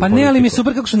nazad. Pa ne, ali mi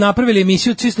super kako su napravili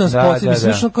emisiju čisto nas podsjetili,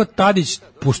 slično kao Tadić,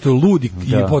 pošto je ludi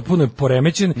i potpuno je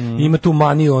poremećen, ima tu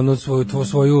maniju, ono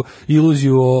svoju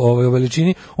iluziju o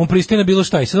veličini, on pristaje na bilo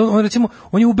šta i sad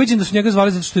on je ubeđen da su njega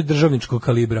zvali zato što je državničkog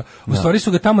kalibra. U stvari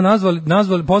su ga tamo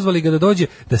pozvali ga da dođe,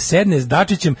 da sedne s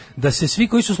Dačićem, da se svi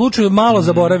koji su slučaju malo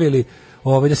zaboravili,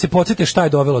 da se podsjete šta je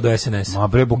dovelo do SNS. Ma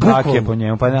bre, bukake po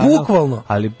njemu, pa bukvalno.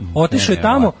 Ali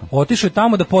otišao je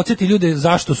tamo da podsjeti ljude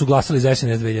zašto su glasali za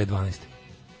SNS 2012.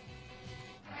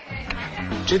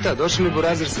 Čita, došli mi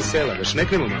burazir sa sela, da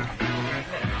šneknemo malo.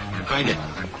 Hajde,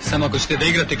 samo ako ćete da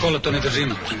igrate kola, to ne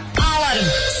držimo. Alarm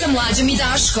sa Mlađom i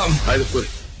Daškom. Hajde, kuri.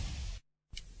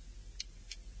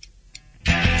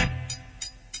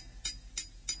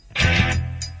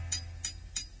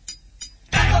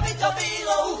 Kako bi to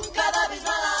bilo, kada bi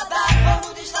znala da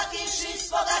ponudiš svakiš iz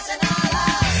svog arsenala.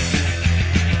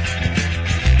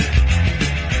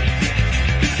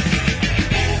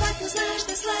 Verovatno znaš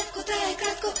da slatko traje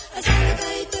kratko, a znamo da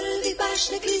i prvi baš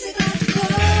ne klize glatko.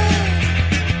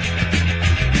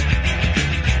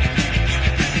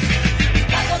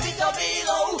 Kako bi to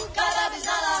bilo, kada bi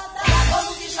znala da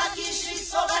ponudiš svakiš iz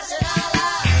svog arsenala.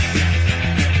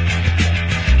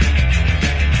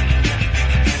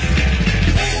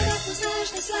 Verovatno znaš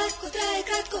da slatko traje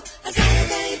kratko, a znamo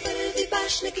da i prvi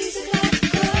baš ne klize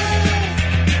glatko.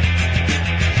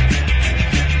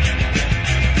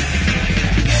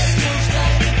 Ne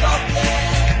spuštaj mi koplje,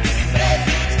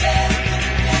 prebitke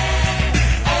utrnje,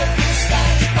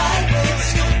 otpuštaj palbu,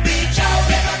 skupi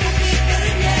čaurema, kupi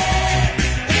krnje,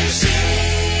 piši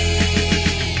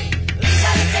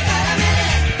lizalice karamele,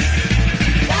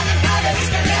 da nam hlave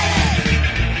uske vrele,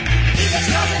 ide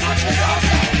skroze moćne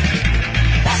doze,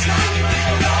 da smanjimo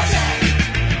neuroze.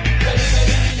 Velike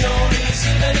milioni,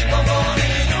 sileni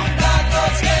pomoni, rumba,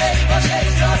 kocke i bože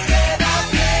iz kroske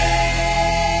vapne.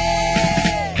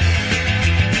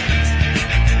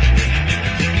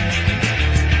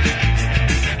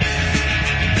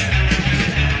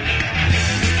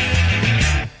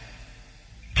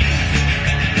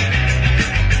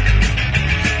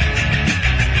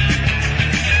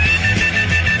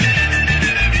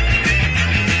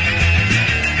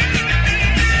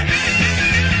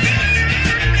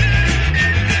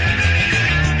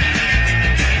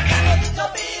 Kako bi to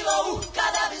bilo,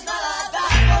 kada bi znala da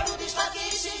ponudiš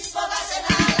svakiš iz svog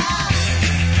arsenala.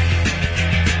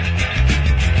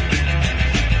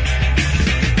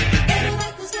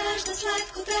 Verovatno znaš da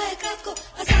slatko traje kratko,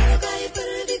 a znamo ga je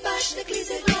prvi baš ne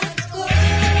klize glatko.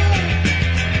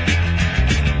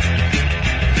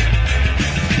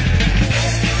 Ne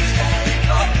spuštaj mi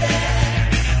koplje,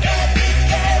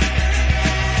 prebitke utrnje,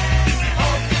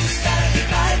 otpuštaj mi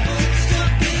palbu,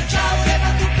 skupi čaurema,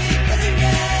 kupi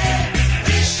krnje,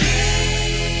 piši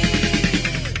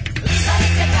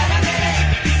lizalice karamele,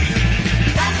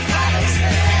 da nam hlave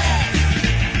usmere,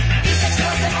 ide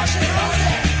skroze moćne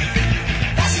doze,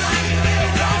 da smanjimo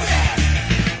neuroze.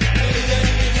 Velike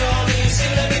milioni,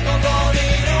 sileni bomboni,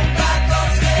 rumba,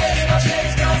 kocke i bože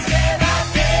iz kroske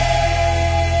vapne.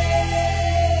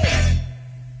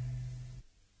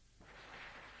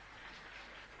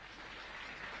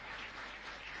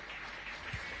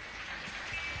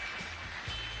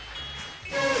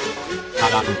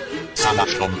 Alarm sa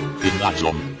Daškom i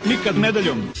Mlađom. Nikad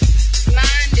nedeljom,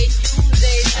 Monday,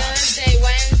 Tuesday, Thursday,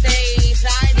 Wednesday,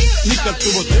 Friday. nikad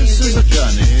subotom. This is a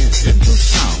journey into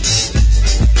sound.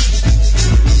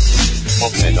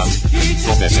 Od 7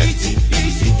 do 10.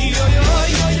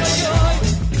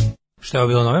 Šta je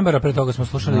bilo novembara, pre toga smo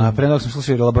slušali... Pre toga smo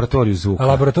slušali laboratoriju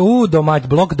zvuka.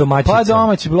 Blok domaćica. Pa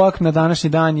domaći blok na današnji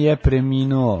dan je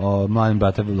preminuo Mladen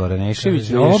Bata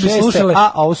Lorenešević. Ovo bi slušali...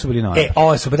 A ovo su bili novi.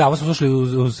 Ovo smo slušali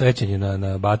u sećanju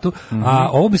na Batu. A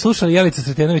ovo bi slušali Jelica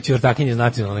Sretenović i ortakinje iz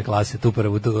nacionalne klase, tu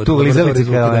prvu. Tu lizalice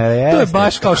to je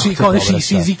baš kao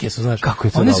šizike su, znaš. Kako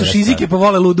je to one su šizike pa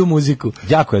vole ludu muziku.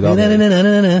 Jako je dobro.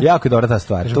 Jako je dobra ta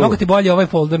stvar. Mnogo ti bolje ovaj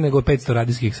folder nego 500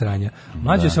 radijskih sranja.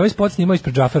 Mlađe se ovaj spot snimao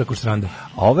ispred Džafera kod Štrandera.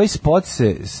 stranda. Ovaj spot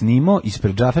se snimao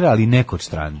ispred Džafera, ali ne kod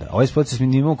stranda. Ovaj spot se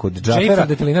snimao kod Džafera,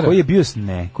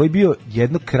 koji je bio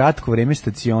jedno kratko vreme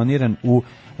stacioniran u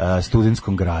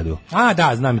studentskom gradu. A,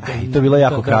 da, znam. To je bilo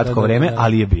jako kratko vreme,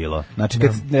 ali je bilo. Znači,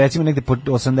 kad, recimo negde po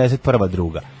 81.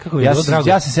 druga.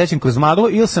 Ja se sećam kroz maglu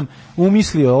ili sam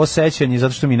umislio o sećanju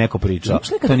zato što mi neko pričao.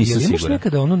 To nisam siguran. Imaš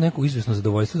nekada ono neko izvesno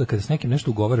zadovoljstvo da kada s nekim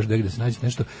nešto ugovaraš, da se nađeš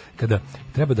nešto, kada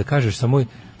treba da kažeš samo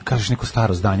kažeš neko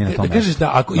staro zdanje na tom mestu. Da kažeš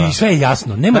da, i sve je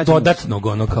jasno, nema dodatnog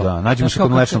ono kao. Da, nađemo se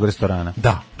kod mlečnog restorana.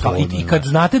 Da, i kad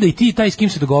znate da i ti taj s kim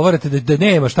se dogovarate, da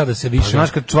nema šta da se više.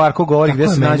 Znaš kad Čvarko govori gde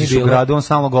se nađeš u gradu, on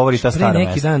stalno govori ta stara mesta.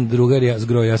 Neki dan drugar ja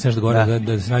zgroj, ja sam nešto govorio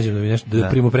da se nađemo da mi nešto da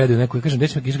primo predaju neko i kažem gde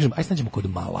ćemo, kažem aj se nađemo kod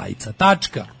Malajca.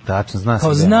 Tačka. Tačno, zna se.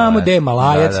 Kao znamo gde je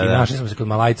Malajac i našli smo se kod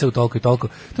Malajca u toliko i toliko.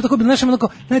 To tako bi našem onako,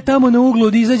 naj tamo na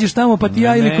uglu da izađeš tamo pa ti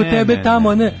ja ili kod tebe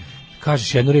tamo, ne.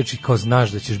 Kažeš jednu reč i kao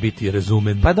znaš da ćeš biti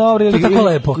razumen. Pa dobro, to je tako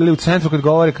lepo. Ili u centru kad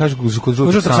govore kažeš kod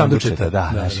žutog sandučeta. Da,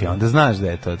 znači onda znaš da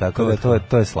je to, tako da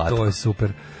to je slatko. To je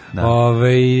super.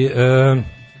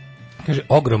 Kaže,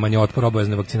 ogroman je otpor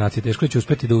obavezne vakcinacije. Teško će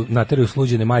uspeti da nateraju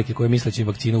sluđene majke koje misle će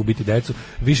vakcina ubiti decu.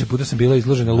 Više puta sam bila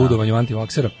izložena ludovanju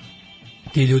antivaksera.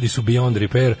 Ti ljudi su beyond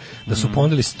repair. Da su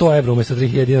ponudili 100 evra umjesto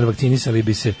 3000 dinara, vakcinisali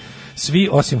bi se svi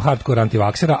osim hardcore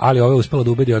antivaksera, ali ovo je uspelo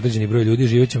da ubedi određeni broj ljudi,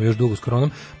 živećemo još dugo s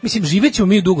koronom. Mislim, živećemo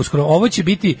mi dugo s koronom. Ovo će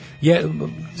biti,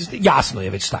 jasno je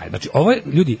već šta je. Znači, ovo je,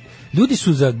 ljudi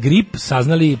su za grip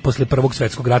saznali posle Prvog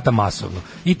svjetskog rata masovno.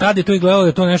 I tada je to izgledalo da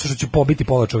je to nešto što će pobiti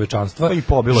pola čovečanstva.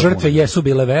 Žrtve jesu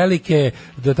bile velike,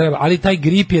 ali taj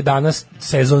grip je danas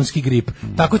sezonski grip.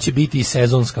 Tako će biti i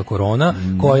sezonska korona,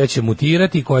 koja će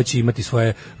mutirati, koja će imati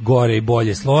svoje gore i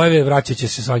bolje slojeve, vraćat će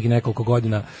se svaki nekoliko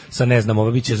godina sa, ne znam,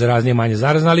 ovo biće zaraznije, manje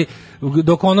zarazno, ali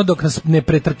dok nas ne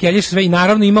pretrkelješ sve, i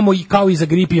naravno imamo i kao i za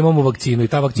grip imamo vakcinu i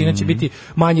ta vakcina će biti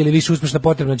manje ili više uspešna,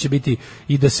 potrebno će biti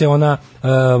i da se ona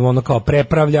kao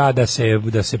prepravlja,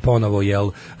 da se ponovo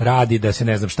radi, da se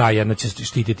ne znam šta, jedna će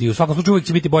štititi. U svakom slučaju uvijek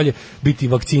će biti bolje biti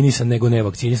vakcinisan nego ne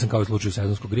vakcinisan, kao u slučaju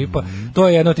sezonskog gripa. To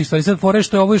je jedna od tih stvari. Sad fore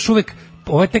što je ovo još uvijek,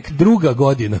 ovo je tek druga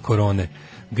godina korone.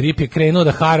 Grip je krenuo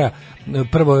da hara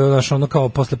prvo ono kao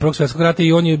posle Prvog svjetskog rata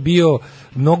i on je bio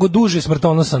mnogo duže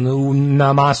smrtonosan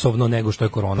na masovno nego što je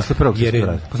korona. Posle Prvog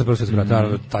svjetskog rata,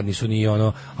 tad nisu ni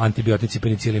antibiotici,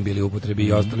 penicilin bili u upotrebi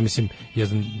i ostali, mislim, ja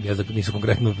nisu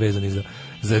konkretno vezani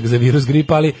za virus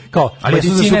gripa, ali kao ali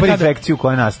su za superinfekciju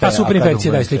koja nastaje. Ta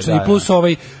superinfekcija, da, je slično. I plus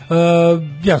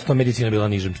jasno, medicina bila na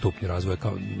nižem stupnju razvoja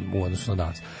kao u odnosu na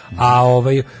danas.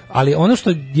 Ali ono što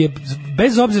je,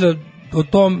 bez obzira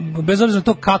na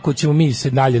to kako ćemo mi se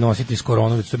dalje nositi s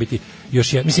koronom, će to biti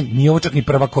još mislim, nije ovo čak ni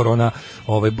prva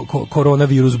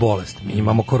koronavirus bolest. Mi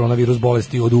imamo koronavirus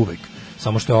bolesti od uvek.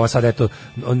 Samo što je ova sad, eto,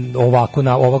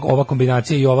 ova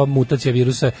kombinacija i ova mutacija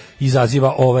virusa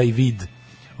izaziva ovaj vid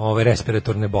ove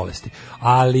respiratorne bolesti.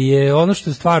 Ali je ono što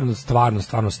je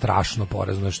stvarno strašno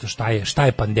porazno, šta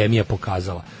je pandemija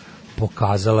pokazala?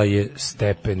 Pokazala je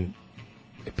stepen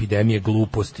epidemije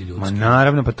gluposti ljudske. Ma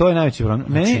naravno, pa to je najveći problem.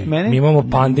 Mi imamo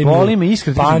pandemiju,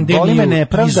 boli me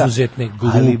nepravda, izuzetne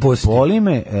gluposti. Ali boli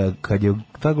me kad je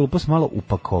ta glupost malo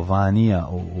upakovanija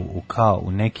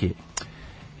u neke.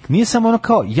 Nije samo ono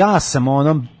kao, ja sam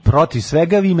protiv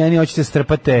svega, vi meni hoćete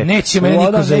strpate. Neće meni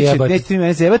niko zajebati. Nećete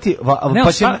meni zajebati.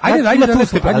 Ajde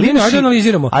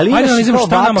analiziramo. Ajde analiziramo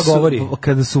šta nama govori.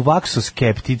 Kada su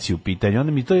vaksoskeptici u pitanju,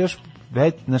 onda mi to još,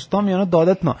 na što mi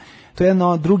dodatno, to je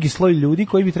jedan drugi sloj ljudi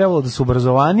koji bi trebalo da su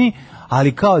obrazovani,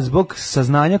 ali kao zbog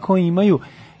saznanja koje imaju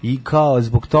i kao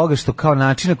zbog toga što kao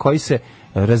načina koji se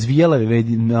razvijala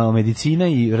medicina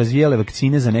i razvijale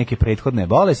vakcine za neke prethodne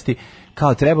bolesti,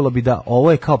 kao trebalo bi da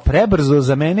ovo je kao prebrzo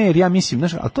za mene, jer ja mislim,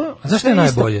 znaš, a to zašto je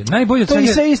najbolje? Najbolje to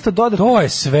je sve isto dodatno. To je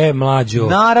sve, mlađo.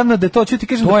 Naravno da to ću ti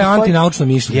kažem. To je antinaučno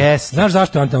mišljenje. Yes. Znaš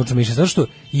zašto je antinaučno mišljenje? Zato što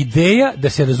ideja da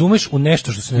se razumeš u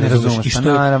nešto što se ne razumeš i što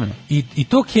naravno. I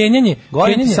to kenjanje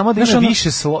samo da ima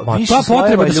više slojeva. Ta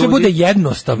potreba da sve bude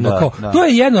jednostavno, da. To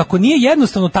je jedno, ako nije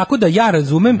jednostavno tako da ja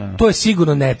razumem, to je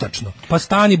sigurno netačno. Pa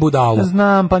stani budalu.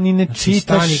 Znam, pa ni ne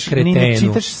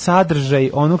čitaš sadržaj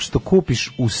onog što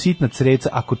kupiš u sitna creca,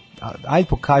 ajde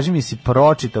pokaži mi si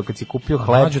pročitao kad si kupio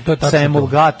hleb sa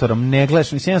emulgatorom, ne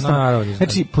gledaš, mislim jednostavno,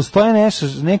 znači postoje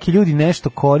neki ljudi nešto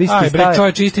koriste. Aj bre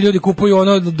čovječe, isti ljudi kupuju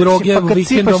droge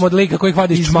vikendom od lika koji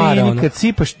hvadiš čmara. Izvini, kad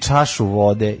sipaš čašu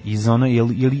vode iz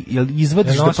jel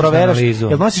izvadiš da proveraš,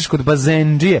 jel nosiš kod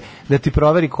bazendžije da ti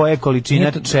proveri koja je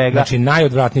količina čega. Znači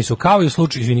najodvratniji su, kao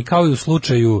i u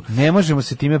slučaju, ne možemo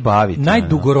se time baviti.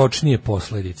 Najdugoročnije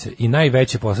posljedice i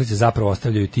najveće posljedice zapravo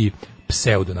ostavljaju ti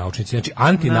pseudonaučnici. Znači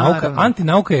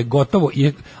antinauka je gotovo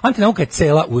antinauka je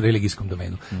cela u religijskom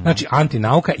domenu. Znači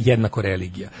antinauka jednako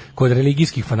religija. Kod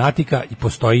religijskih fanatika i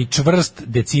postoji čvrst,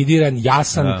 decidiran,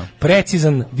 jasan,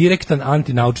 precizan, direktan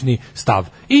antinaučni stav.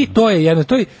 I to je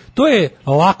to je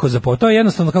lako to je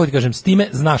jednostavno, kako ti kažem, s time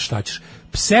znaš šta ćeš.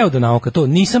 Pseudonauka, to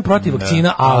nisam protiv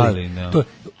vakcina, ali to,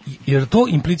 jer to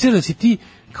implicira da si ti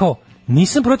kao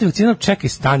nisam protiv vakcina, čekaj,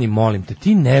 stani, molim te,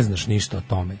 ti ne znaš ništa o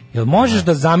tome. Jel možeš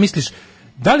da zamisliš,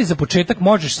 da li za početak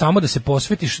možeš samo da se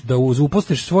posvetiš, da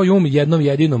uposliš svoj um jednom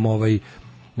jedinom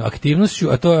aktivnošću,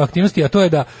 a to je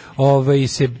da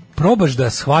se probaš da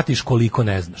shvatiš koliko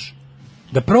ne znaš.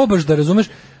 Da probaš da razumeš,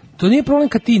 to nije problem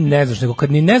kad ti ne znaš, nego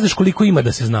kad ni ne znaš koliko ima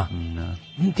da se zna.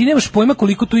 Ti nemaš pojma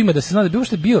koliko tu ima da se zna, da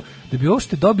bi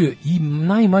uopšte dobio i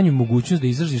najmanju mogućnost da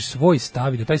izraziš svoj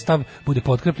stav i da taj stav bude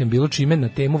potkrepljen bilo čime na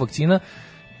temu vakcina,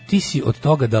 ti si od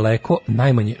toga daleko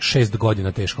najmanje 6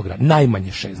 godina teškog rada.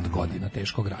 Najmanje 6 godina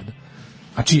teškog rada.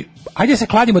 Znači, ajde se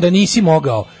kladimo da nisi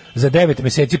mogao za 9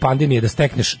 meseci pandemije da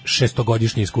stekneš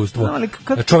 6-godišnje iskustvo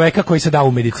čoveka koji se da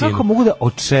u medicinu. Kako mogu da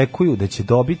očekuju da će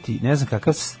dobiti, ne znam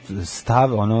kakav stav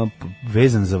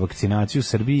vezan za vakcinaciju u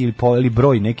Srbiji ili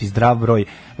broj, neki zdrav broj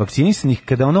vakcinisanih,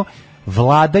 kada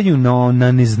vladaju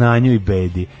na neznanju i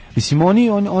bedi. Mislim,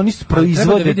 oni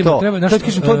proizvode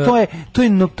to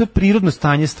je prirodno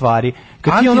stanje stvari.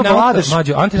 Kad ti vladaš...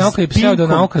 Antinauka i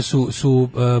pseudonauka su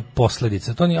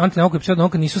posledica. Antinauka i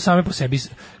pseudonauka nisu same po sebi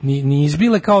ni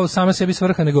izbile kao same sebi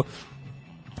svrha, nego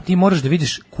ti moraš da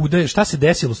vidiš šta se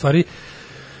desilo u stvari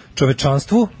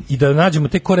čovečanstvu i da nađemo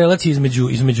te korelacije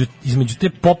između te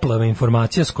poplave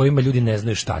informacija s kojima ljudi ne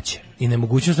znaju šta će. I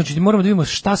nemogućnost, znači moramo da vidimo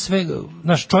šta sve,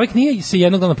 naš čovjek nije se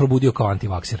jednog dana probudio kao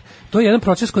antivakser. To je jedan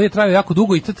proces koji je trajao jako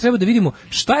dugo i treba da vidimo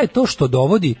šta je to što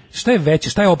dovodi, šta je veće,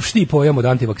 šta je opštiji pojam od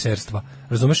antivakserstva.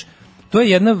 Razumeš? To je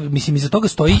jedna, mislim, iza toga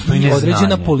stoji i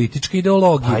određena politička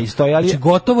ideologija. Znači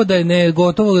gotovo da je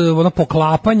ono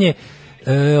poklapanje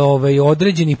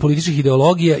određenih političkih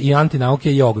ideologija i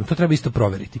antinauke je ogromno. To treba isto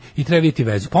proveriti i treba vidjeti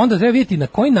vezu. Pa onda treba vidjeti na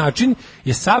koji način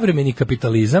je savremeni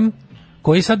kapitalizam,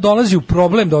 koji sad dolazi u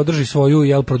problem da održi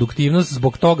svoju produktivnost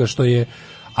zbog toga što je,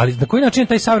 ali na koji način je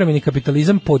taj savremeni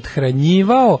kapitalizam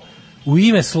podhranjivao u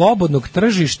ime slobodnog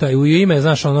tržišta i u ime,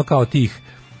 znaš, kao tih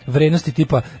vrednosti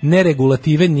tipa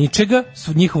neregulative ničega,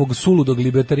 njihovog suludog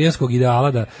libertarijanskog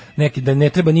ideala da ne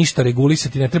treba ništa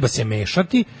regulisati, ne treba se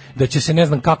mešati, da će se ne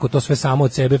znam kako to sve samo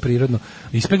od sebe prirodno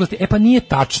ispeglati. Pa nije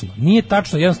tačno,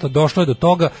 jednostavno došlo je do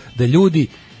toga da ljudi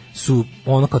su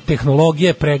kao tehnologija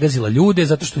je pregazila ljude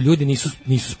zato što ljudi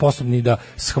nisu sposobni da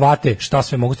shvate šta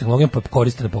sve mogu s tehnologijom pa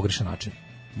koriste na pogrešan način.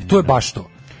 To je baš to.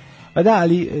 Pa da,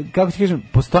 ali kako ti kažem,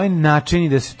 postoje načini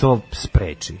da se to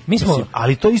spreči.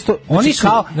 Ali to isto, oni su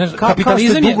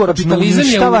kapitalizam je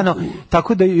uništavano,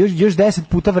 tako da još 10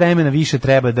 puta vremena više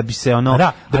treba da bi se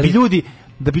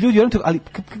da bi ljudi ali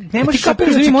ne možeš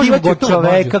očekivati od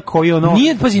čoveka koji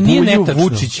bulju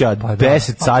Vučića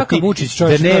 10 sati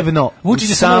dnevno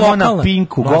samo na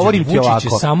Pinku, govorim ti ovako.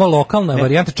 Vučić je samo lokalna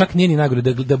varijanta, čak nije ni najgore.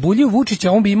 Da bulju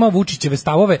Vučića, on bi imao Vučićeve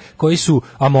stavove koji su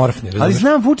amorfni. Ali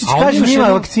znam, Vučić kaže njima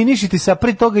vakcinišite se, a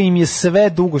pre toga im je sve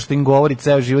dugo što im govori,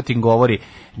 ceo život im govori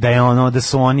da je da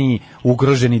su oni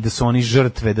ugroženi, da su oni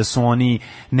žrtve, da su oni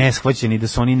neshvaćeni, da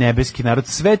su oni nebeski narod,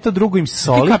 sve to drugo im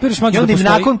soli i onda im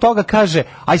nakon toga kaže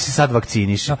aj se sad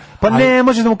vakciniši. Pa ne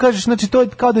možeš da mu kažeš, znači to je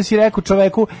kao da si rekao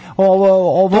čoveku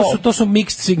to su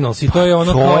mixed signals i to je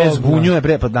ono to je zbunjuje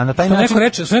bre, pa na taj način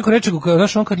neko reče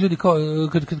znaš kad ljudi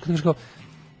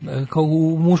kao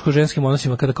u muško-ženskim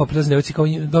odnosima kada kao prilazne devojci kao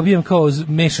dobijem kao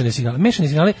mešane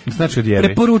signale znači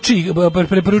odjebi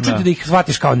preporučujete da ih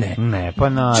shvatiš kao ne pa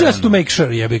naravno just to make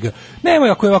sure jebi ga nemoj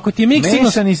ako ti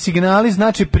mešani signali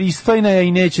znači pristojna je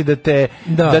i neće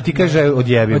da ti kaže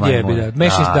odjebi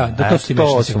da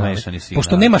to su mešani signali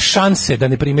pošto nema šanse da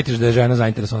ne primetiš da je žena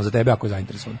zainteresovana za tebe ako je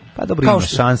zainteresovana pa dobro ima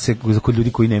šanse kod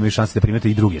ljudi koji nemaju šanse da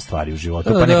primete i druge stvari u životu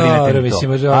pa ne primete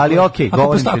to ali okej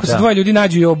govorim ako se dvoje ljudi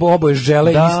nađu i oboje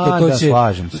žele to će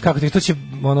kako ti to će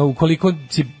ukoliko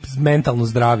si mentalno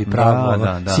zdravi pravo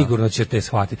sigurno će te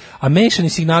shvatiti. A mešani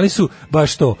signali su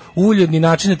baš to, uljudni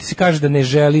način da ti se kaže da ne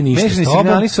želi ništa s tobom.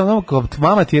 Mešani signali su kao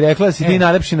mama ti rekla da si ti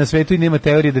najlepši na svetu i nema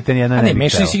teorije da te nijedna ne bi.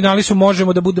 Mešani signali su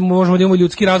možemo da imamo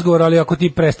ljudski razgovor, ali ako ti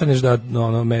prestaneš da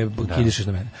me kidišeš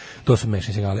na mene. To su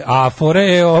mešani signali. A fore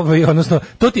je odnosno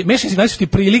mešani signali su ti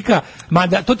prilika,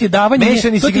 to ti je davanje.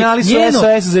 Mešani signali su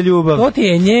SOS za ljubav. To ti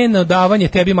je njeno davanje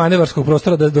tebi manevarskog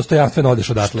prostora da dostojanstveno odeš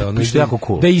odatle, ono, što je jako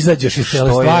cool. Da izađeš iz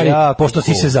cele stvari, pošto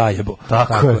si se zajebo.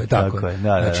 Tako je.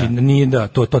 Znači, nije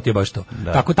to ti je baš to.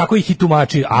 Tako ih i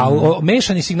tumači, a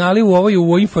mešani signali u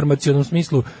ovoj informacionom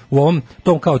smislu, u ovom,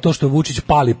 tom kao to što Vučić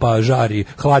pali pa žari,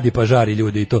 hladi pa žari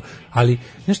ljudi i to, ali,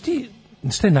 znaš ti,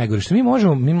 šta je najgore, što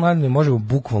mi mladi možemo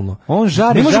bukvalno. On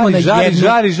žari,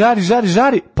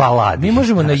 pa ladi. Mi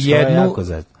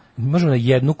možemo na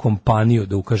jednu kompaniju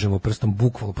da ukažemo prstom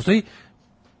bukvalno. Postoji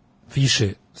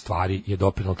više stvari je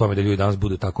doprinelo tome da ljudi danas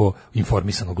budu tako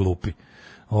informisano glupi.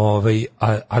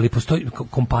 Ali postoji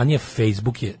kompanija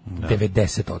Facebook je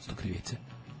 90% krivice.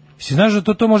 Si znaš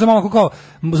da to možda malo kao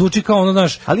zvuči kao ono,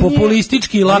 znaš,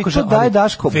 populistički i lako, ali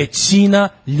većina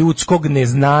ljudskog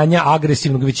neznanja,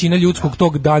 agresivnog, većina ljudskog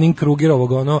tog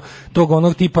Dunning-Krugerovog, tog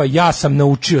onog tipa ja sam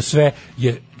naučio sve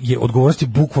je odgovornosti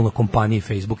bukvalno kompanije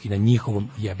Facebook i na njihovom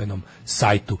jebenom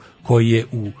sajtu koji je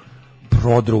u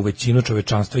prodru u većinu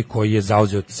čovečanstva i koji je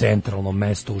zauzeo centralno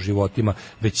mesto u životima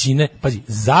većine, pazi,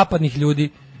 zapadnih ljudi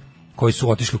koji su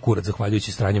otišli u kurac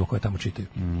zahvaljujući stranjima koje tamo čitaju.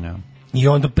 I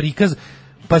onda prikaz,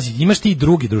 pazi, imaš ti i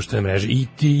drugi društvene mreže, i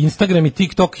ti Instagram i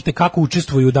TikTok i te kako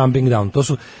učestvuju u dumbing down. To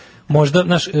su možda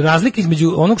razlika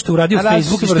između onog što je uradio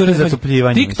Facebook i što je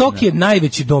uradio TikTok je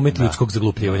najveći domet ljudskog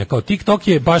zaglupljivanja. Kao TikTok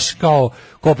je baš kao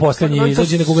ko poslednji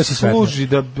izađe nego ugasi svetlo. Služi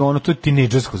da to je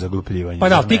tinejdžersko zagljupljivanje. Pa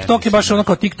da, TikTok je baš ono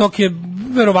kao TikTok je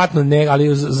verovatno ne,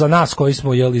 ali za nas koji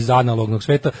smo iz analognog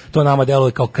sveta, to nama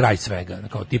deluje kao kraj svega.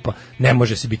 Kao tipa ne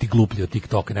može se biti gluplji od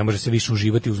TikToka, ne može se više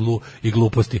uživati u zlu i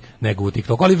gluposti nego u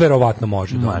TikToku, ali verovatno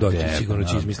može doći, sigurno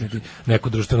će izmisliti neku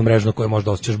društvenu mrežu na kojoj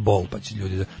možda osjećaš bol, pa će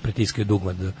ljudi da pritiskaju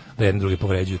dugme da jedni drugi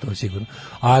povređuju, to je sigurno.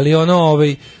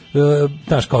 Ali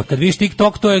znaš, kao kad vidiš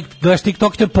TikTok, gledaš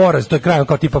TikTok, to je poraz, to je kraj,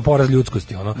 kao tipa poraz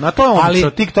ljudskosti, Na to je omčo,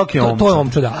 TikTok je omčo. To je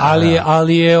omčo, da.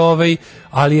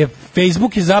 Ali je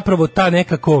Facebook je zapravo ta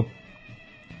nekako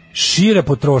šire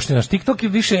potrošnja. Naš TikTok je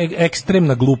više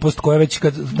ekstremna glupost koja već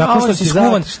nakon što si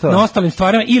skuvan na ostalim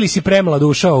stvarima ili si premlad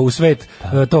ušao u svet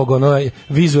tog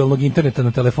vizualnog interneta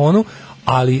na telefonu,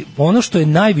 ali ono što je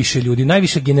najviše ljudi,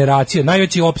 najviše generacija,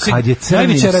 najveći opseg, najveća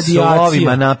radijacija. Kad je crnim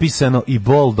slovima napisano i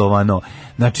boldovano,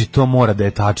 znači to mora da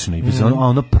je tačno. I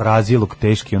ono prazilog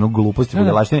teški, ono gluposti,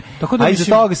 budalaštine. A iza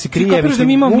toga se krije.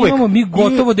 Mi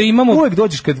gotovo da imamo. Uvek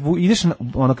dođeš kad ideš,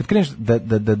 kad kreneš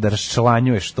da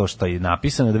raščlanjuješ to što je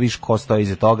napisano, da vidiš ko stoji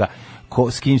iza toga,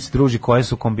 s kim se druži, koje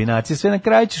su kombinacije, sve na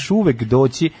kraju ćeš uvek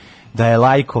doći da je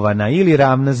lajkovana ili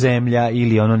ravna zemlja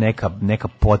ili neka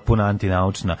potpuna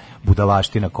antinaučna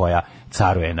budalaština koja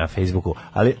caruje na Facebooku.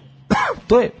 Ali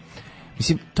to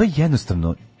je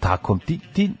jednostavno tako.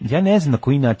 Ja ne znam na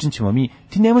koji način ćemo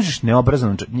ti ne možeš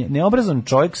neobrazan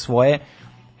čovjek svoje,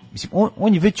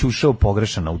 on je već ušao u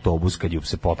pogrešan autobus kad je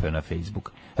se popeo na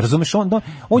Facebook. Razumeš,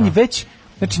 on je već,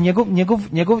 znači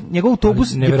njegov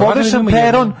autobus je pogrešan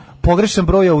peron, pogrešan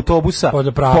broj autobusa,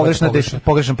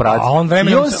 pogrešan pravac. A on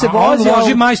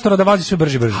loži majstora da vozi sve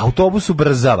brže. Autobus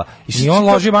ubrzava. I on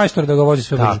loži majstora da ga vozi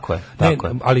sve brže. Tako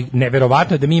je. Ali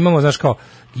neverovatno je da mi imamo, znaš kao,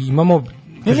 imamo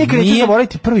nikad neću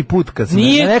zaboraviti prvi put kad sam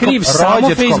nije kriv samo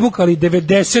Facebook, ali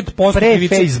 90%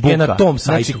 krivice je na tom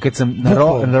sajtu. Znači kad sam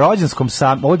na rođenskom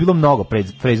ovo je bilo mnogo pre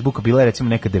Facebooka, bila je recimo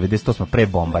neka 98 pre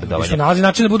bombardovanja. Što nalazi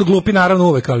način da budu glupi naravno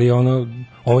uvek, ali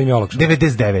ovo im je olakšano.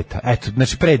 99. Eto,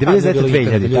 znači pre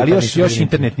 99 2000, ali još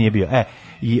internet nije bio.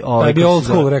 To je bio old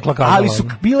school, rekla Karla. Ali su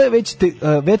bile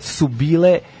već su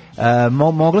bile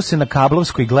moglo se na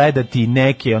kablovskoj gledati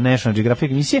neke National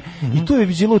Geographic emisije i tu je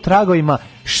bilo u tragovima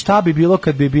šta bi bilo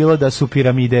kad bi bilo da su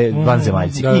piramide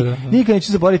vanzemaljci. I nikad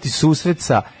neću zaboraviti susret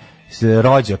sa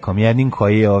rođakom jednim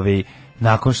koji je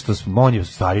nakon što on je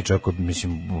stari čovjek od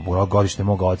godište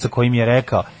moga oca koji mi je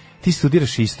rekao ti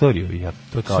studiraš istoriju. Ja,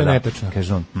 to je sve netačno.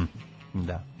 Kaže on,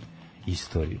 da,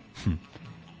 istoriju.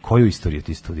 Koju istoriju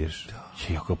ti studiraš?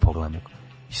 Ja ga pogledam.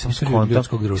 I sam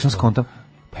skontam.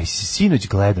 Pa i si sinoć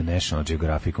gledao National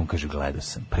Geographic, on kaže gledao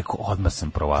sam, odmah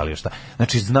sam provalio šta.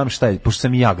 Znači znam šta je, pošto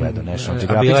sam i ja gledao National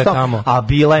Geographic, a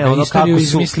bila je ono kako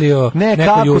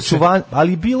su,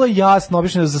 ali bilo je jasno,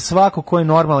 obično za svako ko je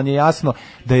normalan je jasno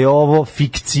da je ovo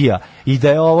fikcija i da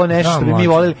je ovo nešto što bi mi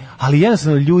volili, ali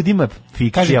jednostavno ljudima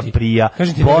fikcija prija,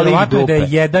 boli ih dupe. Da je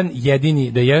jedan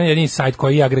jedini sajt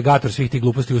koji je agregator svih tih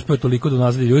gluposti uspeo toliko da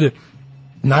nazvali ljude.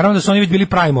 Naravno da su oni već bili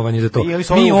prajmovani za to.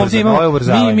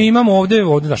 Mi imamo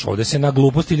ovdje se na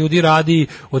gluposti ljudi radi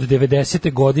od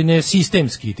 90. godine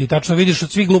sistemski. Ti tačno vidiš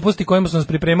od svih gluposti kojima su nas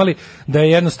pripremali da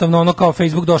je jednostavno kao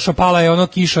Facebook došao, pala je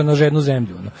kiša na žednu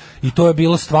zemlju. I to je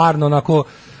bilo stvarno onako,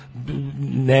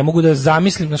 ne mogu da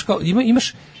zamislim, znaš kao,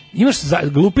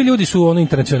 glupi ljudi su ono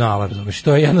internacionala, razumiješ,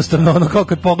 to je jednostavno ono kao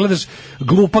kad pogledaš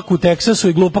glupak u Teksasu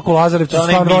i glupak u Lazarevcu, su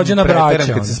stvarno rođena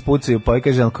braća. Kad se spucaju, pa i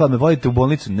kaže, kao me vodite u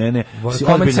bolnicu, ne,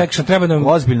 comment section, treba nam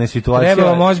ozbiljna situacija. Treba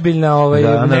vam ozbiljna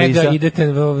nega, idete,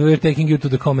 we're taking you to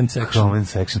the comment section. Comment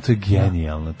section, to je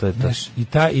genijalno, to je to. Znaš, i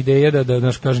ta ideja da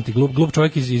znaš, kažem ti, glup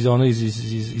čovjek iz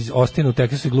Austina u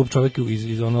Teksasu i glup čovjek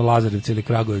iz ono Lazarevca ili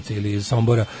Kragujevca ili iz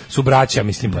Sombora su braća,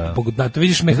 mislim, to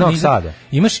vidiš mehanizam,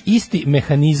 imaš isti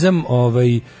mehanizam,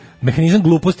 mehanizam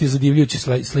gluposti je zadivljujući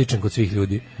sličan kod svih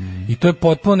ljudi. I to je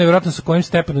potpuno nevjerojatno sa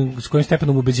kojim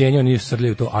stepenom ubeđenja oni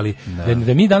srljaju to, ali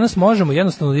da mi danas možemo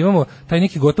jednostavno da imamo taj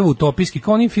neki gotovo utopijski,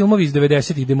 kao oni filmovi iz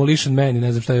 90-ih, Demolition Man i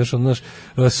ne znam šta još, ono naš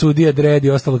Sudija Dredd i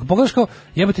ostalo. Pogledaš kao,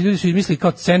 jebate, ljudi su izmislili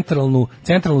kao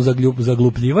centralnu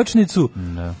zaglupljivačnicu.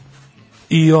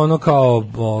 I ono kao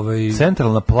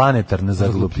centralna planetarna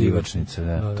zaglupljivačnica,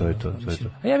 to je to.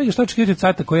 A ja vidim što očekivati od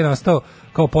sajta koji je nastao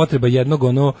kao potreba jednog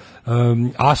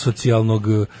asocijalnog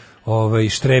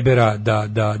štrebera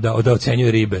da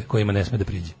ocenjuje ribe kojima ne sme da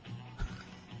priđe.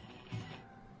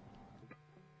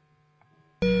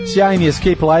 Sjajni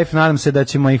Escape Life, nadam se da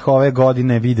ćemo ih ove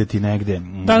godine videti negde.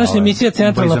 Današnja emisija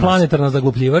centralna planetarna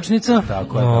zagupljivačnica.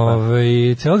 Tako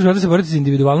je. Celog života se boriti za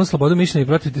individualnu slobodu mišljenja i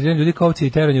protiv tretiranja ljudi kao ovce i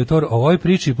teranje u tor. O ovoj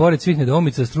priči, pored svih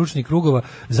nedoumica stručnih krugova,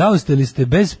 zausteli ste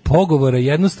bez pogovora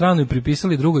jednu stranu i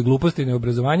pripisali drugoj gluposti i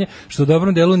neobrazovanje, što u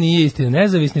dobrom delu nije istina.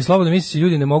 Nezavisni, slobodno misleći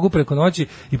ljudi ne mogu preko noći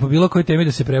i po bilo kojoj temi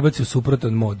da se prebaci u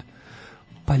suprotan mod.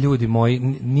 Pa ljudi moji,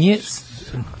 nije...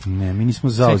 Ne, mi nismo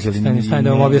zauzeli. Stani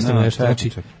da vam objasnim nešto.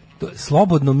 Znači,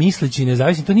 slobodno misleći i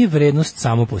nezavisni, to nije vrednost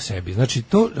samo po sebi. Znači,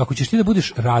 to, ako ćeš ti da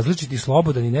budeš različit i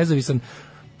slobodan i nezavisan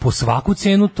po svaku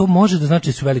cenu, to može da znači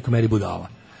da su u velikoj meri budala.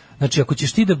 Znači, ako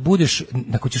ćeš ti da budeš,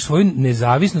 ako ćeš svoju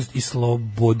nezavisnost i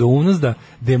slobodounost da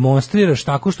demonstriraš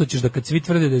tako što ćeš da kad svi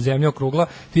tvrde da je zemlja okrugla,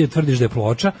 ti da tvrdiš da je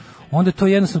ploča, onda to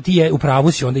jednostavno ti je u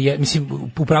pravu si, onda je,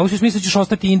 mislim, u pravu si u smislu ćeš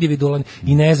ostati individualan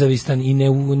i nezavistan i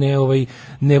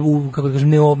ne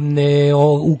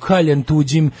ukaljan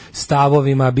tuđim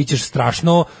stavovima, bićeš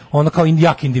strašno ono kao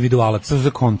jak individualac. To se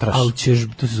zove kontraš. Ali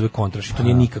to se zove kontraš i to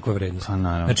nije nikakva vrednost.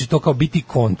 Znači, to kao biti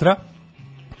kontra,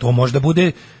 to može da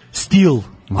bude stil,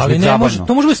 ali ne može,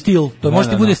 to može biti stil, to može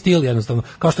ti bude stil jednostavno,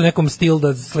 kao što nekom stil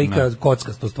da slika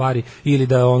kockasto stvari ili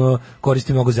da ono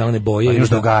koristi mnogo zelene boje. Pa imaš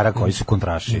drugara koji su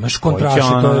kontraši. Imaš kontraši,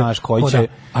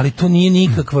 ali to nije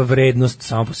nikakva vrednost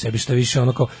samo po sebi, što više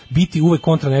ono kao biti uvek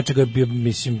kontra nečega,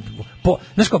 mislim,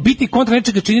 znaš kao biti kontra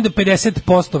nečega čini da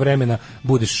 50% vremena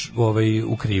budeš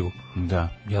u krivu. Da.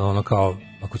 Jel ono kao,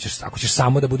 ako ćeš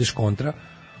samo da budeš kontra,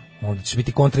 onda će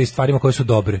biti kontra i stvarima koje su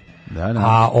dobre. Da.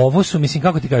 A ovo su, mislim,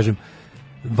 kako ti kažem,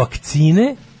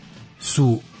 vakcine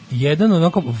su jedan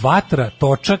onako vatra,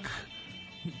 točak,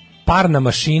 parna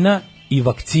mašina i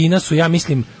vakcina su, ja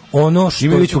mislim, ono što...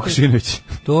 Imilić Vukašinović.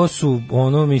 To su,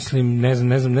 ono, mislim,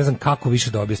 ne znam kako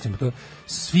više da objasnim. To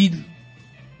svi,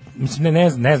 mislim,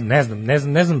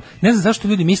 ne znam zašto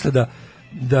ljudi misle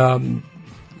da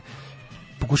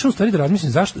pokušam u stvari da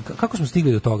razmislim kako smo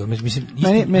stigli do toga. Mislim,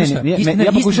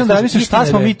 ja pokušam da razmislim šta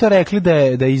smo mi to rekli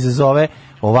da izazove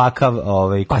ovakav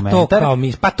komentar.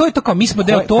 Pa to je to kao mi smo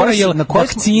deo toga, jer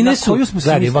vakcine su,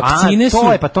 vakcine su,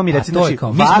 pa to mi reci, znači,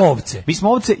 mi smo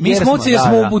ovce jer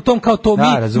smo u tom kao to,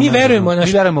 mi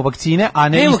verujemo u vakcine, a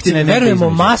ne istine, verujemo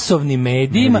masovnim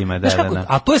medijima,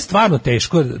 a to je stvarno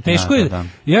teško je,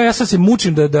 ja sad se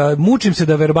mučim se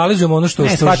da verbalizujem ono što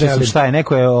želim. Šta je,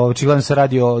 neko je očigledno se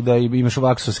radio da imaš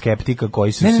vaksoskeptika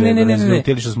koji su se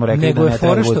razljutili što smo rekli da ne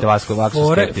treba budete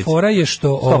vaksoskeptici.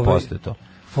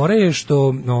 Fora je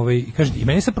što kažem, i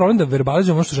meni se problem da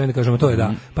verbalizujem ono što želim da kažem, to je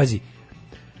da, pazi,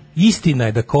 istina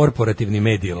je da korporativni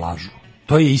mediji lažu.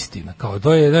 To je istina, kao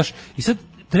to je, znaš, i sad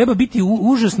treba biti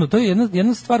užasno, to je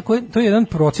jedna stvar, to je jedan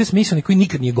proces misleni koji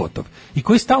nikad nije gotov i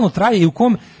koji stalno traje i u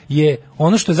kom je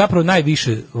ono što je zapravo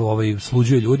najviše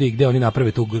sluđuje ljudi i gde oni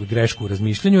naprave tu grešku u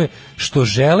razmišljanju je što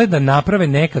žele da naprave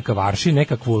nekakav aršin,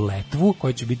 nekakvu letvu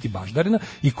koja će biti baždarena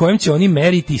i kojom će oni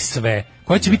meriti sve,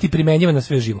 koja će biti primenjiva na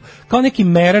sve živo. Kao neki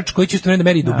merač koji će isto da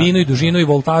meri dubinu i dužinu i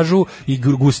voltažu i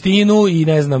gustinu i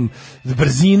ne znam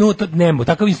brzinu,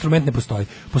 takav instrument ne postoji.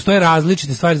 Postoje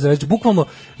različite stvari za reći. Bukvalno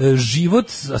život,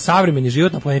 savremeni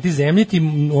život na planeti Zemlji ti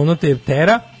ono te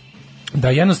tera da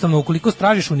jednostavno ukoliko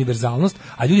tražiš univerzalnost,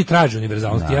 a ljudi traže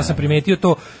univerzalnost, ja sam primetio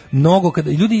to mnogo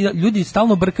kada ljudi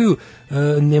stalno brkaju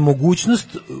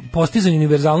nemogućnost postizanja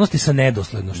univerzalnosti sa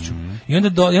nedoslednošću.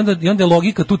 I onda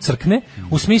logika tu crkne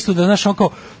u smislu da znaš kao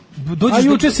A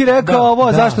juče si rekao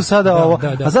ovo, zašto sada ovo?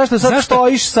 A zašto sad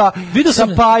stojiš sa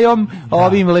Pajom,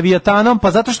 ovim Leviatanom?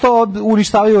 Pa zato što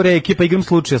uništavaju reke, pa igram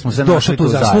slučaja smo se našli tu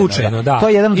zajedno. Slučajno, da. To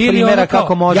je jedan od primjera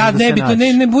kako može da se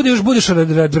naći. Ne budeš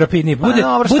rapidniji. Bude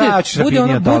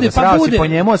po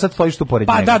njemu, a sad stojiš tu pored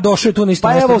njega. Pa da, došao je tu na isto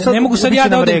mesto.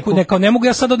 Ne mogu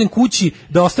ja sad odem kući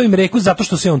da ostavim reku zato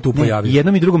što se on tu pojavio.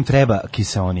 Jednom i drugom treba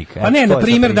kiseonik. Pa ne, na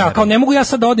primjer, da, kao ne mogu ja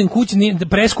sad da odem kući,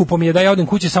 preskupo mi je da ja odem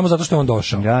kući samo zato što je on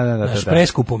došao.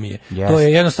 Preskupo mi je. To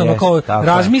je jednostavno kao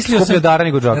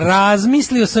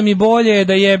razmislio sam i bolje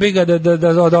da jebi ga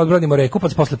da odbranimo reku, pa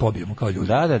se posle pobijemo kao ljudi.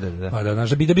 Da. Pa da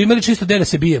bi imali čisto gde da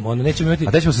se bijemo, onda nećemo imati.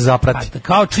 A da ćemo se zaprati.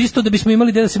 Kao čisto da bismo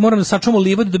imali gde da se moramo da sačuvamo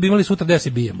livadu da bi imali sutra gde da se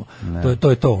bijemo. To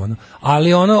je to ono.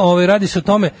 Ali ono, radi se o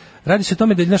tome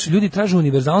da naši ljudi traže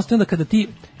univerzalnost, onda kada ti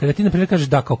na primjer kažeš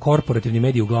da kao korporativni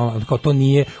mediji uglavnom kao to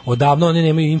nije odavno, oni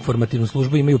nemaju informativnu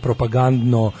službu, imaju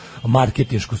propagandno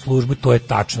marketinšku službu, to je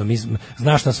tačno. Mi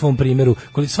znaš na svom primjeru,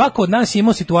 svako od nas je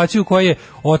imao situaciju koja je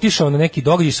otišao na neki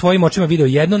događaj, svojim očima video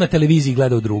jedno, na televiziji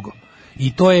gledao drugo.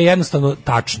 I to je jednostavno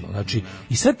tačno. Znači,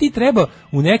 i sad ti treba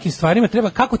u nekim stvarima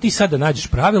kako ti sad da nađeš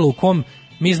pravilo u kom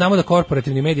mi znamo da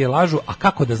korporativni mediji lažu, a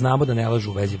kako da znamo da ne lažu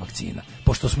u vezi vakcina?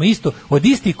 Pošto smo isto od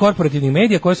istih korporativnih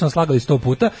medija koje su nam slagali 100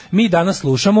 puta, mi danas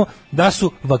slušamo da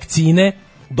su vakcine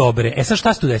dobre. Sad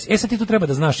šta se tu desi? Sad ti tu treba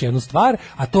da znaš jednu stvar,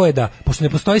 a to je da, pošto ne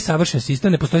postoji savršen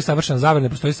sistem, ne postoji savršen zavar, ne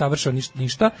postoji savršen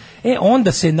ništa,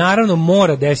 onda se naravno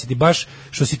mora desiti, baš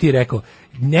što si ti rekao,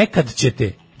 nekad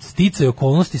ćete sticaj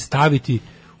okolnosti staviti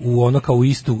u ono kao u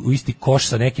isti koš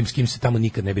sa nekim s kim se tamo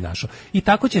nikad ne bi našao. I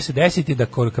tako će se desiti da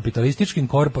kapitalističkim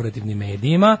korporativnim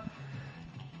medijima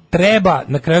treba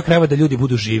na kraju krajeva da ljudi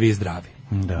budu živi i zdravi.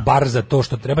 Da. Bar za to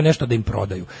što treba nešto da im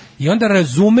prodaju. I onda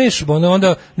razumeš,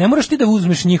 onda ne moraš ti da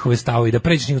uzmeš njihove stavove i da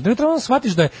pređeš njihove. Ne treba da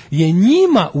shvatiš da je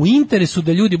njima u interesu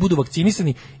da ljudi budu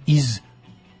vakcinisani iz,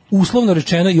 uslovno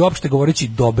rečeno i opšte govoreći,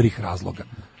 dobrih razloga.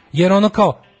 Jer ono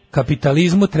kao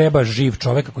kapitalizmu treba živ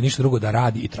čovjek, ako ništa drugo, da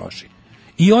radi i troši.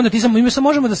 I onda mi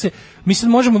ćemo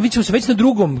se već na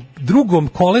drugom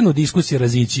kolenu diskusije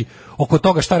razići oko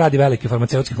toga šta radi velike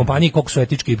farmaceutske kompanije, koliko su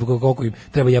etički i koliko im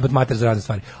treba jebati mater za razne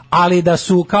stvari. Ali da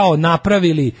su kao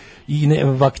napravili i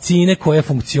vakcine koje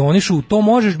funkcionišu, to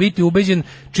možeš biti ubeđen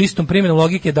čistom primjenom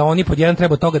logike da oni pod jedan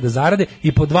treba toga da zarade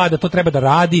i pod dva da to treba da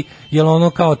radi, jer ono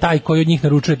kao taj koji od njih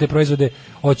naručuje te proizvode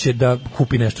hoće da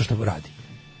kupi nešto što radi.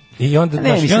 I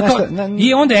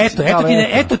onda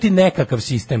eto ti nekakav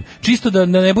sistem. Čisto da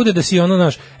ne bude da si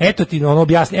eto ti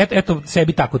objasni, eto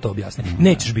sebi tako to objasni.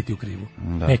 Nećeš biti u krivu.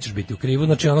 Nećeš biti u krivu.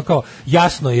 Znači ono kao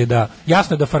jasno je da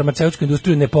farmaceutsku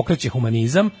industriju ne pokreće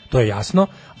humanizam, to je jasno,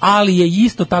 ali je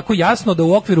isto tako jasno da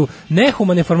u okviru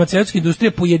nehumane farmaceutske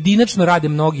industrije pojedinačno rade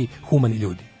mnogi humani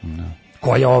ljudi.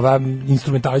 Koja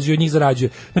instrumentalizuju od njih zarađuje.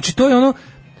 Znači to je ono.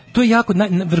 To je jako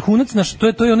vrhunac naš, to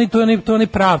je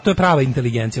prava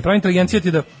inteligencija. Prava inteligencija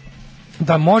ti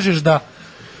da možeš da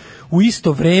u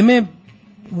isto vreme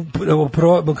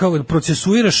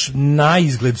procesuiraš na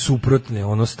izgled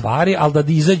suprotne stvari, ali da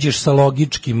izađeš sa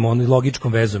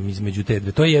logičkom vezom između te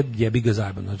dve. To je jebi ga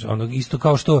zajebano. Znači, isto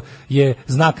kao što je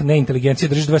znak neinteligencije,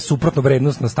 držiš dve suprotno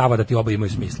vrednostna stava da ti oba imaju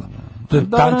smisla. To je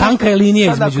tanka je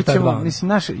linija između ta dva. Mislim,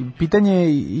 naše pitanje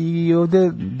je i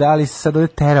ovde, da li se sad ovde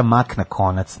tera mak na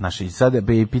konac, sad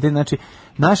je pitanje, znači,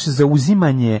 naše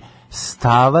zauzimanje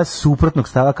stava, suprotnog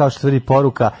stava, kao što tvrdi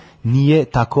poruka, nije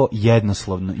tako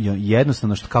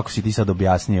jednostavno što kako si ti sad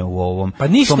objasnio u ovom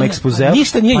svom ekspozeu.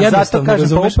 Ništa nije jednostavno,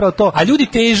 razumeš? A ljudi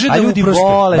teže da ljudi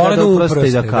vole da uproste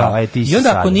i da kao, I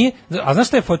onda ako nije, a znaš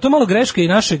šta je, to je malo greška i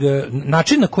našeg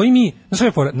način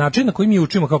na koji mi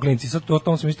učimo kao klinici. Sad o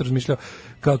tom sam isto razmišljao,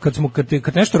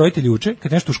 kad nešto roditelji uče,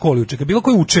 kad nešto u školi uče, kad bilo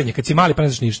koje učenje, kad si mali pa ne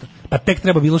znaš ništa, pa tek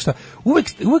treba bilo šta.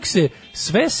 Uvek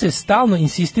se stalno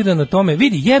insistira na tome,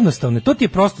 vidi, jednostavno, to ti je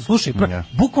prosto, slušaj,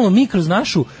 bukvalno mi kroz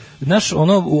naš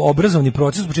obrazovni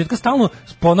proces početka stalno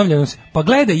ponavljamo se. Pa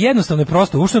gledaj, jednostavno je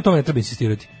prosto, uopšte na tome ne treba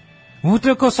insistirati.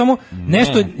 Treba kao samo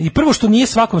nešto, i prvo što nije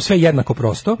svakom sve jednako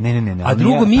prosto, a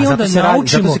drugo mi onda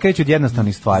naučimo. Zato se kreće od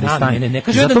jednostavnih stvari. Ne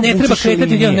kaže da ne treba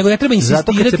kretati, nego ne treba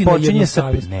insistirati na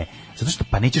jednostavnosti. Ne, zato što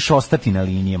pa nećeš ostati na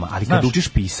linijama, ali kad učiš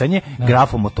pisanje,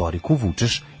 grafomotoriku,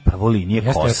 vučeš prvo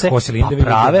linije kose, pa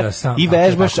prave i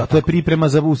vežbaš, a to je priprema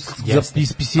za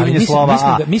ispisivanje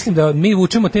slova. Mislim da mi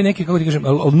vučemo te neke, kako ti kažem,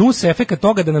 nus efekat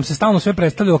toga da nam se stalno sve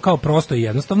predstavljalo kao prosto i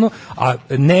jednostavno, a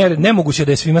nemoguće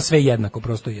da je svima sve jednako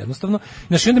prosto i jednostavno.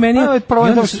 Znači, onda meni je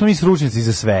problem to što smo mi stručnjaci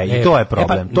za sve i to je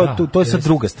problem. To je sad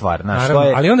druga stvar,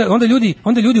 ali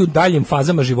onda ljudi u daljim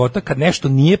fazama života, kad nešto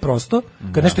nije prosto,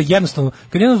 kad nešto jednostavno,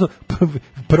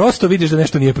 prosto vidiš da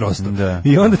nešto nije prosto.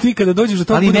 I onda ti kada dođeš do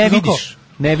toga, ali ne vidiš.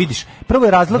 ne vidiš. Prvo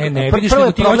je razlog, ne vidiš,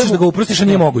 nego ti hoćeš da ga uprostiš, a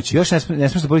nije moguće. Još ne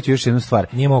smiješ zaboraviti još jednu stvar.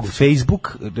 Nije moguće.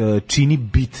 Facebook čini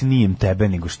bitnijim tebe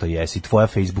nego što jesi, tvoja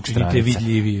Facebook stranica. Čini te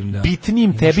vidljivijim, da.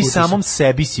 Bitnijim tebi, samom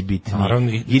sebi si bitniji.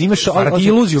 Naravno, jer imaš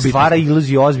stvara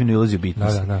iluziju, ozbiljnu iluziju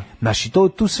bitnosti. Da. Znaš, i to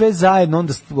tu sve zajedno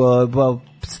onda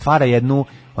stvara jednu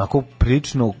onako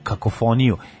priličnu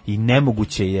kakofoniju i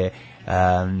nemoguće je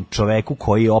čoveku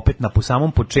koji je opet na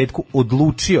samom početku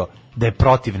odlučio da je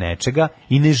protiv nečega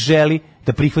i ne želi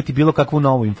da prihvati bilo kakvu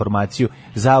novu informaciju,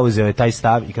 zauzeo je taj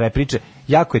stav i kraj priče.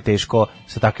 Jako je teško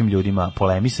sa takvim ljudima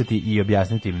polemisati i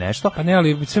objasniti im nešto. Pa ne,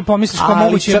 ali sve pomisliš kao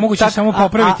moguće samo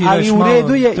popraviti. Ali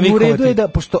u redu je da,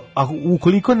 pošto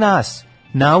ukoliko nas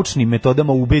naučnim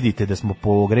metodama ubedite da smo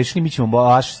pogrešni, mi ćemo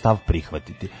vaš stav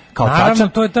prihvatiti. Kao tačan,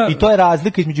 i to je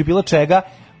razlika između bilo čega,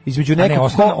 između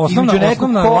nekog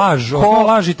osnovna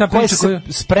laž i ta priča koja je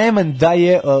spreman da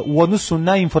je u odnosu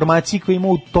na informacije koje ima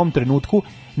u tom trenutku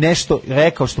nešto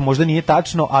rekao što možda nije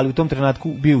tačno, ali u tom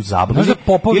trenutku bio u zabludi.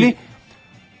 Ili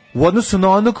u odnosu na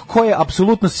onog ko je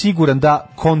apsolutno siguran da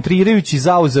kontrirajući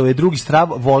zauzeo je drugi stav,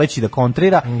 voleći da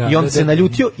kontrira, i on se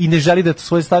naljutio i ne želi da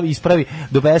svoj stav ispravi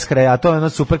do beskraja, a to je ono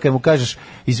super kad mu kažeš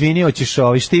izvini, hoćeš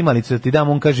štimalicu da ti dam,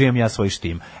 on kaže imam ja svoj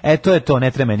štim. To je to,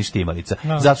 ne treba meni štimalica.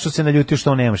 Zato što se naljutio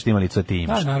što on nema štimalicu, a ti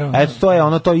imaš. To je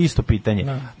ono, to je isto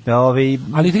pitanje.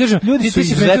 Ali ti kažem, ljudi su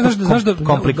izuzetno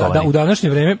komplikovani. Da u današnje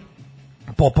vreme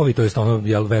popovi, to jest ono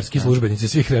verski službenici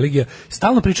svih religija,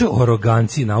 stalno pričaju o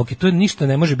aroganciji nauke. To je ništa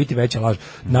ne može biti veća laž.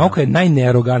 Nauka je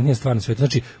najnearogantnija stvar na svijetu.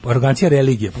 Znači, arogancija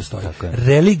religije postoji.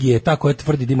 Religija je ta koja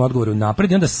tvrdi da ima odgovore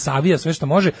unapred i onda savija sve što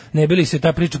može, ne bi li se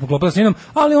ta priča poklopila s njom,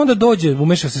 ali onda dođe,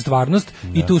 umeša se stvarnost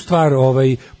i tu stvar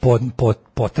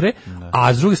potre,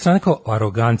 a s druge strane kao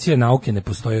arogancija nauke ne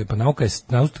postoji. Pa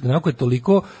nauka je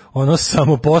toliko ono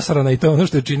samoposrana i to je ono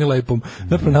što je činila i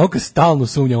zapravo nauka stalno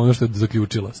sumnja ono što je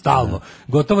zaključila. Stalno.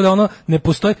 Gotovo da ono ne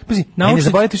postoji. Ne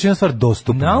zaboravite još jednu stvar,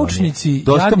 dostupno. Naučnici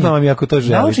vam je ako to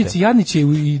želite. Naučnici jadni će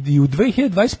i u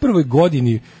 2021.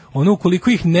 godini ono ukoliko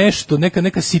ih nešto,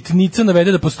 neka sitnica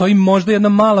navede da postoji možda jedna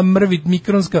mala mrvit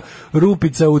mikronska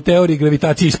rupica u teoriji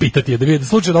gravitacije, ispitati je, da vidi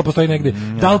slučajno da li postoji negde,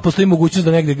 da li postoji mogućnost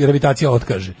da negde gravitacija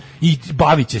otkaže. I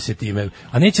bavit će se time.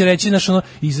 A neće reći, znaš, ono,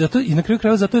 i na kraju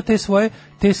krajeva zato je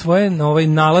te svoje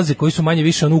nalaze koji su manje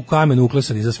više ono u kamenu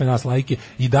uklesani za sve nas laike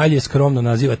i dalje skromno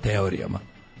naziva teorijama.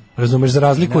 Razumeš, za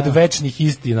razliku od večnih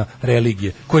istina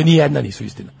religije, koje ni jedna nisu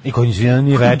istina. I koje nisu jedna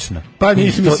ni večna. Pa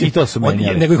nisu, i to su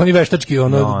menjali. Nego ih oni veštački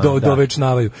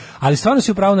dovečnavaju. Ali stvarno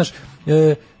si upravo, naš,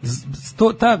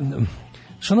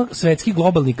 svetski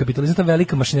globalni kapitalizam, ta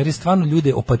velika mašinerija stvarno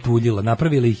ljude opatuljila,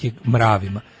 napravila ih je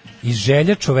mravima. I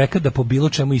želja čoveka da po bilo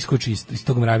čemu iskoči iz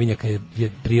tog mravinjaka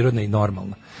je prirodna i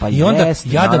normalna. Pa i onda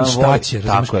jadan šta će,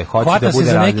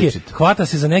 hvata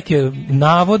se za neke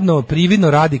navodno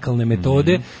prividno radikalne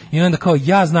metode i onda kao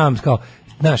ja znam, kao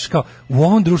znaš, kao u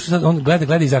ovom društvu sad on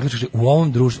gleda i zaključuje, u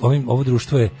ovom društvu, ovo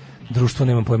društvo je društvo,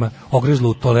 nemam pojma, ogrezlo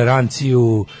u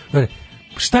toleranciju.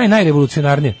 Šta je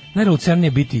najrevolucionarnije? Najrevolucionarnije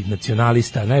je biti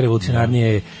nacionalista,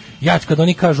 najrevolucionarnije je kad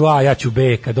oni kažu A, ja ću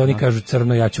B, kad oni kažu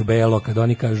crno, ja ću belo, kad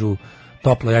oni kažu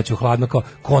toplo, ja ću hladno, kao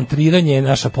kontriranje je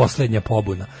naša posljednja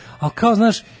pobuna. A kao,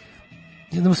 znaš,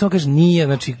 da mu samo kaže, nije,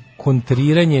 znači,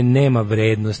 kontriranje nema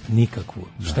vrednost nikakvu.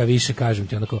 Šta više kažem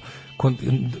ti, onako,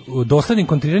 doslednim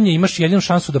kontriranje imaš jedinu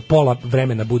šansu da pola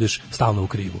vremena budeš stalno u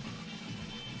krivu.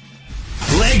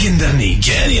 Legendarni,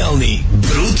 genijalni,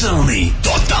 brutalni,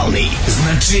 totalni.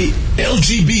 Znači,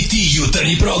 LGBT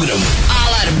jutarnji program.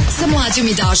 Alarm sa Mlađom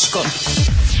i Daškom.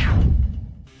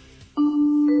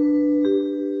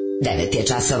 9 je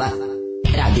časova.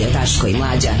 Radio Daško i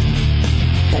Mlađa.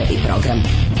 Prvi program.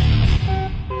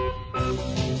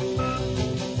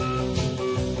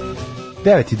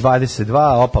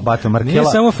 9:22, opa, Bato Markela. Nije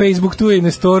samo Facebook, tu je i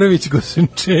Nestorović,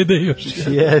 Gosunčede još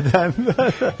jedan.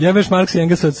 Ja već Marks i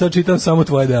Engels, sad čitam samo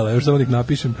tvoje dela, još samo nek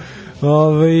napišem.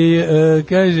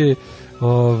 Kaže,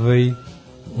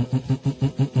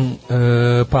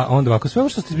 pa onda ovako, sve ovo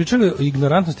što ste pričali o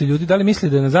ignorantnosti ljudi, da li misli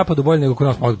da je na zapadu bolje nego kod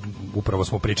nas? Upravo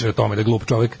smo pričali o tome da je glup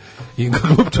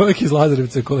čovjek iz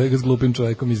Lazarevca, kolega s glupim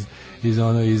čovjekom iz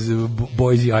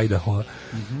Boise, Idaho.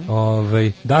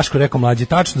 Daško rekao Mlađe,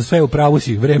 tačno sve u pravu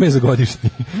si, vreme je za godišnji.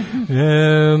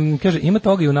 Kaže, ima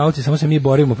toga i u nauci, samo se mi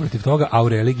borimo protiv toga, a u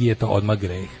religiji je to odmah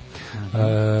greh.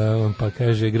 Pa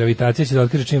kaže, gravitacija će da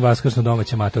otkrije čim vaskrsnu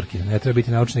domaće matorke. Ne treba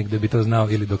biti naučnik da bi to znao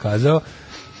ili dokazao.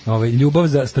 Ljubav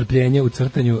za strpljenje u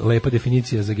crtanju, lepa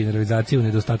definicija za generalizaciju, u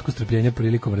nedostatku strpljenja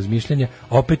prilikom razmišljanja,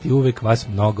 opet i uvek vas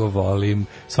mnogo volim,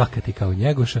 svaka ti kao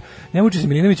Njegoša. Ne muči se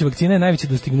Milinović, vakcina je najveće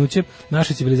dostignuće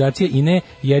naše civilizacije i ne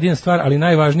jedina stvar, ali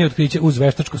najvažnije otkriće uz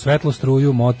veštačko svetlo,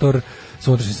 struju, motor, s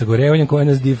unutrašnjim sagorevanjem koje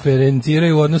nas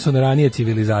diferenciraju u odnosu na ranije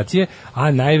civilizacije,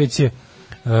 a najveće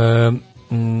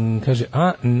kaže,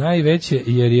 najveće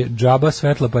jer je džaba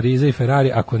svetla Pariza i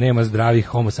Ferrari ako nema zdravih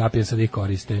homo sapiensa da ih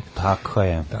koriste. Tako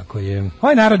je. Tako je.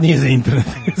 Ovaj narod nije za internet.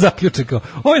 Zaključak kao,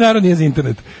 ovaj narod nije za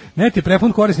internet. Net je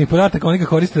prepun korisnih podataka, oni ga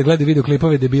koriste da gledaju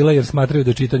videoklipove debila jer smatraju da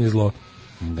je čitanje zlo.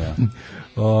 Da.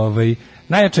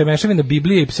 Najjača je mešavina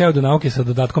Biblije i pseudonauke sa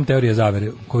dodatkom teorije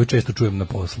zavere, koju često čujem na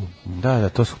poslu. Da,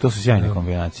 to su sjajne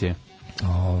kombinacije.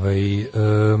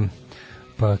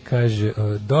 Pa kaže,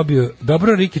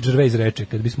 dobro Ricky Gervais reče,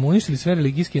 kad bismo uništili sve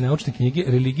religijske i naučne knjige,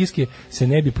 religijske se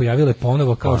ne bi pojavile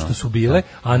ponovo kao što su bile,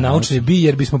 a naučne bi,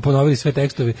 jer bismo ponovili sve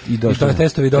tekstove i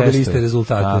testovi dobili iste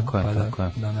rezultate. Tako je.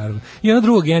 Da, naravno. I ono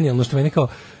drugo genijalno što meni kao,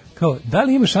 da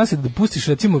li ima šanse da pustiš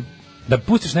recimo da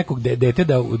pustiš nekog dete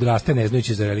da odraste ne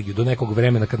znajući za religiju do nekog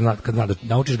vremena kad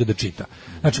naučiš ga da čita.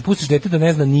 Znači pustiš dete da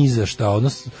ne zna ni za šta,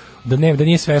 odnosno da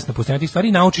nije svesno postojanja tih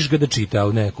stvari, naučiš ga da čita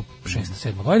u neku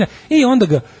 6-7 godina i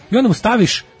onda mu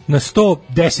staviš na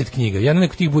 110 knjiga. Jedna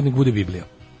nekog tih bude Biblija.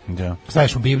 Da.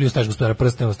 Staviš mu Bibliju, staviš Gospodara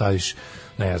prstenova, staviš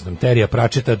ne znam, Terija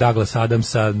Pratchetta, Douglas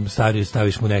Adamsa,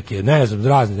 staviš mu neke, ne znam,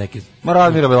 razne neke.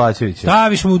 Radmira Belačevića.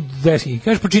 Staviš mu 10 knjiga,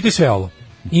 kažeš pročitaj sve ovo.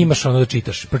 Imaš ono da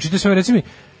čitaš. Pročitaj sve, reci mi,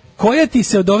 koja ti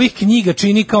se od ovih knjiga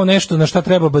čini kao nešto na šta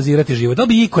treba bazirati život? Da li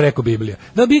bi iko rekao Biblija?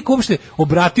 Da li bi iko uopšte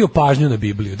obratio pažnju na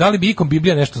Bibliju? Da li bi ikom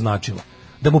Biblija nešto značila?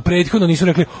 Da mu prethodno nisu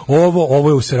rekli ovo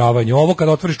je useravanje, ovo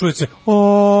kada otvoriš čuje se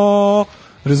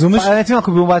razumeš? Pa recimo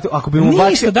ako bi mu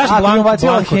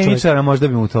bacio alhemičara, možda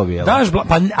bi mu to bilo.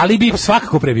 Ali bi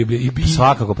svakako pre Biblije.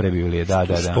 Svakako pre Biblije, da.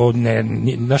 Što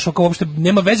znaš, kao uopšte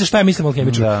nema veze šta ja mislim o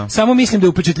alhemičaru. Samo mislim da je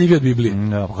upečatljiviji od Biblije.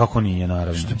 Da, pa kako nije,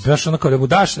 naravno. Znaš, ono kao da mu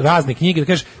daš razne knjige, da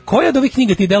kažeš, koja od ovih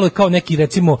knjiga ti deluje kao neki,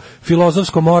 recimo,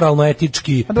 filozofsko, moralno,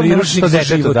 etički, priručnik za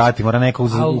život? Dati, mora nekog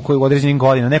u određenim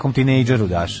godinama, nekom tinejdžeru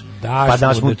daš. Pa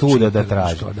daš mu tu da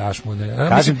traži.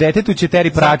 Kažem, detetu će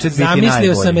Terry Pratchett biti najbolji.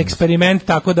 Zamislio sam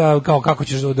eksperiment tako da kako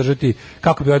ćeš održati,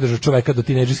 kako bi održao čoveka do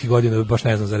tinejdžerskih godina, baš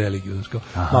ne znam za religiju, znači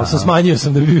malo sam smanjio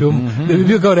sam da bi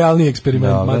bio kao realni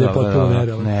eksperiment, mada je potpuno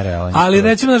nerealan. Ali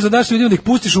recimo da daš ljudima da ih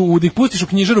pustiš u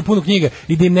knjižaru punu knjiga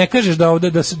i da im ne kažeš da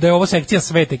je ovo sekcija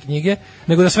svete knjige,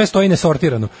 nego da sve stoji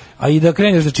nesortirano. A i da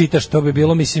kreneš da čitaš, to bi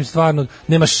bilo, mislim, stvarno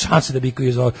nema šanse da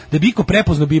bi iko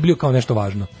prepoznao Bibliju kao nešto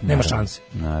važno. Nema šanse.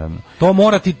 Naravno.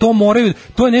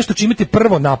 To je nešto čime te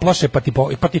prvo naplaše, pa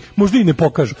ti možda i ne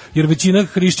pokažu, jer većina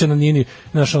hrišćana nije ni,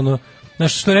 znaš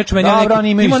što reče meni,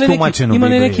 ima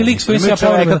neki lik s kojim se ja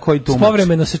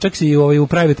povremeno se čak i u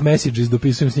private messages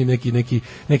dopisujem s njim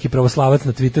neki pravoslavac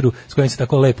na Twitteru s kojim se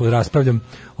tako lepo raspravljam,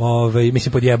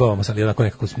 mislim podjebavamo sad, jednako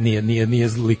nekako nije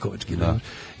zlikovački.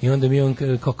 I onda mi on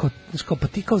kao pa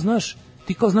ti kao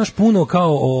znaš puno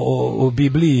kao o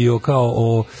Bibliji, kao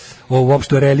o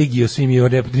uopšte religiji, o svim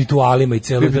ritualima i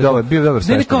celo. Bio dobar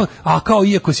sveštenik. Kao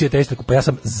iako si ateista, pa ja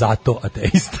sam zato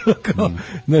ateista.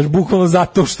 Znaš, bukvalno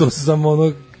zato što sam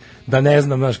da ne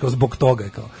znam, znaš, kao zbog toga.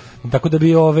 Tako da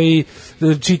bi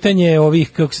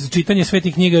čitanje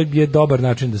svetih knjiga je dobar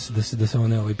način da se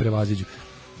one prevaziđu.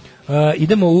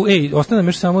 Idemo ostane nam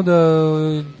još samo da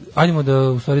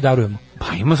u stvari darujemo.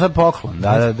 Pa ima sad poklon,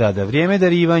 da. Vrijeme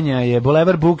darivanja je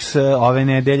Boulevard Books ove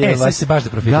nedelje. Sad se baš da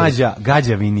profituješ.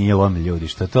 Gađa vinilom, ljudi,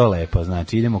 što to lepo.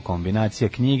 Znači, idemo kombinacija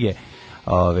knjige,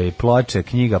 ploče,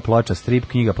 knjiga, ploča, strip,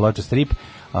 knjiga, ploča, strip.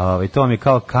 To mi je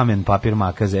kao kamen, papir,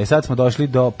 makaze. Sad smo došli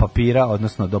do papira,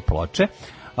 odnosno do ploče.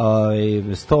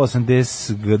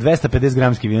 250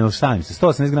 gramski vinil, šta mi se?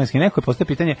 180 gramski, neko je postoje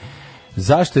pitanje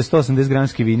zašto je 180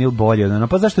 gramski vinil bolje od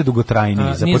pa zašto je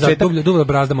dugotrajniji? Za početak dublja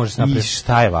brazda može se napraviti. I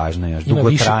šta je važno još?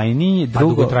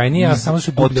 Dugotrajniji, a samo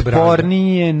što je dublja brazda.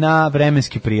 Otporniji je na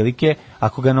vremenske prilike.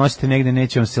 Ako ga nosite negde,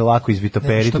 neće vam se lako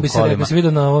izvitoperiti u kolima. Što bi se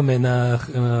vidio na ovome, na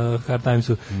Hard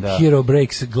Timesu, Hero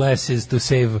breaks glasses to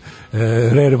save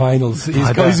rare vinyls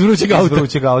iz vrućeg auta. Iz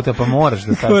vrućeg auta, pa moraš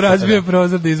da ko razbije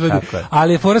prozor da izvadi.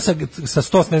 Ali je fora sa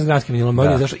 180 gramskim vinilom,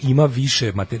 ima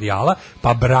više materijala,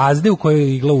 pa brazde u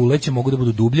kojoj igla uleće mogu da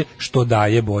budu dublje, što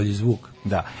daje bolji zvuk.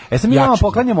 Da. Sad mi nama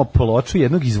poklanjamo ploču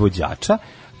jednog izvođača,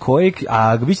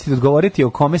 vi ćete odgovoriti o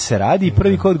kome se radi,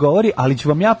 prvi ko odgovori, ali ću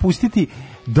vam ja pustiti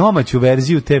domaću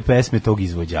verziju te pesme tog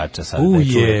izvođača sad.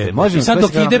 I sad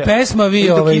dok ide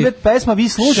pesma vi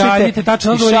slušajte, šaljite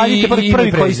tačno odgovor i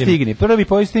prvi koji stigne. Prvi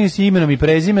koji stigne s imenom i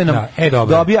prezimenom.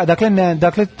 Dobija,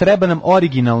 dakle treba nam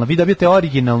originalna. Vi dobijate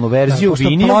originalnu verziju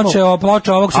vinilnu.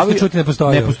 Ploča ovog što ste čuti ne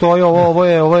postoji. Ne postoji, ovo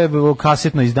je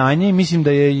kasetno izdanje i mislim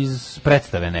da je iz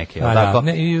predstave neke, tako.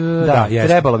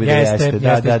 Trebalo bi da jeste.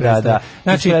 Da.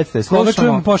 Znači, koga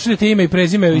čujem, pošaljite ime i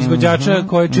prezime izvođača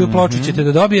čiju ploču ćete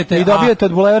da dobijete. I dobijete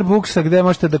od Boulevard Booksa gde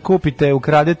možete da kupite,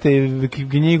 ukradete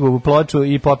knjigu, ploču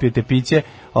i popijete piće.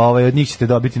 Od njih ćete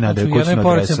dobiti nadalje kućnu adresu. Jednoj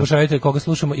poruci pošaljite koga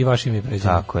slušamo i vaše ime i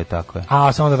prezime. Tako je.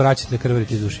 A samo da vraćate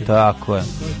krvariti iz uši. Tako je.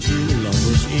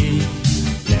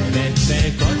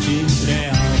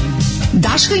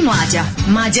 Daško i Mlađa,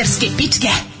 mađarske pičke.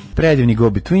 Predivni Go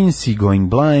Betweens i Going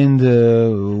Blind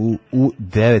u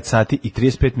 9 sati i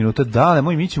 35 minuta. Dale,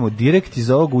 mi ćemo direkt iz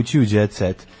ovog ući u Jet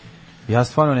Set. Ja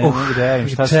stvarno ne mogu da javim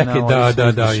šta se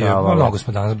nam dešavalo. Mnogo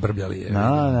smo danas brbljali.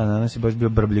 Danas je baš bio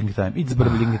brbling time. It's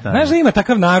brbling time. Znaš da ima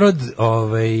takav narod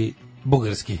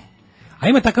bugarski? A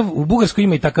ima takav, u Bugarskoj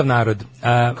ima i takav narod.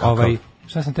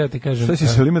 Šta sam teo ti kažem? Šta si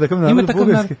se ima takav narod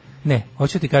bugarski? Ne,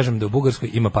 hoću ti kažem da u Bugarskoj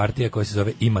ima partija koja se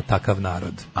zove Ima takav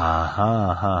narod.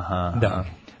 Aha. Da.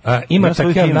 Ima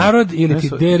takav narod ili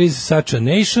There is such a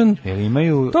nation.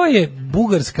 To je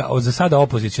bugarska, za sada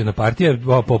opoziciona partija,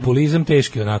 populizam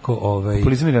teški onako,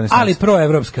 ali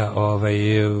proevropska,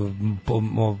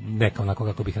 neka onako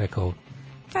kako bih rekao,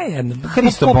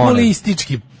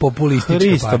 populistički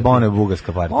Hristo Bone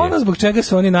bugarska partija. Ono zbog čega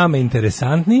su oni nama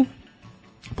interesantni,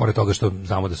 pored toga što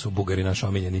znamo da su Bugari naši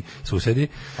omiljeni susedi.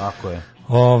 Tako je.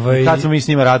 Kad smo mi s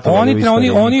njima ratovali?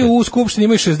 Oni u skupštini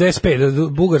imaju 65.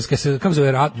 Bugarska se, kako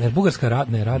zove, bugarska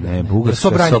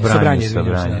sobranje.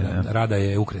 Rada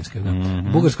je ukrajinska.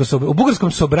 U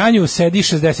bugarskom sobranju sedi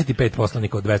 65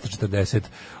 poslanika od 240.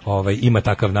 Ima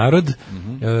takav narod.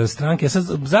 Stranke, sad,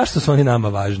 zašto su oni nama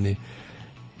važni?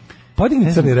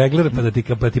 Podigni crni regler pa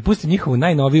da ti pustim njihovu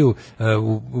najnoviju,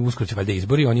 uskoro će valjda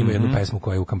izbori, oni imaju jednu pesmu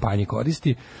koja je u kampanji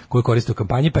koju koriste u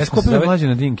kampanji.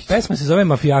 Pesma se zove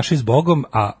Mafijaši s Bogom,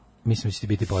 a mislim da će ti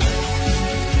biti poznat.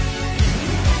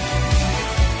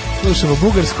 Slušamo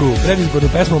bugarsku predizbornu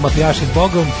pesmu Mafijaši s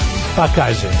Bogom, pa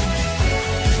kaže.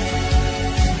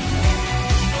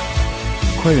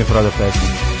 Koji mi je prodao pesmu?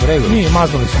 Nije,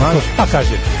 maznuli smo, pa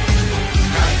kaže.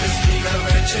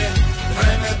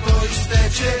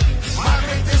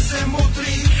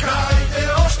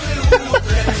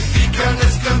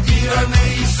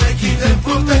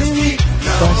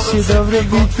 Baš je dobro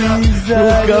biti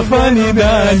u kafani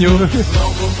danju.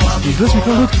 I gledaš mi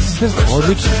kao lutki sestri.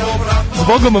 Odlično. S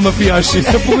Bogom mafijaši.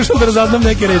 Sad pokušam da razaznam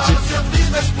neke reči.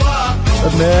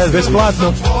 Ne,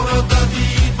 besplatno.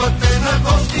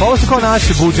 Ovo su kao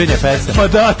naše buđenje pesme. Pa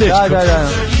da, teško. Da.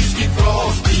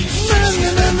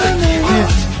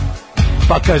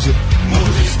 Pa kaže.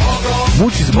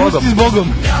 Muči s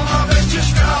Bogom.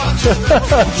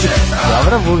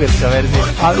 Dobra bugarska verzija.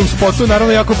 A u spotu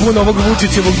naravno jako puno ovog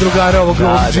Vučićevog drugara, ovog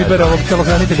džibera, ovog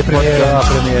telohranitelja premijera.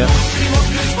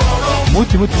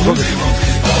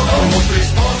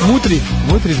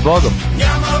 Mutri s Bogom.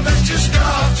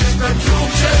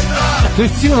 To je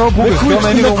sigurno ovo bugarsko.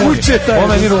 Ovo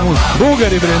meni rumus.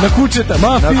 Bugari bre, na kučeta,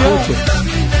 mafija.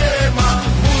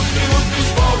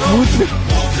 Mutri.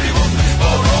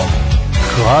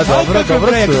 Dobro su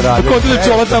radili. Kako je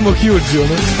čola tamo huge,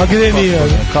 ono? A gde nije?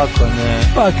 Kako ne?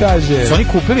 Pa kaže. Su oni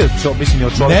kupili od čola? Mislim,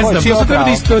 od čola. Ne znam, to treba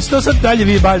da isto sad dalje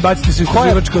vi bacite se u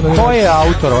istraživačko. Ko je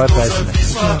autor ove pesme?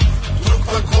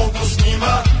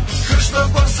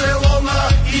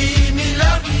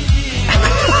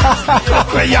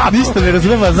 Ja ništa ne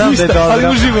razumijem, a znam da je dobro. Ali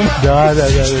uživam. Da.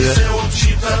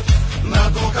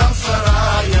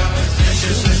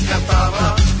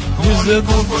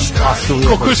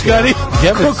 Kokoškari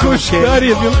je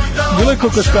bilo je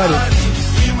kokoškari.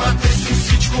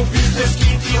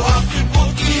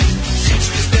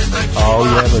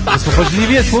 Da smo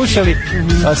pažljivije slušali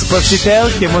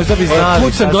spasitelke, možda bi znali.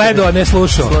 Put sam gledao, a ne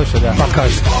slušao. Pa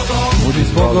kaže. Budi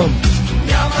s Bogom.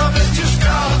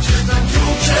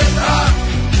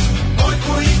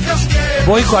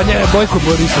 Bojko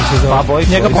Borisov se zove.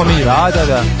 Njega pominju. Da.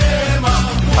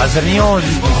 A zar nije on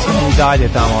i dalje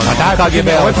tamo?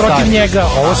 Ovo je protiv njega,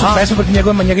 ovo su pesme protiv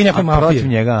njega i njegove mafije. Protiv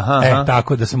njega, aha.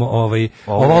 Tako da smo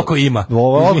ovoliko ima.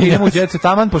 Ovoliko idemo u Jet Set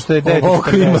taman, pošto je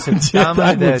 9:40.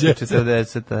 Taman je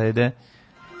 9:40, ajde.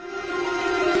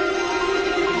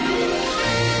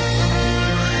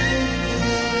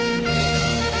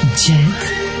 Jet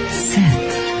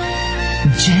Set.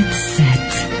 Jet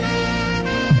Set.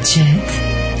 Jet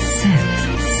Set.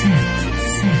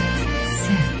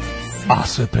 A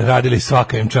su je preradili,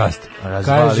 svaka im čast.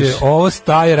 Kaže, ovo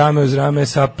staje rame uz rame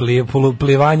sa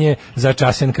plivanje za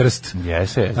časjen krst.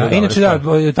 Jese. Inače, da,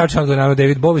 tačno da naravno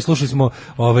David Bowie, slušali smo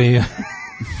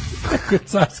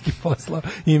carski posla,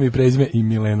 ime i prezime i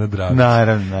Milena Dravić.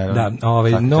 Naravno. Da,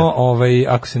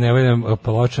 ako se ne valjam,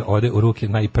 ploča ode u ruke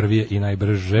najprvije i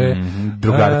najbrže.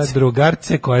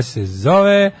 Drugarce koja se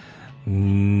zove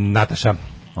Nataša.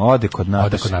 Ode kod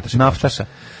Nataša. Naftaša.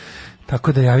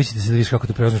 Tako da javi se da vidiš kako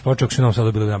te preuzmeš ploču, ako što nam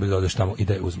sada bilo najbolje da odeš tamo i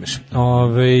da je uzmeš.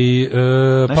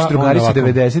 Naši drugari su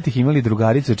 90-ih imali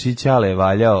drugaricu čiji ćale je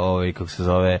valjao, kako se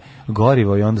zove,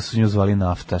 gorivo i onda su nju zvali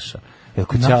Naftaša. Jer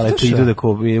kod ćale te idu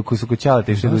ako su kod ćale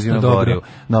te išli da uzimaju gorivo.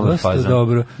 Dosta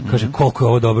dobro. Kaže, koliko je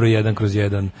ovo dobro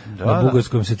 1/1. Na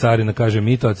bugarskom se carina kaže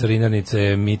mito, a carinarnica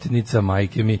je mitnica,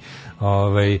 majke mi.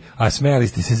 A smejali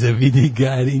ste se za vidi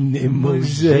gari, ne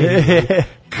može.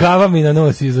 Kava mi na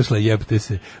nos izašla, jebte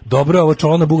se. Dobro, ovo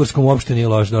čolo na bugarskom uopšte nije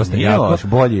loš, dosta nije jako. Nije loš,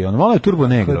 bolji. Ono malo je turbo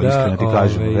negro, iskreno ti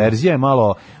kažem. Verzija je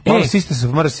malo Sisters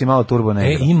of Mercy, malo turbo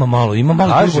negro. Ima malo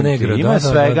turbo negro. Ima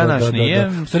svega, naš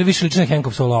nije. Stvari više liči na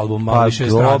Hankov solo album, malo više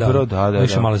strada.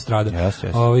 Više malo strada.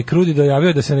 Krudi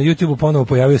dojavio da se na YouTubeu ponovo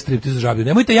pojavio striptiz žablju.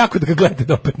 Nemojte jako da ga gledate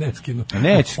da opet ne skinu.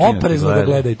 Neću skinuti. Oprezno da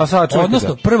gledajte.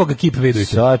 Odnosno, prvo ga kip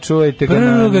vidujte. Sačuvajte ga.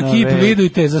 Prvo ga kip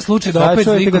vidujte za slučaj da opet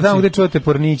sačuvajte ga tamo gde čuvate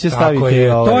porniće,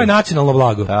 stavite. To je nacionalno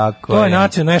blago. To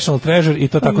je national treasure i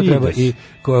to tako treba i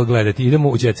ko gledati. Idemo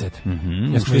u Jet Set.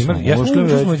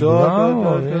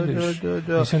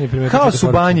 Kao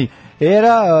su banji.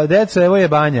 Era, deco, evo je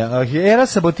banja. Era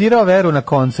sabotirao Veru na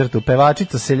koncertu.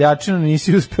 Pevačica, seljačina,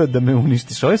 nisi uspeo da me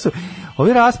uništiš.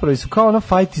 Ovi raspravi su kao ono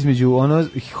fajt između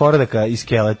Hordaka i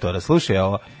Skeletora. Slušaj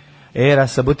ovo. Era,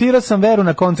 sabotirao sam Veru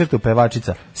na koncertu,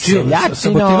 pevačica. Seljačino,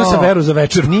 sabotirao sam Veru za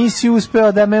večer. Nisi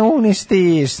uspeo da me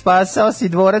uništiš, spasao si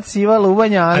dvorac Siva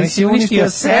Lubanja, ali si uništio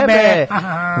sebe.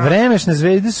 Vremešne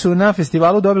zvezde su na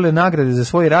festivalu dobile nagrade za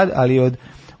svoj rad, ali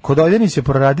kod Oljanića je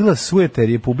proradila sujeta jer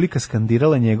je publika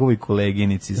skandirala njegovoj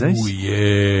koleginici.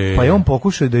 Pa je on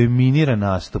pokušao da je minira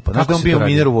nastupa. Znaš da on bio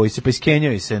minir u vojsi, pa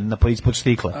iskenjao se ispod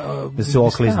štikla, da se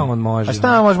oklizne. A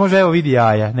šta on može, evo vidi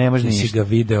jaja, ne može ništa. Si ga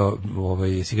video,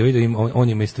 on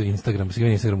ima isto Instagram, si ga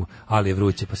vidio Instagramu, ali je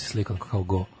vruće, pa se slikao kao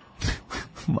go.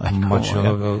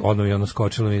 Ono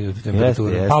skočilo mi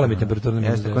temperatura, pala mi temperatura.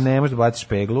 Ako ne možeš da baciš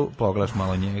peglu, pogledaš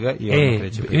malo njega i ono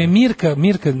kreće pegla.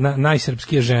 Mirka,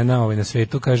 najsrpskija žena na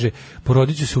svetu, kaže,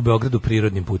 porodit ću se u Beogradu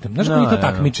prirodnim putem. Znaš kako je to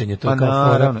takmičenje? To je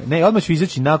kao fora. Ne, odmah ću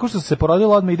izaći, nakon što se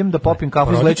porodila, odmah idem da popim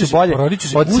kafu, izleću bolje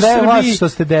od sve vas što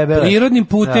ste debele. Prirodnim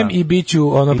putem i bit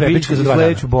ću prepička za 2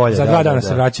 dana. Za 2 dana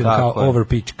se vraćam kao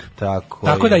overpičk.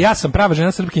 Tako da ja sam prava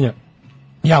žena Srpkinja.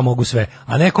 Ja mogu sve,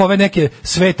 a ove neke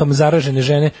svetom zaražene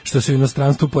žene što se u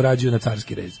inostranstvu porađuju na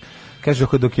carski rez. Kaže,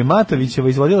 dok je Matovićeva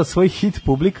izvodila svoj hit,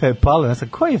 publika je pala. Ja sam,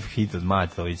 koji je hit od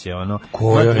Matovića?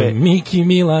 Ko je Miki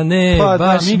Milane,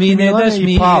 baš mi ne daš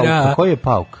mira. Koji je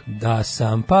Pauk? Da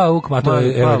sam Pauk, to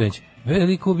je Erodenić.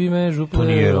 Veliku bi mežu pleo. To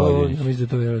nije Erodenić. Ja mislim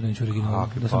da to je Erodenić originalno.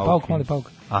 Da sam Pauk, mali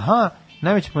Pauk. Aha.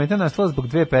 Najveća pometa nastala zbog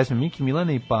 2 pesme, Miki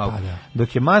Milane i Pauk.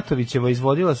 Dok je Matovićeva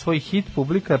izvodila svoj hit,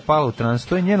 publika je pala u trans.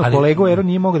 To je njenu kolegu Eru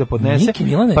nije mogao da podnese,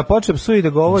 pa počeo psuje da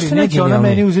govori, neće ona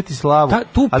meni uzeti slavu.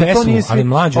 Tu pesmu, ali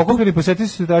mlađu. Okupili posjetitelji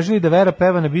su tražili da Vera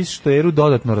peva na bis što Eru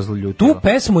dodatno razljutila. Tu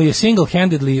pesmu je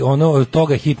single-handedly od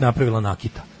toga hit napravila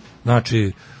Nakita.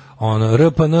 Znači,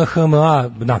 RPNHMA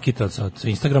Nakita sa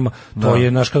Instagrama, to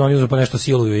je naš kad oni uzme pa nešto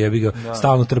siluju, jebi ga,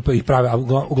 stalno trpe i prave, a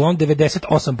uglavnom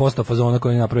 98% fazona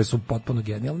koje naprave su potpuno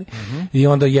genijalni i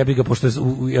onda jebi ga, pošto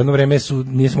u jedno vreme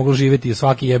nije moglo živjeti,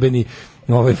 svaki jebeni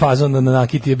fazon na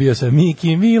Nakiti je bio sa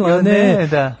Miki Milane,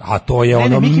 a to je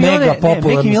mega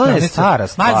popularno. Miki Milane je stara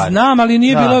stvar. Znam, ali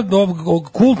nije bila,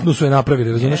 kultnu su je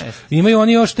napravili, razumiješ? Imaju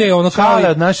oni još te, Čale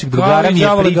od naših drugara mi je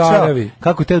pričao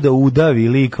kako te da udavi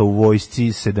lika u vojsci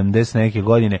 70 neke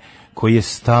godine koji je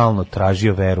stalno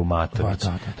tražio Veru Matović.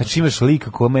 Znači imaš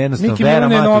lika kojima jednostavno Miki Vera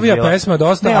Matović. Milane je novija pesma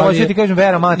dosta. Ne, ali ti kažem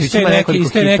Vera Matović ima nekoliko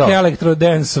hitova. Neke elektro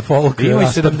dance folk. Ima i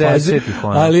 70-ih.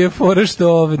 Ali je fora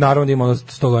što, naravno ima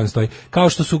 100 godina stoji. Kao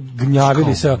što su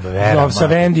gnjavili sa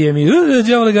Vendijem i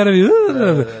đavole garavi.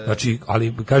 Znači,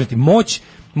 ali kažete moć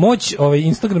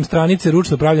Instagram stranice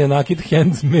ručno pravljena nakit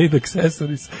handmade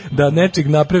accessories da nečeg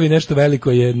napravi nešto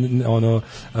veliko je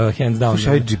hands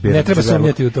down. Ne treba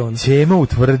sumnjati u to. Ćemo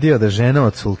utvrdio da žena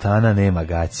od sultana nema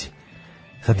gaći.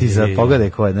 Sad ti pogledaj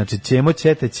ko je. Znači Ćemo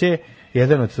Ćete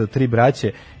jedan od 3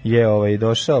 braće je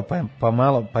došao,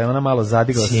 pa je ona malo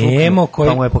zadigla suknju,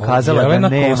 pa mu je pokazala da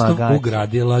nema Kostov gaće.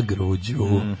 ugradila gruđu.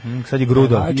 Sad je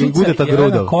Grudov, Gudeta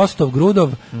Grudov. Kostov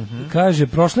Grudov kaže,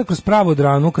 prošla kroz pravu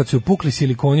dranu kad su pukli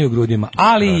silikoni u grudima,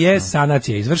 ali je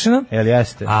sanacija izvršena. Jel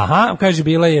jeste? Aha, kaže,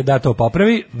 bila je da to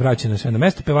popravi, vraćeno sve na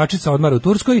mesto, pevačica odmara u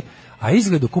Turskoj, a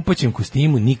izgled u kupaćem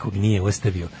kostimu nikog nije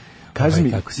ostavio. Kaži mi,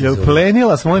 je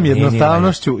plenila s mojim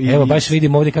jednostavnošću? Evo, baš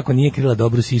vidim ovdje kako nije krila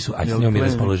dobru sisu, a s njom je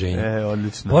raspoloženje.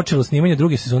 Odlično. Počelo snimanje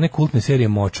druge sezone kultne serije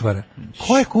Močvara.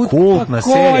 Ko je kultna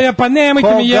serija? Koja? Pa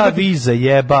nemojte mi jebati. Koga vi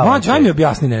zajebavate? Mađo, ajme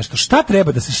objasni nešto. Šta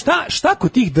treba da se, šta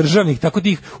kod tih državnih, tako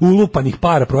tih ulupanih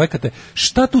para projekata,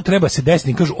 šta tu treba se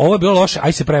desiti? Kažu, ovo je bilo loše,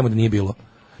 aj se pravimo da nije bilo.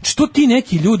 Što ti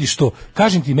neki ljudi što,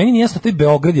 kažem ti, meni nije jasno, taj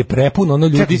Beograd je prepun ono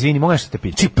ljudi. Čekaj, izvini, mogu nešto te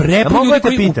pitam. Či prepun ljudi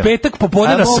koji u petak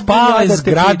popodne spale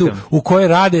zgradu u kojoj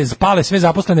rade, spale sve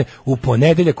zaposlene, u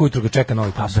ponedeljak ujutro ga čeka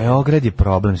novi posao. A Beograd je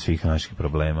problem svih naših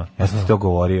problema. Ja sam ti to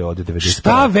govorio od 91.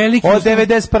 Šta veliki? Od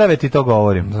 91. ti to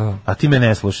govorim. A ti me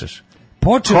ne slušaš.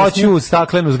 Hoću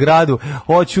staklenu zgradu,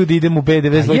 hoću da idem u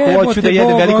BDV zlojku, hoću da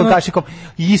jedem velikom kašikom.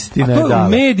 Istina je, da. A to u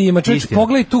medijima, čovječ,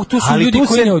 pogledaj, tu su ljudi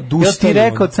koji ne odustaju. Jel ti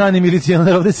rekao, Cani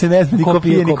milicionar, ovde se ne zna ni ko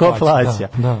pije, ni ko plaća.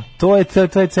 To je ceo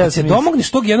smisla. Kad se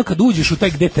domogneš tog jednog, kad uđeš u taj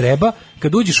gde treba,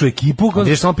 kad uđeš u ekipu... Onda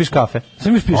ideš samo piš kafe.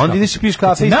 Onda ideš i piš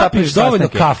kafe i napiš dovoljno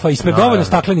kafa, ispred dovoljno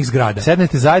staklenih zgrada.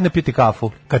 Sednete zajedno, piti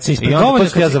kafu. Kad se ispred dovoljno...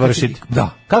 I onda završiti.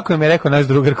 Kako mi je rekao naš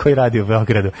drugar koji radi u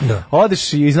Beogradu.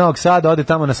 Odeš iz Novog Sada, ode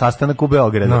tamo na sastanak u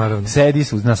Beogradu. Sedi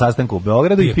na sastanku u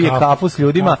Beogradu i pije kafu s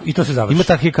ljudima. I to se završi. Ima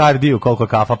tahikardiju koliko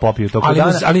kafa popiju tokom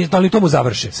dana. Ali to mu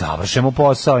završi. Završe mu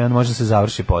posao i onda može se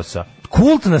završi posao.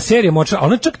 Kultna serija Močvara,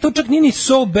 ona to čak nije ni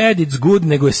so bad it's good,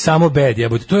 nego je samo bad.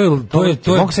 Jebote, to je.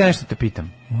 Mogu se nešto te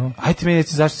pitam. Ajde mi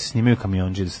reći zašto se snimaju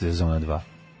Kamiondži da se sezona 2.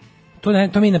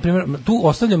 To mi, na primjer, tu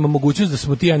ostavljamo mogućnost da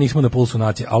smo ti ja nismo na pulsu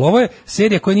nacije, ali ovo je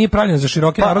serija koja nije pravljena za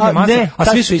široke narodne mase, a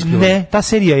svi su ispljuvali. Ne, ta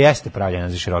serija jeste pravljena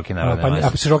za široke narodne mase.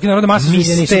 A široke narodne mase su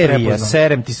nisu prepoznali.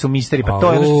 Serem ti su misteri,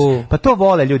 pa to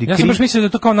vole ljudi. Ja sam baš mislio da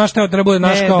to kao naš treba bude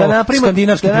naš kao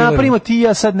skandinavski thriller. Da napravimo ti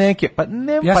ja sad neke, pa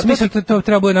ne. Ja sam mislio da to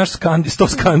treba bude naš skandi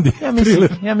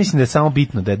thriller. Ja mislim da je samo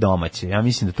bitno da je domaće. Ja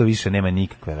mislim da to više nema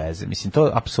nikakve veze. Mislim,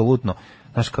 to apsolutno.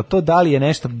 Znaš, kao to da li je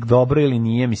nešto dobro ili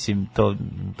nije, mislim, to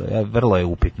je vrlo je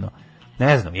upitno.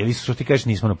 Ne znam, je li što ti kažeš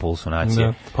nismo na pulsu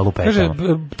nacije, pa lupetamo.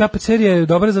 Kaže, ta serija je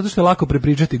dobra zato što je lako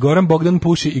prepričati. Goran, Bogdan,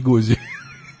 Puši i Guzi.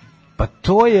 Pa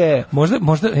to je...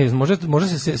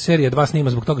 Možda se serija 2 snima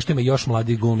zbog toga što ima još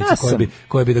mladih glumica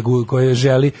koje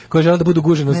želi da budu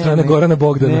gužene od strane Gorana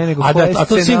Bogdana. Ne, nego a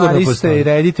to sigurno postoji. I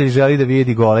reditelj želi da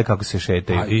vidi gole kako se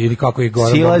šetaju. Ili kako je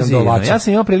Goran Bogdan dolača. Ja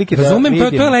sam imao prilike da razumem,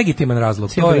 to je legitiman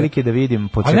razlog. Imao prilike da vidim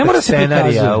početak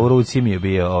scenarija, u ruci mi je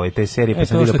bio te serije, pa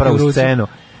sam vidio prvu scenu.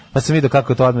 Pa sam vidio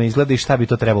kako to odmah izgleda i šta bi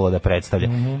to trebalo da predstavlja.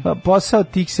 Posao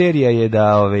tih serija je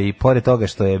da, pored toga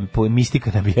što je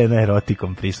mistika nabijena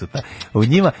erotikom prisutna, u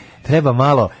njima treba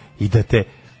malo i da te,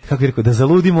 kako bih rekao, da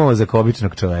zaludi mozak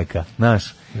običnog čoveka,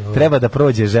 znaš. Treba da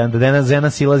prođe da žena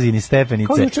silazi ni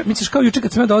stepenice. Misliš kao juče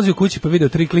kad sam ja dolazio kući pa video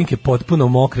 3 klinke potpuno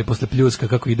mokre posle pljuska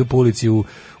kako idu po ulici u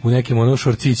nekim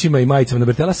šorcićima i majicama na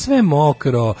Bertela, sve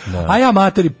mokro. A ja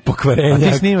matori pokvarenja.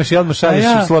 A ti snimaš i odmah šalješ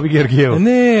u Slobi Georgijevu.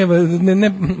 Ne,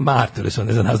 matore su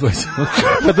one za nas dvojica.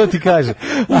 Pa to ti kaže.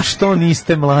 Što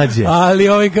niste mlađe?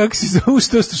 Ali kako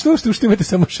si što imate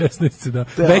samo 16, da.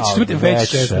 Već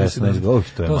 16.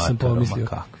 To sam pomislio.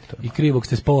 I krivog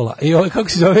ste spola. I kako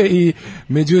se zove i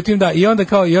međutim i onda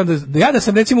ja da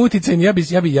sam recimo uticajni,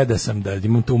 ja da sam da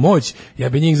imam tu moć, ja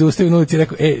bi njih zaustavio na ulici i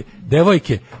rekao: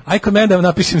 devojke, aj kod mene da vam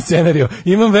napišem scenarijo.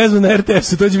 Imam vezu na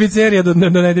RTS-u, to će biti serija do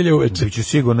nedelje uveče. Biće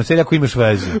sigurno serija ako imaš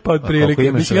vezu. Pa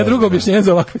otprilike. Ja drugo objašnjenje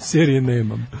za ovakve serije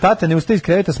nemam. Tata ne ustaje iz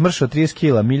kreveta, smršao 30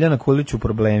 kila, Miljana Kulić u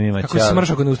problemima. Kako se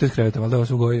smršao ako ne ustaje iz kreveta, valjda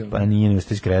vas ugojio? Pa nije ne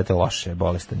ustaje iz kreveta, loše,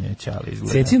 bolestan je, ćali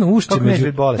izgleda. Cecino ušće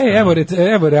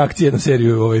evo reakcije na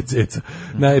seriju Ceca,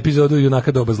 na epizodu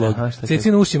Junaka doba zlog.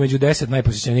 Cecino ušće među 10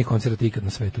 najposjećenijih koncerata ikad na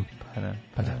svetu.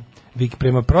 Pa da.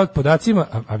 Prema podacima,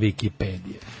 a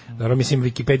Wikipedija. Naravno, mislim,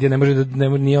 Wikipedija ne može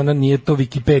da, nije to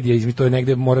Wikipedija, to je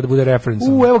negde, mora da bude reference.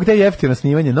 Evo gde je jeftino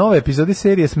snimanje, nove epizode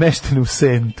serije smeštene u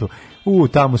Sentu.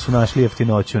 Tamo su našli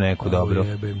jeftinoću neku dobro.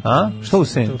 Što u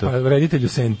Sentu? Pa reditelj u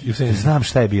Sentu. Znam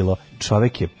šta je bilo.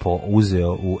 Čovek je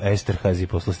uzeo u Esterhazy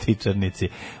po slastičarnici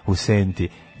u Senti,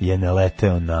 je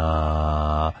naleteo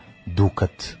na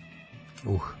Dukat.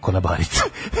 Konabarica.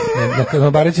 Na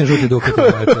Konabarici žuti Dukat.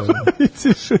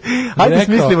 Ajde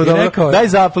smislimo dobro. Daj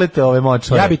zaplete ove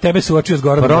močvare. Ja bi tebe suočio s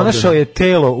Goranom. Pronašao je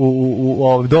telo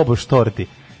u dobo štorti.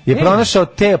 Je pronašao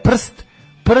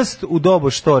prst u dobo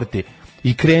štorti.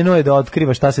 I krenuo je da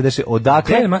otkriva šta se dešava.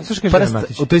 Odakle?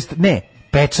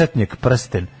 Pečatnjak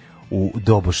prsten u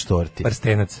dobo štorti.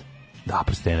 Prstenac. Da,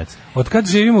 prstenac. Od kad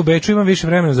živim u Beču imam više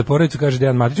vremena za porodicu, kaže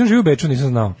Dejan Matić. On živi u Beču, nisam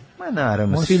znao. Ma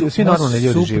naravno, svi normalni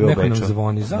ljudi žive u Beču. Neko nam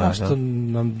zvoni. Zašto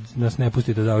nas ne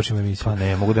pustite da završimo emisiju? Pa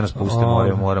ne, mogu da nas puste,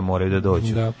 moraju da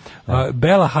dođu. Da.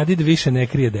 Bela Hadid više ne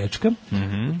krije dečka,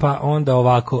 pa onda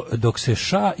ovako, dok se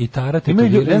ša i tara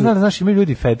tetoviraju... Ne znam, znaš, imaju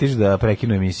ljudi fetiš da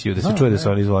prekinu emisiju, da se čuje da su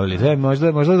oni izvolili.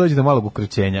 Možda dođe do malog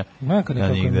ukrećenja. Nekako,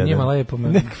 njima lepo,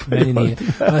 meni nije.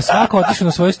 Svako otišao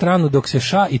na svoju stranu, dok se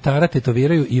ša i tara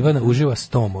tetoviraju, Ivana uživa s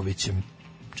Tomovićem.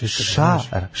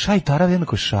 Ša i tara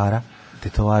jednako šara.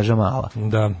 Tetovaža mala.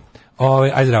 Da.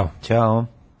 Aj zdravo. Ćao.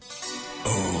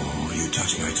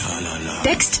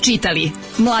 Tekst čitali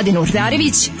Mladin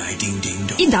Urdarević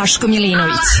i Daško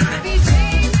Milinović.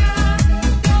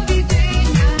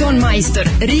 Ton majstor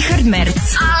Richard Merc.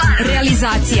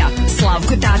 Realizacija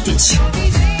Slavko Tatić.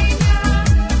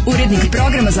 Urednik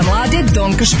programa za mlade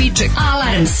Donka Špiček.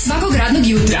 Alarms svakog radnog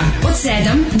jutra od 7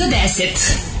 do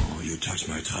 10.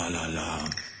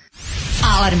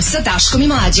 Alarm sa Daškom i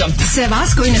Mlađom. Sve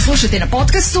vas koji ne slušate na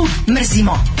podcastu,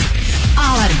 mrzimo.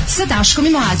 Alarm sa Daškom i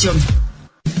Mlađom.